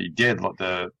stuff that he did, like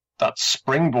that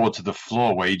springboard to the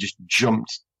floor where he just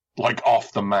jumped like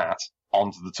off the mat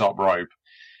onto the top rope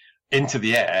into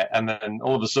the air, and then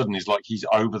all of a sudden he's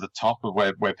over the top of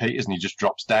where Pete is, and he just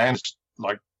drops down.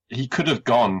 Like he could have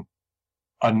gone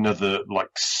another like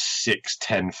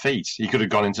 6-10 feet. He could have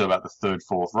gone into about the 3rd,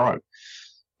 4th row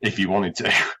if he wanted to.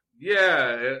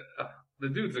 Yeah, the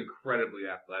dude's incredibly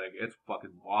athletic. It's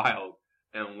fucking wild.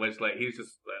 And which, like, he's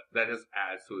just, that just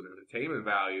adds to his entertainment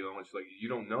value, and which, like, you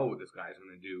don't know what this guy's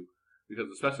going to do. Because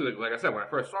especially, like I said, when I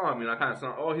first saw him, I kind of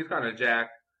saw, oh, he's kind of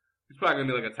jacked. He's probably going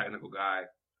to be, like, a technical guy.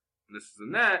 And this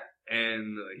and that.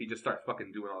 And he just starts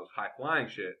fucking doing all this high-flying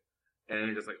shit. And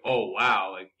you're just like, oh,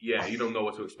 wow. Like, yeah, you don't know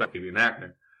what to expect if you're an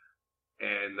actor.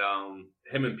 And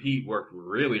him and Pete worked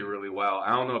really, really well.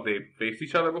 I don't know if they faced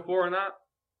each other before or not.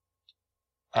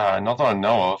 Not that I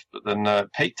know of, but then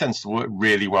Pete tends to work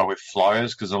really well with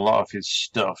flyers because a lot of his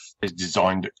stuff is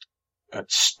designed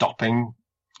at stopping,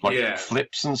 like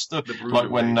flips and stuff. Like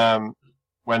when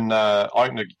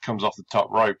Eichner comes off the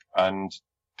top rope and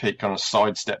Pete kind of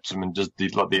sidesteps him and does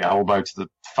the elbow to the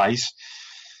face.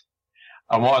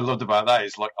 And what I loved about that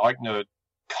is like Eichner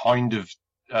kind of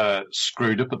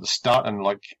screwed up at the start, and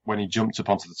like when he jumped up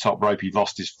onto the top rope, he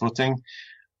lost his footing.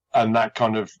 And that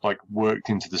kind of like worked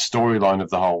into the storyline of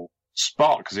the whole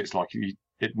spot because it's like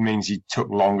it means he took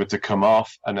longer to come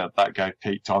off, and that gave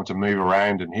Pete time to move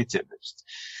around and hit it.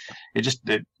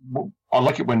 I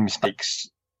like it when mistakes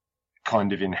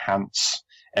kind of enhance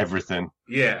everything.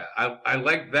 Yeah, I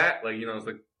like that. Like it's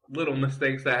like little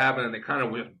mistakes that happen, and they kind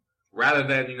of rather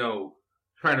than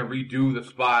trying to redo the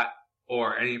spot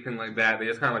or anything like that, they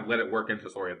just kind of like let it work into the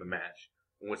story of the match.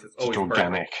 Which is always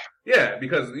organic. Perfect. Yeah,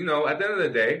 because, at the end of the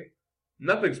day,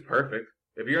 nothing's perfect.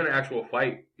 If you're in an actual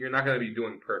fight, you're not going to be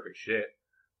doing perfect shit.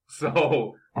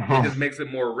 So, it just makes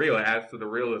it more real. It adds to the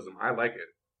realism. I like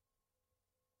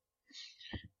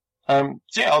it.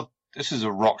 This is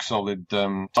a rock-solid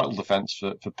title defense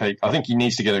for Pete. I think he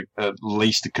needs to get at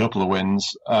least a couple of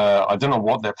wins. I don't know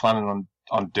what they're planning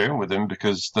on doing with him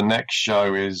because the next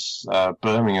show is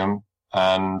Birmingham,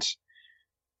 and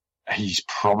he's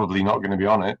probably not going to be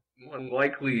on it. More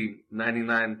likely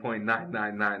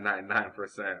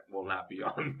 99.99999% will not be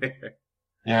on there.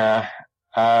 Yeah.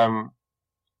 I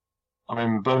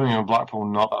mean, Birmingham and Blackpool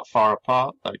not that far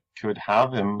apart. They could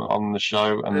have him on the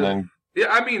show and then... Yeah,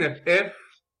 I mean, if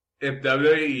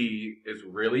WWE is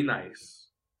really nice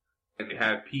and they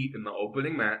have Pete in the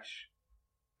opening match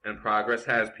and Progress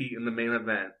has Pete in the main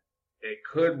event, it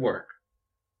could work.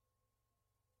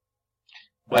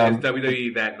 But is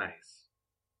WWE that nice?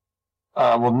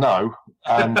 Well, no.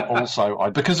 And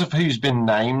also, because of who's been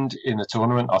named in the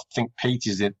tournament, I think Pete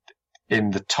is in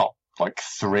the top,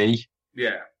 3.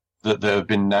 Yeah. That have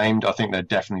been named. I think they're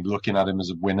definitely looking at him as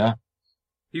a winner.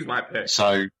 He's my pick.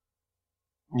 So,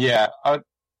 yeah, I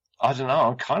don't know.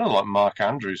 I'm kind of like Mark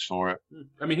Andrews for it.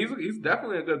 I mean, he's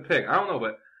definitely a good pick. I don't know,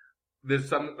 but there's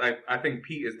something, I think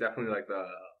Pete is definitely,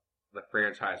 the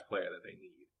franchise player that they need.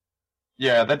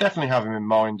 Yeah, they definitely have him in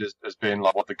mind as being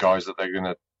one of the guys that they're going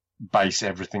to base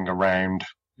everything around.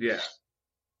 Yeah.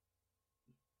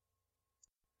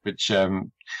 Which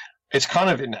it's kind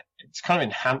of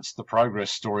enhanced the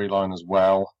Progress storyline as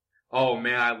well. Oh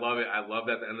man, I love it. I love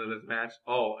that at the end of this match.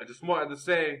 Oh, I just wanted to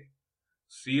say,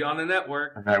 See you on the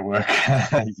network. Network.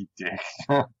 You dick.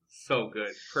 So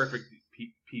good. Perfect.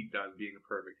 Pete Dunne being a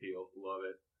perfect heel. Love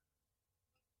it.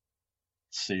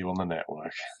 See you on the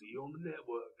network. See you on the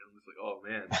network. And I'm just like, oh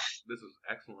man, this is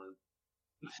excellent.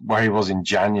 Where he was in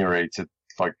January to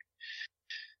like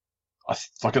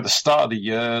at the start of the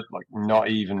year, like not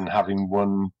even having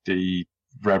won the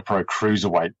Rev Pro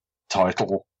Cruiserweight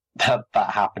title. That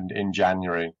happened in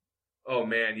January. Oh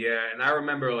man, yeah, and I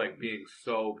remember like being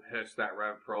so pissed at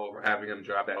Rev Pro for having him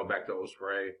drop that back to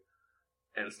Ospreay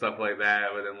and stuff like that.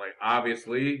 But then, like,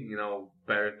 obviously, you know,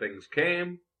 better things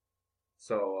came,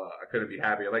 so I couldn't be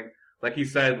happier. Like he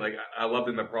said, like I loved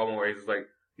in the promo where he's just like,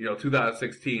 you know,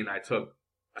 2016 I took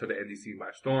the NDC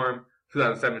by storm.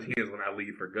 2017 is when I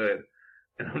leave for good,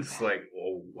 and I'm just like,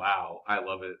 oh wow, I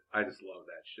love it. I just love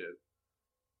that shit.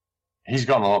 He's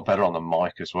gotten a lot better on the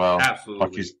mic as well.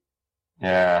 Absolutely.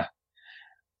 Yeah.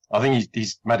 I think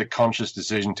he's made a conscious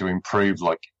decision to improve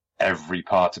like every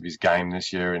part of his game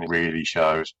this year, and it really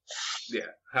shows. Yeah,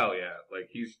 hell yeah! Like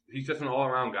he's just an all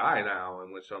around guy now,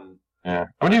 in which Yeah,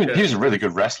 I mean he was a really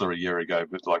good wrestler a year ago,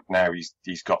 but like now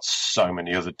he's got so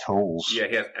many other tools. Yeah,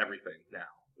 he has everything now,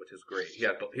 which is great. He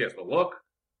has the look,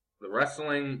 the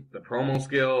wrestling, the promo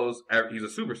skills. He's a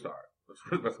superstar.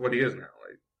 That's what he is now.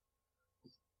 Like,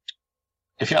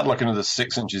 if you had like another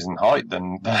 6 inches in height,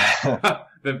 then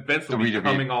then Vince would be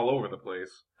coming all over the place.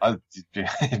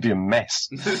 It'd be a mess.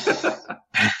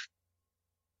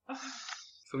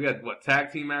 So we had what,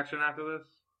 tag team action after this?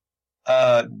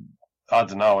 I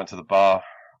don't know. I went to the bar.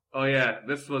 Oh yeah,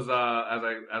 this was as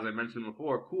I mentioned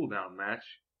before, a cool down match.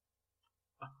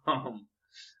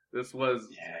 This was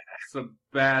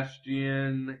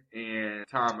Sebastian and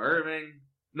Tom Irving.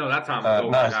 No, not Tom. Oh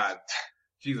my God,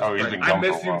 Jesus Christ! I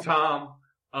miss you, Tom.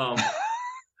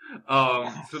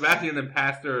 Sebastian and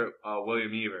Pastor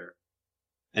William Eber.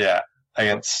 Yeah,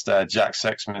 against Jack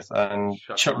Sexsmith and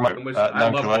Chuck Moe,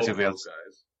 known collectively as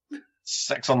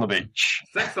Sex on the Beach.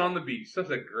 Sex on the Beach, such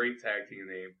a great tag team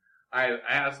name. I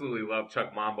absolutely love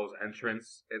Chuck Mambo's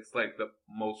entrance. It's like the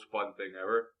most fun thing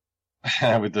ever.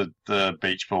 With the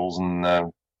beach balls and.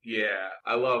 Yeah,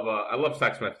 I love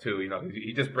Sexsmith too. You know,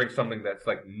 he just brings something that's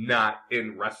like not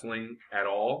in wrestling at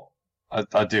all.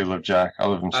 I do love Jack. I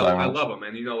love him so much. I love him,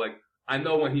 and you know, like I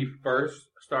know when he first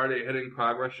started hitting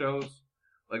Progress shows,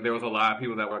 like there was a lot of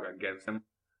people that were against him,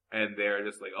 and they're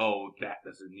just like, "Oh, that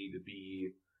doesn't need to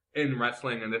be in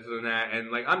wrestling," and this and that,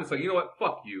 and like I'm just like, you know what,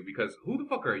 fuck you, because who the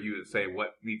fuck are you to say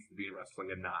what needs to be in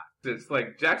wrestling and not? It's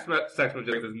like Jack Sexsmith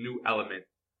just this new element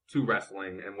to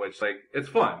wrestling, in which like it's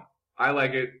fun. I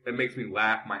like it. It makes me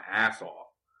laugh my ass off.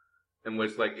 In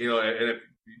which, like, you know, and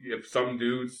if some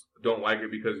dudes don't like it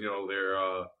because, you know,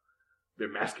 their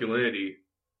masculinity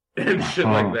and shit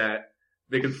like that,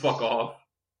 they can fuck off.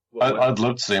 I'd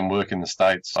love to see him work in the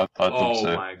States. I'd love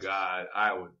to. Oh my God,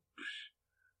 I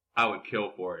would kill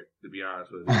for it, to be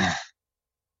honest with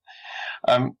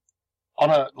you. On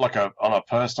a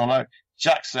personal note,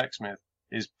 Jack Sexsmith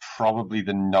is probably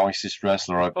the nicest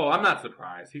wrestler I've. Oh, I'm not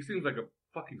surprised. He seems like a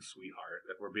fucking sweetheart,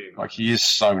 if we're being honest. He is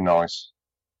so nice.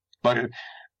 Like,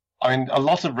 I mean, a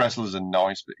lot of wrestlers are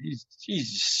nice, but he's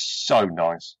so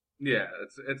nice. Yeah,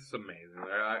 it's amazing.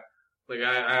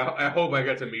 I hope I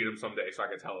get to meet him someday so I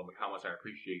can tell him like how much I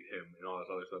appreciate him and all this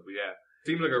other stuff. But yeah,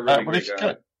 seems like a really good guy.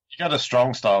 You got a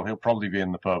strong style, he'll probably be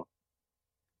in the pub.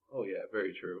 Oh yeah,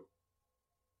 very true.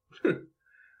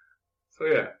 So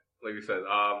yeah, like you said,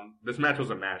 this match was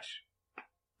a match.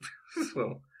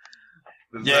 So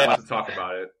there's not much to talk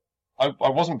about it. I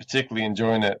wasn't particularly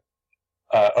enjoying it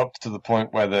up to the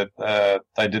point where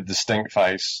they did the stink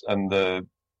face and the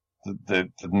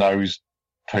nose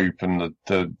poop and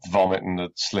the vomit and the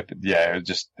slip. Yeah,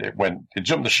 it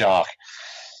jumped the shark.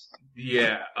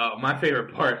 Yeah, my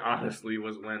favorite part, honestly,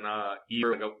 was when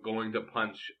Eber going to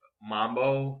punch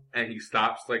Mambo and he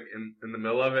stops like in the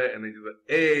middle of it and they do the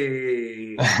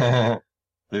hey. That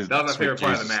was my favorite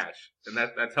part of the match, and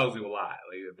that tells you a lot.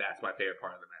 Like that's my favorite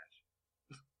part of the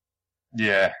match.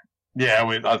 Yeah.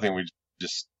 I think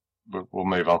we'll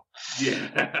move on.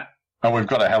 Yeah, and we've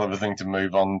got a hell of a thing to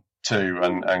move on to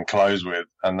and close with,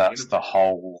 and that's the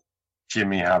whole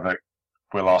Jimmy Havoc,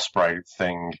 Will Ospreay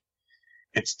thing.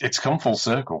 It's come full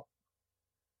circle.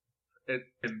 It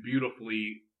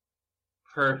beautifully,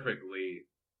 perfectly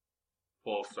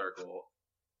full circle.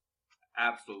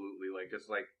 Absolutely, just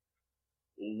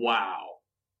wow,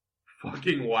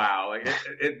 fucking wow! Like,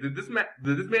 did this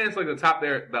manage like the top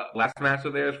there, the last match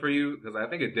of theirs for you? Because I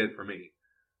think it did for me.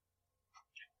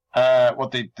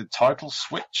 The title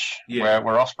switch where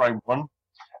Ospreay won.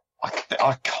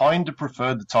 I kind of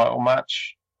preferred the title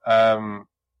match.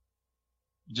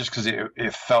 just because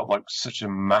it felt like such a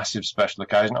massive special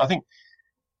occasion. I think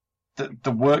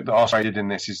the work that Ospreay did in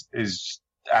this is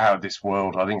out of this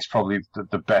world. I think it's probably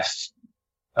the best,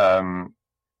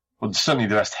 certainly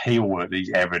the best heel work that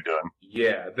he's ever done.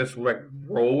 Yeah, this like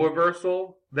role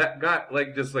reversal that got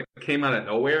like just like came out of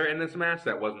nowhere in this match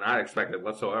that was not expected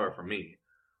whatsoever from me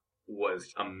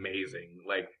was amazing.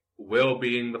 Like Will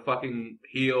being the fucking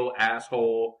heel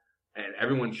asshole and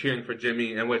everyone cheering for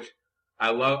Jimmy, in which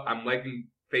I'm liking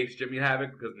face Jimmy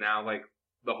Havoc because now like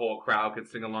the whole crowd can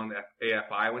sing along to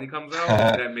AFI when he comes out.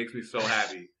 That makes me so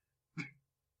happy.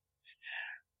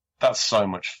 That's so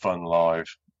much fun live.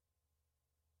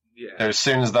 Yeah. As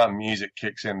soon as that music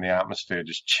kicks in, the atmosphere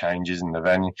just changes in the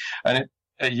venue. And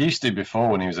it used to before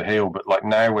when he was a heel, but like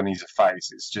now when he's a face,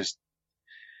 it's just,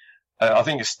 I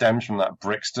think it stems from that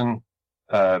Brixton,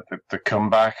 the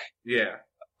comeback. Yeah.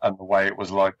 And the way it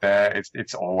was like there,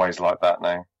 it's always like that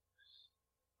now.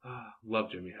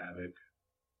 Love Jimmy Havoc.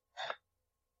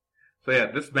 So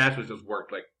yeah, this match was just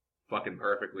worked like fucking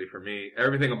perfectly for me.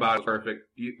 Everything about it was perfect.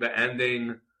 The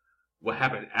ending, what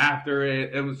happened after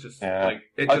it, it was just like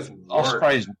it just worked.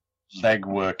 Ospreay's leg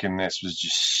work in this was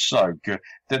just so good.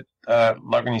 That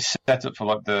like when he set up for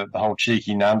like the whole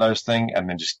cheeky Nando's thing, and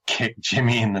then just kicked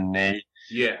Jimmy in the knee.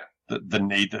 Yeah, the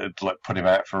knee that had like put him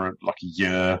out for like a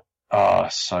year. Oh,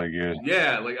 so good.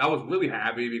 Yeah, like I was really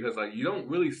happy because like you don't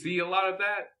really see a lot of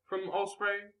that from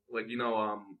Ospreay. Like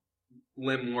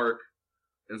limb work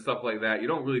and stuff like that. You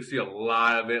don't really see a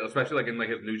lot of it, especially like in like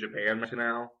his New Japan match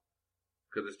now,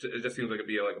 because it just seems like it'd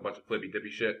be like a bunch of flippy dippy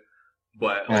shit.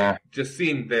 But like, just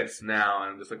seeing this now,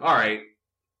 and I'm just like, all right,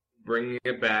 bringing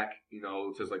it back.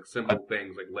 Just like simple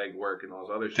things like leg work and all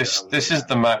this other shit. This is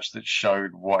the match that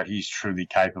showed what he's truly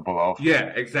capable of.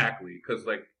 Yeah, exactly. Because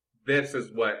like this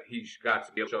is what he got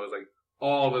to be able to show is like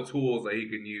all the tools that he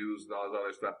can use and all this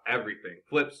other stuff. Everything,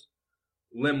 flips,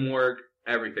 limb work.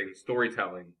 Everything,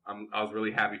 storytelling. I was really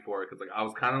happy for it because like I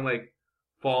was kind of like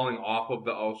falling off of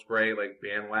the Ospreay like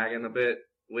bandwagon a bit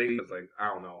lately. It's like I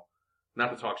don't know,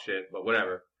 not to talk shit, but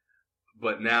whatever.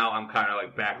 But now I'm kind of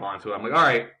like back onto it. I'm like, all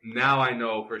right, now I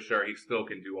know for sure he still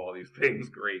can do all these things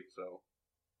great. So,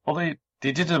 well, they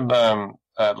did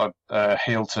a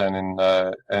heel turn in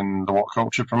the What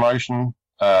Culture promotion.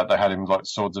 They had him like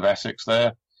Swords of Essex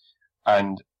there,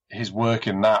 and his work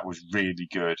in that was really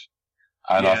good.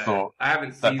 And yeah, I thought I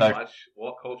haven't seen much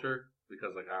What Culture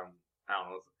because like I don't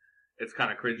know, it's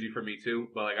kind of cringy for me too.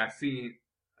 But like I think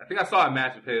I saw a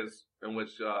match of his in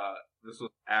which this was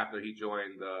after he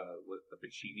joined the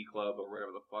Pichini Club or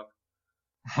whatever the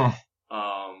fuck.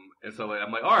 And so like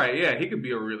I'm like, all right, yeah, he could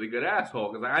be a really good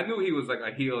asshole because I knew he was like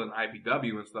a heel in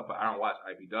IPW and stuff, but I don't watch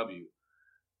IPW.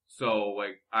 So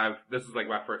like this is like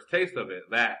my first taste of it.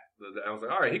 I was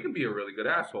like, all right, he can be a really good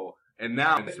asshole. And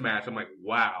now in this match, I'm like,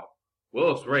 wow.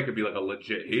 Will Ospreay could be like a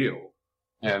legit heel.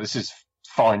 Yeah, this is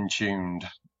fine-tuned.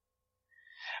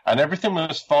 And everything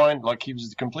was fine. Like, he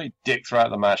was a complete dick throughout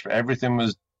the match, but everything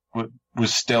was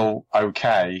still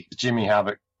okay. Jimmy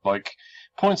Havoc, like,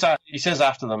 points out, he says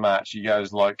after the match, he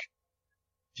goes, like,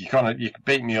 you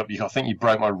beat me up, I think you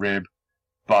broke my rib,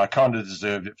 but I kind of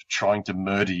deserved it for trying to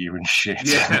murder you and shit.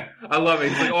 Yeah, I love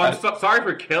it. He's like, I'm sorry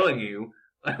for killing you,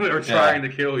 or trying to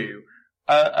kill you.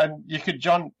 And you could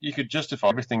justify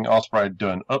everything Ospreay had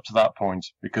done up to that point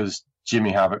because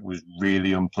Jimmy Havoc was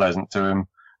really unpleasant to him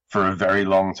for a very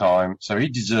long time. So he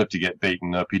deserved to get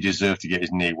beaten up. He deserved to get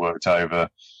his knee worked over.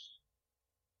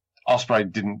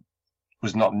 Ospreay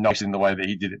was not nice in the way that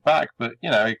he did it back, but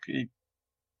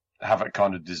Havoc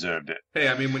kind of deserved it. Hey,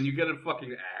 I mean, when you get a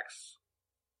fucking axe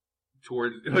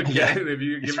towards, like, if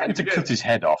you he's trying to cut his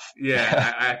head off.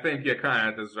 Yeah, I think you kind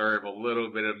of deserve a little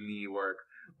bit of knee work.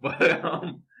 But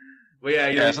yeah,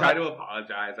 he tried to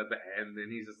apologize at the end,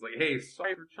 and he's just like, "Hey,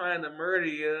 sorry for trying to murder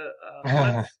you.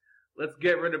 Let's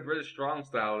get rid of British Strong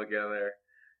Style together."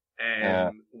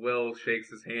 And Will shakes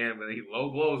his hand, and he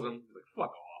low blows him. He's like,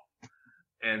 "Fuck off!"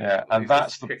 And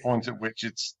that's the point at which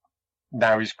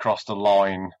now he's crossed a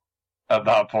line. At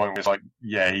that point, it's like,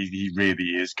 yeah, he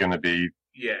really is going to be.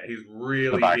 Yeah, he's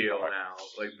really heel now.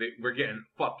 Like we're getting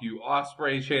 "fuck you,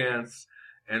 Ospreay" chants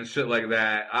and shit like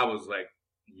that. I was like,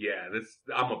 yeah,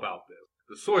 I'm about this.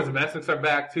 The Swords of Essex are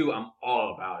back too. I'm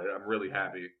all about it. I'm really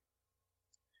happy.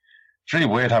 It's really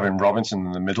weird having Robinson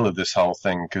in the middle of this whole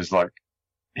thing because, like,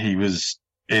 he was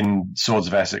in Swords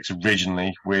of Essex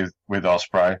originally with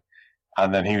Ospreay,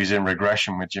 and then he was in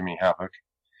Regression with Jimmy Havoc.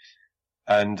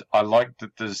 And I like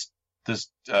that there's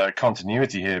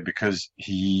continuity here because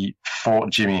he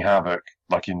fought Jimmy Havoc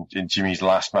like in Jimmy's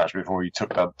last match before he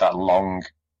took that long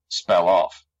spell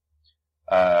off.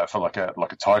 For like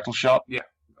a title shot. Yeah.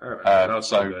 That was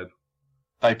so good.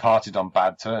 they parted on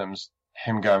bad terms.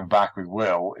 Him going back with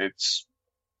Will,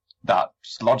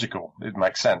 that's logical. It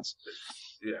makes sense.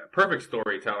 Yeah, perfect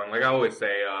storytelling. Like I always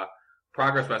say,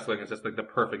 Progress Wrestling is just like the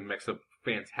perfect mix of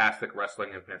fantastic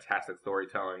wrestling and fantastic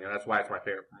storytelling, and that's why it's my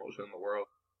favorite promotion in the world.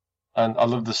 And I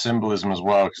love the symbolism as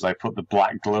well, because they put the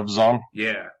black gloves on.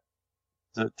 Yeah.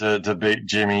 To beat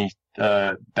Jimmy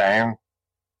down,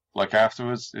 like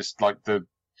afterwards. It's like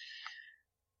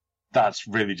that's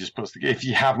really just puts if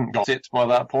you haven't got it by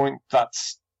that point,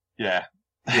 yeah.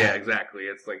 Yeah, exactly.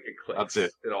 It's like, it clicks. That's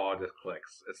it. It all just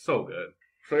clicks. It's so good.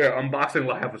 So yeah, Unboxing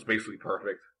Live was basically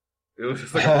perfect. It was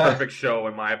just like a perfect show,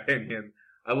 in my opinion.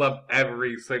 I loved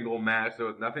every single match. There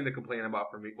was nothing to complain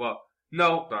about for me. Well,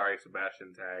 no, sorry,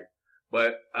 Sebastian Tag.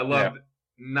 But I loved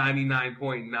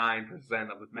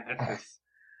 99.9% of the matches.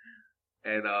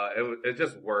 And it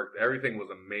just worked. Everything was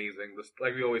amazing.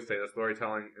 Like we always say, the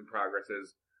storytelling in Progress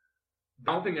is...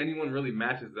 I don't think anyone really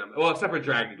matches them. Well, except for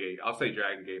Dragon Gate. I'll say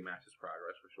Dragon Gate matches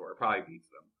Progress for sure. It probably beats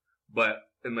them. But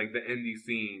in like the indie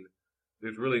scene,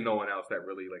 there's really no one else that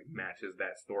really like matches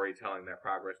that storytelling that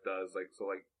Progress does. Like so,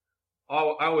 like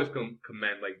I always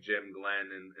commend like Jim,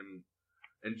 Glenn,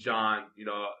 and John. You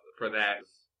know, for that.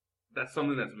 That's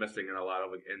something that's missing in a lot of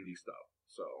like indie stuff.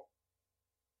 So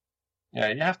yeah,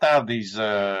 you have to have these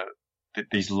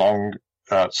long,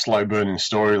 slow burning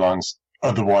storylines.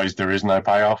 Otherwise, there is no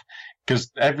payoff.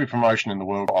 Because every promotion in the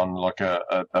world on like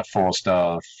a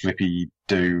 4-star flippy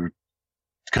do,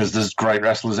 because there's great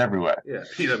wrestlers everywhere. Yeah,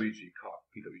 PWG,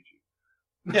 PWG.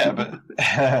 Yeah, but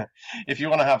if you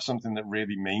want to have something that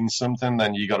really means something,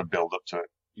 then you got to build up to it.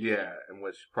 Yeah, in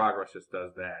which Progress just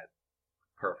does that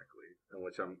perfectly. In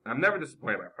which I'm never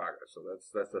disappointed by Progress, so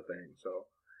that's the thing. So,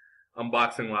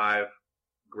 Unboxing Live,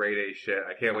 grade A shit.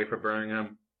 I can't wait for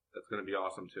Birmingham. That's gonna be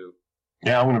awesome too.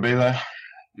 Yeah, I'm gonna be there.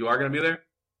 You are gonna be there?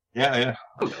 Yeah.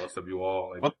 I'm jealous of you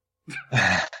all. Like...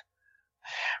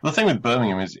 The thing with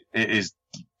Birmingham is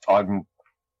I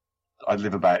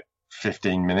live about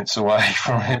 15 minutes away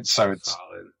from it, so it's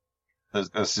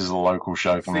solid. This is a local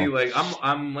show for me. See, like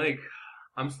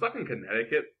I'm stuck in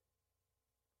Connecticut,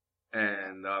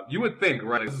 and you would think,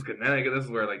 right? This is Connecticut. This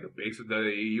is where like the base of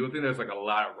WWE. You would think there's like a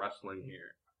lot of wrestling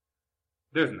here.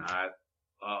 There's not.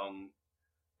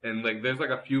 And like there's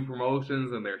like a few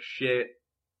promotions, and they're shit.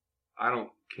 I don't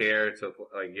care to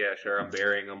like. Yeah, sure, I'm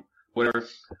burying them. Whatever.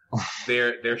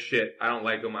 They're shit. I don't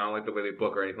like them. I don't like the way they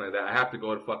book or anything like that. I have to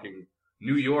go to fucking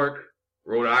New York,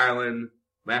 Rhode Island,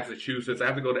 Massachusetts. I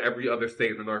have to go to every other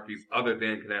state in the Northeast other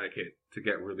than Connecticut to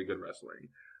get really good wrestling.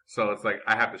 So it's like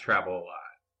I have to travel a lot.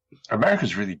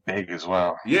 America's really big as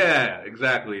well. Yeah,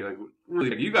 exactly. Like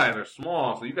really, like, you guys are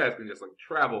small, so you guys can just like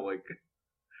travel like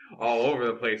all over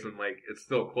the place, and like it's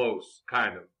still close,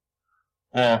 kind of.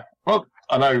 Yeah. Well,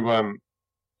 I know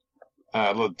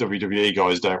a lot of WWE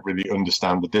guys don't really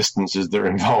understand the distances that are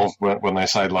involved when they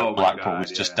say like Blackpool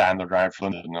is just down the road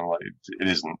from London, and like it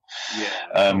isn't.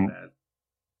 Yeah.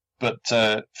 But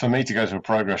for me to go to a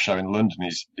Progress show in London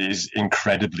is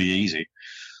incredibly easy.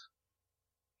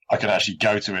 I can actually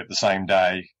go to it the same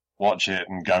day, watch it,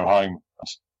 and go home,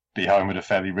 be home at a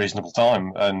fairly reasonable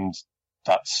time, and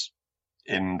that's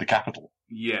in the capital.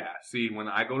 Yeah. See, when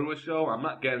I go to a show, I'm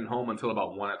not getting home until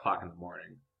about 1 o'clock in the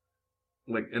morning.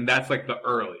 Like, and that's like the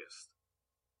earliest.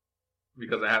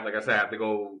 Because I have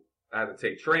to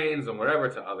take trains and whatever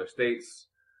to other states,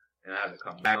 and I have to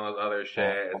come back with other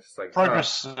shit. It's like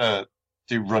Progress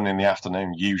do run in the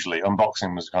afternoon usually.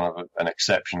 Unboxing was kind of an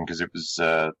exception because it was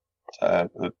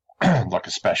like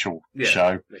a special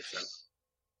show. Makes sense.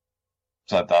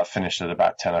 So I finished at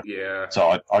about 10 o'clock. Yeah.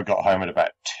 So I got home at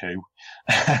about 2.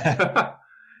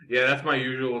 Yeah, that's my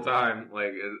usual time.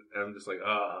 Like, I'm just like,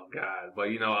 oh god. But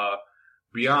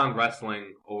Beyond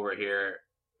Wrestling over here,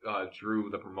 Drew,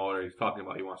 the promoter, he's talking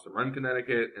about he wants to run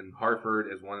Connecticut, and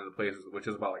Hartford is one of the places, which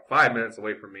is about like 5 minutes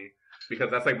away from me, because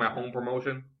that's like my home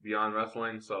promotion, Beyond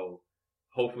Wrestling. So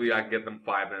hopefully I can get them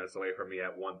 5 minutes away from me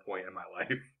at one point in my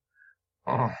life.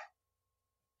 Oh.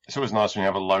 It's always nice when you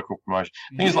have a local promotion.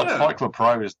 Things like Fight Club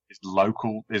Pro is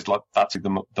local, is like that's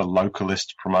the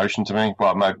localist promotion to me.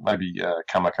 Well, maybe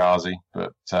Kamikaze,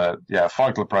 but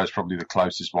Fight Club Pro is probably the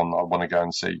closest one that I want to go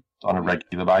and see on a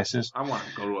regular basis. I want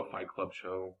to go to a Fight Club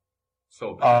show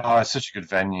so bad. Oh, it's such a good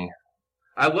venue.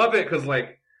 I love it because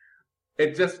like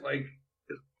it just like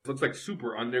it looks like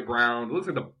super underground. It looks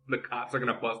like the cops are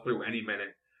gonna bust through any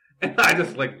minute, and I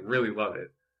just like really love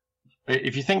it.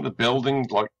 If you think the building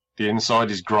like the inside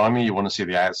is grimy, you want to see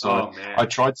the outside. Oh, man. I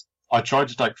tried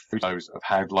to take photos of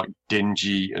how like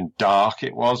dingy and dark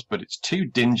it was, but it's too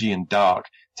dingy and dark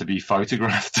to be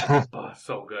photographed. Oh,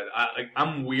 so good.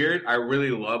 I'm weird. I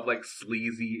really love like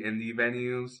sleazy indie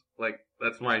venues. Like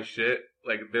That's my shit.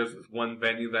 Like, there's this one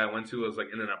venue that I went to was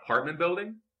like in an apartment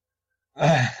building.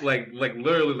 like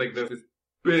literally, like there's this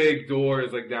big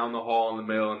doors like down the hall in the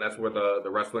middle, and that's where the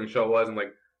wrestling show was. And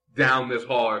like down this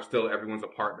hall are still everyone's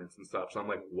apartments and stuff. So I'm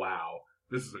like, wow,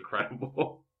 this is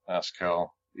incredible. That's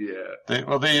cool. Yeah.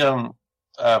 The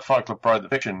Fight Club Pro, the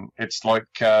fiction, it's like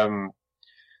you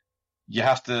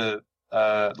have to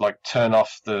like turn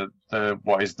off the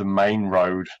what is the main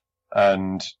road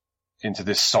and into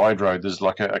this side road. There's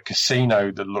like a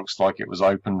casino that looks like it was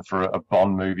open for a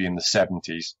Bond movie in the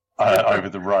 70s over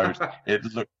the road.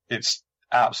 It's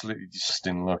absolutely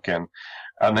disgusting looking.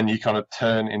 And then you kind of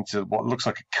turn into what looks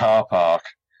like a car park,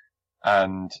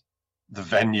 and the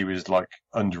venue is like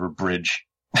under a bridge.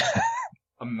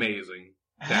 Amazing.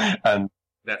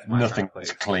 That's nothing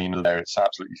is clean there. It's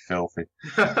absolutely filthy.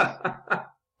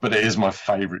 But it is my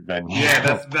favorite venue.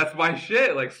 Yeah, that's my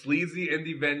shit. Like, sleazy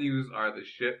indie venues are the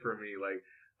shit for me. Like,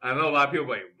 I know a lot of people are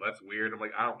like, that's weird. I'm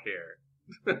like, I don't care.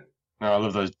 No, I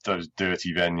love those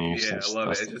dirty venues. Yeah, I love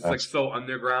it. It's just like so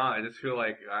underground. I just feel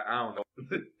like I don't know.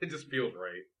 It just feels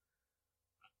right.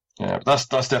 Yeah, but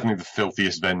that's definitely the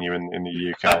filthiest venue in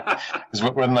the UK. Because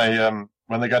when they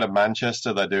go to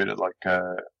Manchester, they do it at like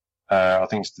I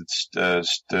think it's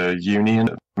the Union,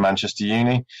 Manchester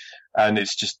Uni, and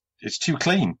it's too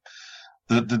clean.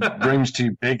 The room's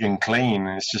too big and clean,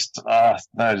 and it's just no,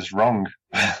 it's wrong.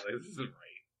 Yeah, this isn't right.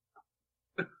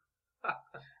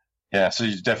 Yeah, so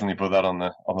you definitely put that on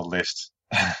the list.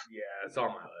 Yeah, it's on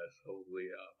my list. Hopefully,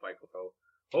 Fight Club.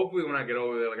 Hopefully, when I get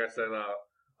over there, like I said,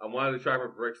 I wanted to try for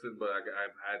Brixton, but I've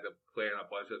had to plan a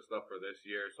bunch of stuff for this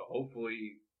year. So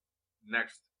hopefully,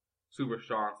 next Super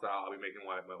Strong Style, I'll be making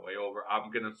my way over.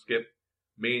 I'm gonna skip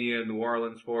Mania in New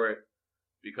Orleans for it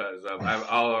because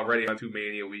I'll already have 2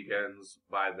 Mania weekends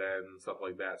by then and stuff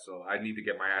like that. So I need to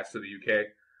get my ass to the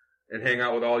UK and hang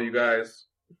out with all you guys.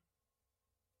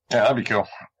 Yeah, that'd be cool.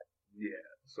 Yeah,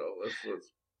 so let's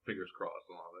fingers crossed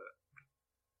and all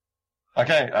that.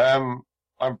 Okay,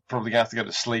 I'm probably gonna have to go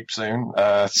to sleep soon.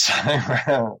 So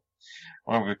I'm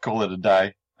gonna call it a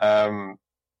day.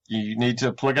 You need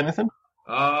to plug anything?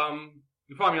 You can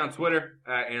find me on Twitter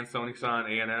at Ansonisan,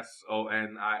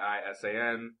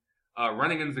 ANSONIISAN.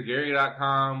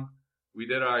 RunningInZagiri.com. We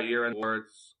did our year-end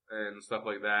awards and stuff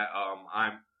like that.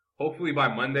 I'm hopefully by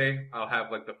Monday I'll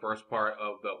have like the first part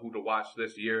of the who to watch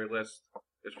this year list.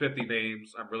 There's 50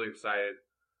 names. I'm really excited.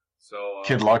 So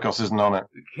Kid Lycos isn't on it.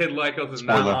 Kid Lycos is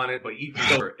not on it, but Ethan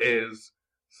Silver is.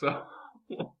 So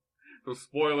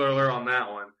spoiler alert on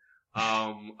that one.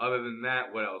 Other than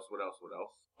that, what else?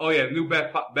 Oh yeah, new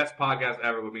best podcast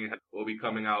ever will be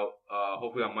coming out.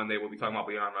 Hopefully on Monday. We'll be talking about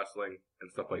Beyond Wrestling and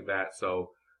stuff like that.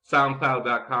 So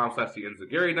SoundCloud.com/the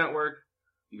Inzaguri Network.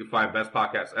 You can find best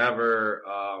podcast ever.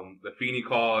 The Feeney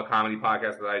Call, a comedy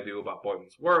podcast that I do about Boy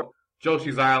Meets World.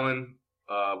 Joshi's Island,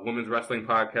 women's wrestling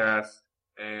podcast,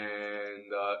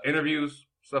 and interviews,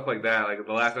 stuff like that. Like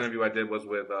the last interview I did was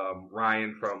with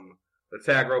Ryan from the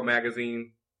Tag Rope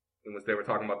magazine, in which they were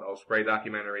talking about the Ospreay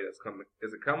documentary that's coming.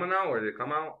 Is it coming out, or did it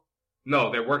come out?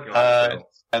 No, they're working on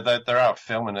it. They're out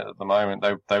filming it at the moment.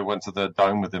 They went to the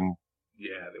Dome with him.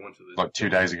 Yeah, they went to the like 2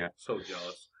 days ago. So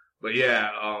jealous. But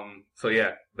yeah, so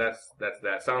yeah, that's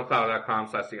that.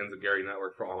 SoundCloud.com/the Inzaguri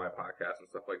Network for all my podcasts and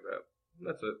stuff like that.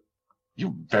 That's it.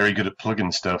 You're very good at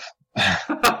plugging stuff.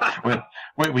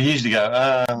 we usually go,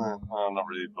 I'm not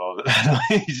really bothered.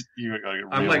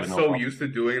 I'm like so used to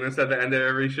doing this at the end of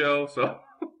every show, so.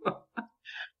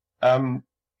 The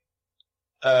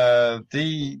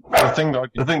thing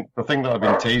that I've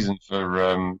been teasing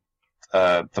for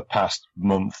the past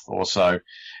month or so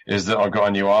is that I've got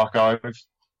a new archive,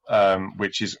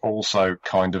 which is also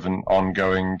kind of an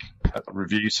ongoing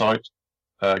review site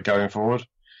going forward.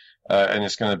 And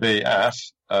it's going to be at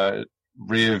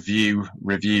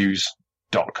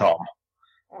rearviewreviews.com.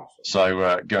 Awesome.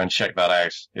 So go and check that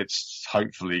out. It's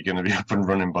hopefully going to be up and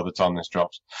running by the time this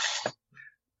drops.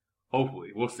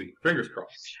 Hopefully. We'll see. Fingers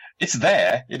crossed. It's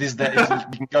there. It is there. You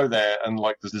can go there and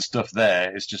like there's stuff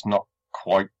there. It's just not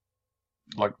quite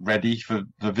like ready for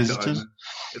the visitors. Done.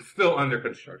 It's still under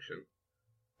construction.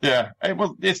 Yeah,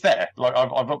 well, it's there. Like I've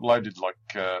uploaded like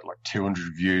 200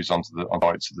 reviews onto the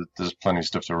site, so there's plenty of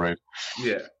stuff to read.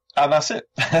 Yeah, and that's it.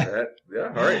 Yeah,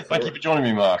 all right. Thank you for joining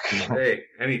me, Mark. Hey,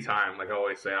 anytime. Like I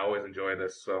always say, I always enjoy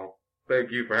this. So thank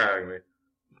you for having me.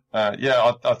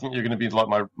 Yeah, I think you're going to be like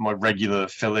my regular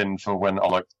fill-in for when I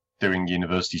like doing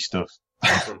university stuff.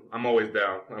 Awesome. I'm always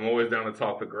down. I'm always down to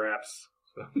talk to Graps.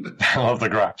 I love the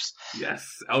Graps.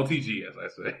 Yes, LTG, as I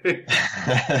say.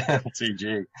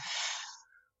 LTG.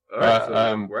 All right,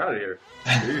 so we're out of here.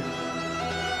 Peace.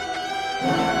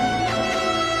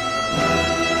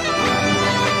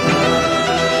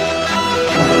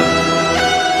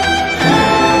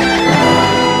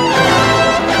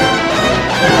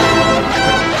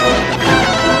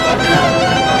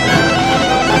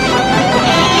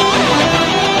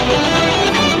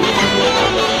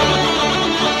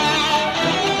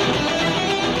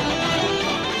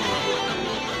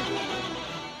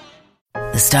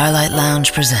 Starlight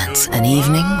Lounge presents An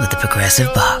Evening with the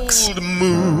Progressive Box. Old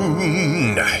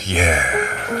moon,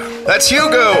 yeah. That's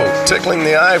Hugo, tickling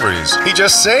the ivories. He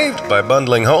just saved by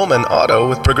bundling home and auto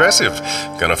with Progressive.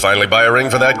 Gonna finally buy a ring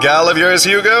for that gal of yours,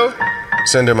 Hugo?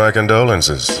 Send her my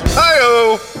condolences.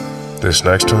 Hi-oh! This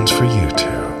next one's for you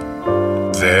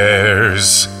two.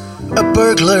 There's a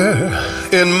burglar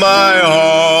in my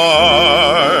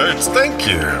heart. Thank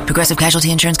you. Progressive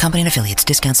Casualty Insurance Company and Affiliates.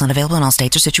 Discounts not available in all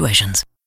states or situations.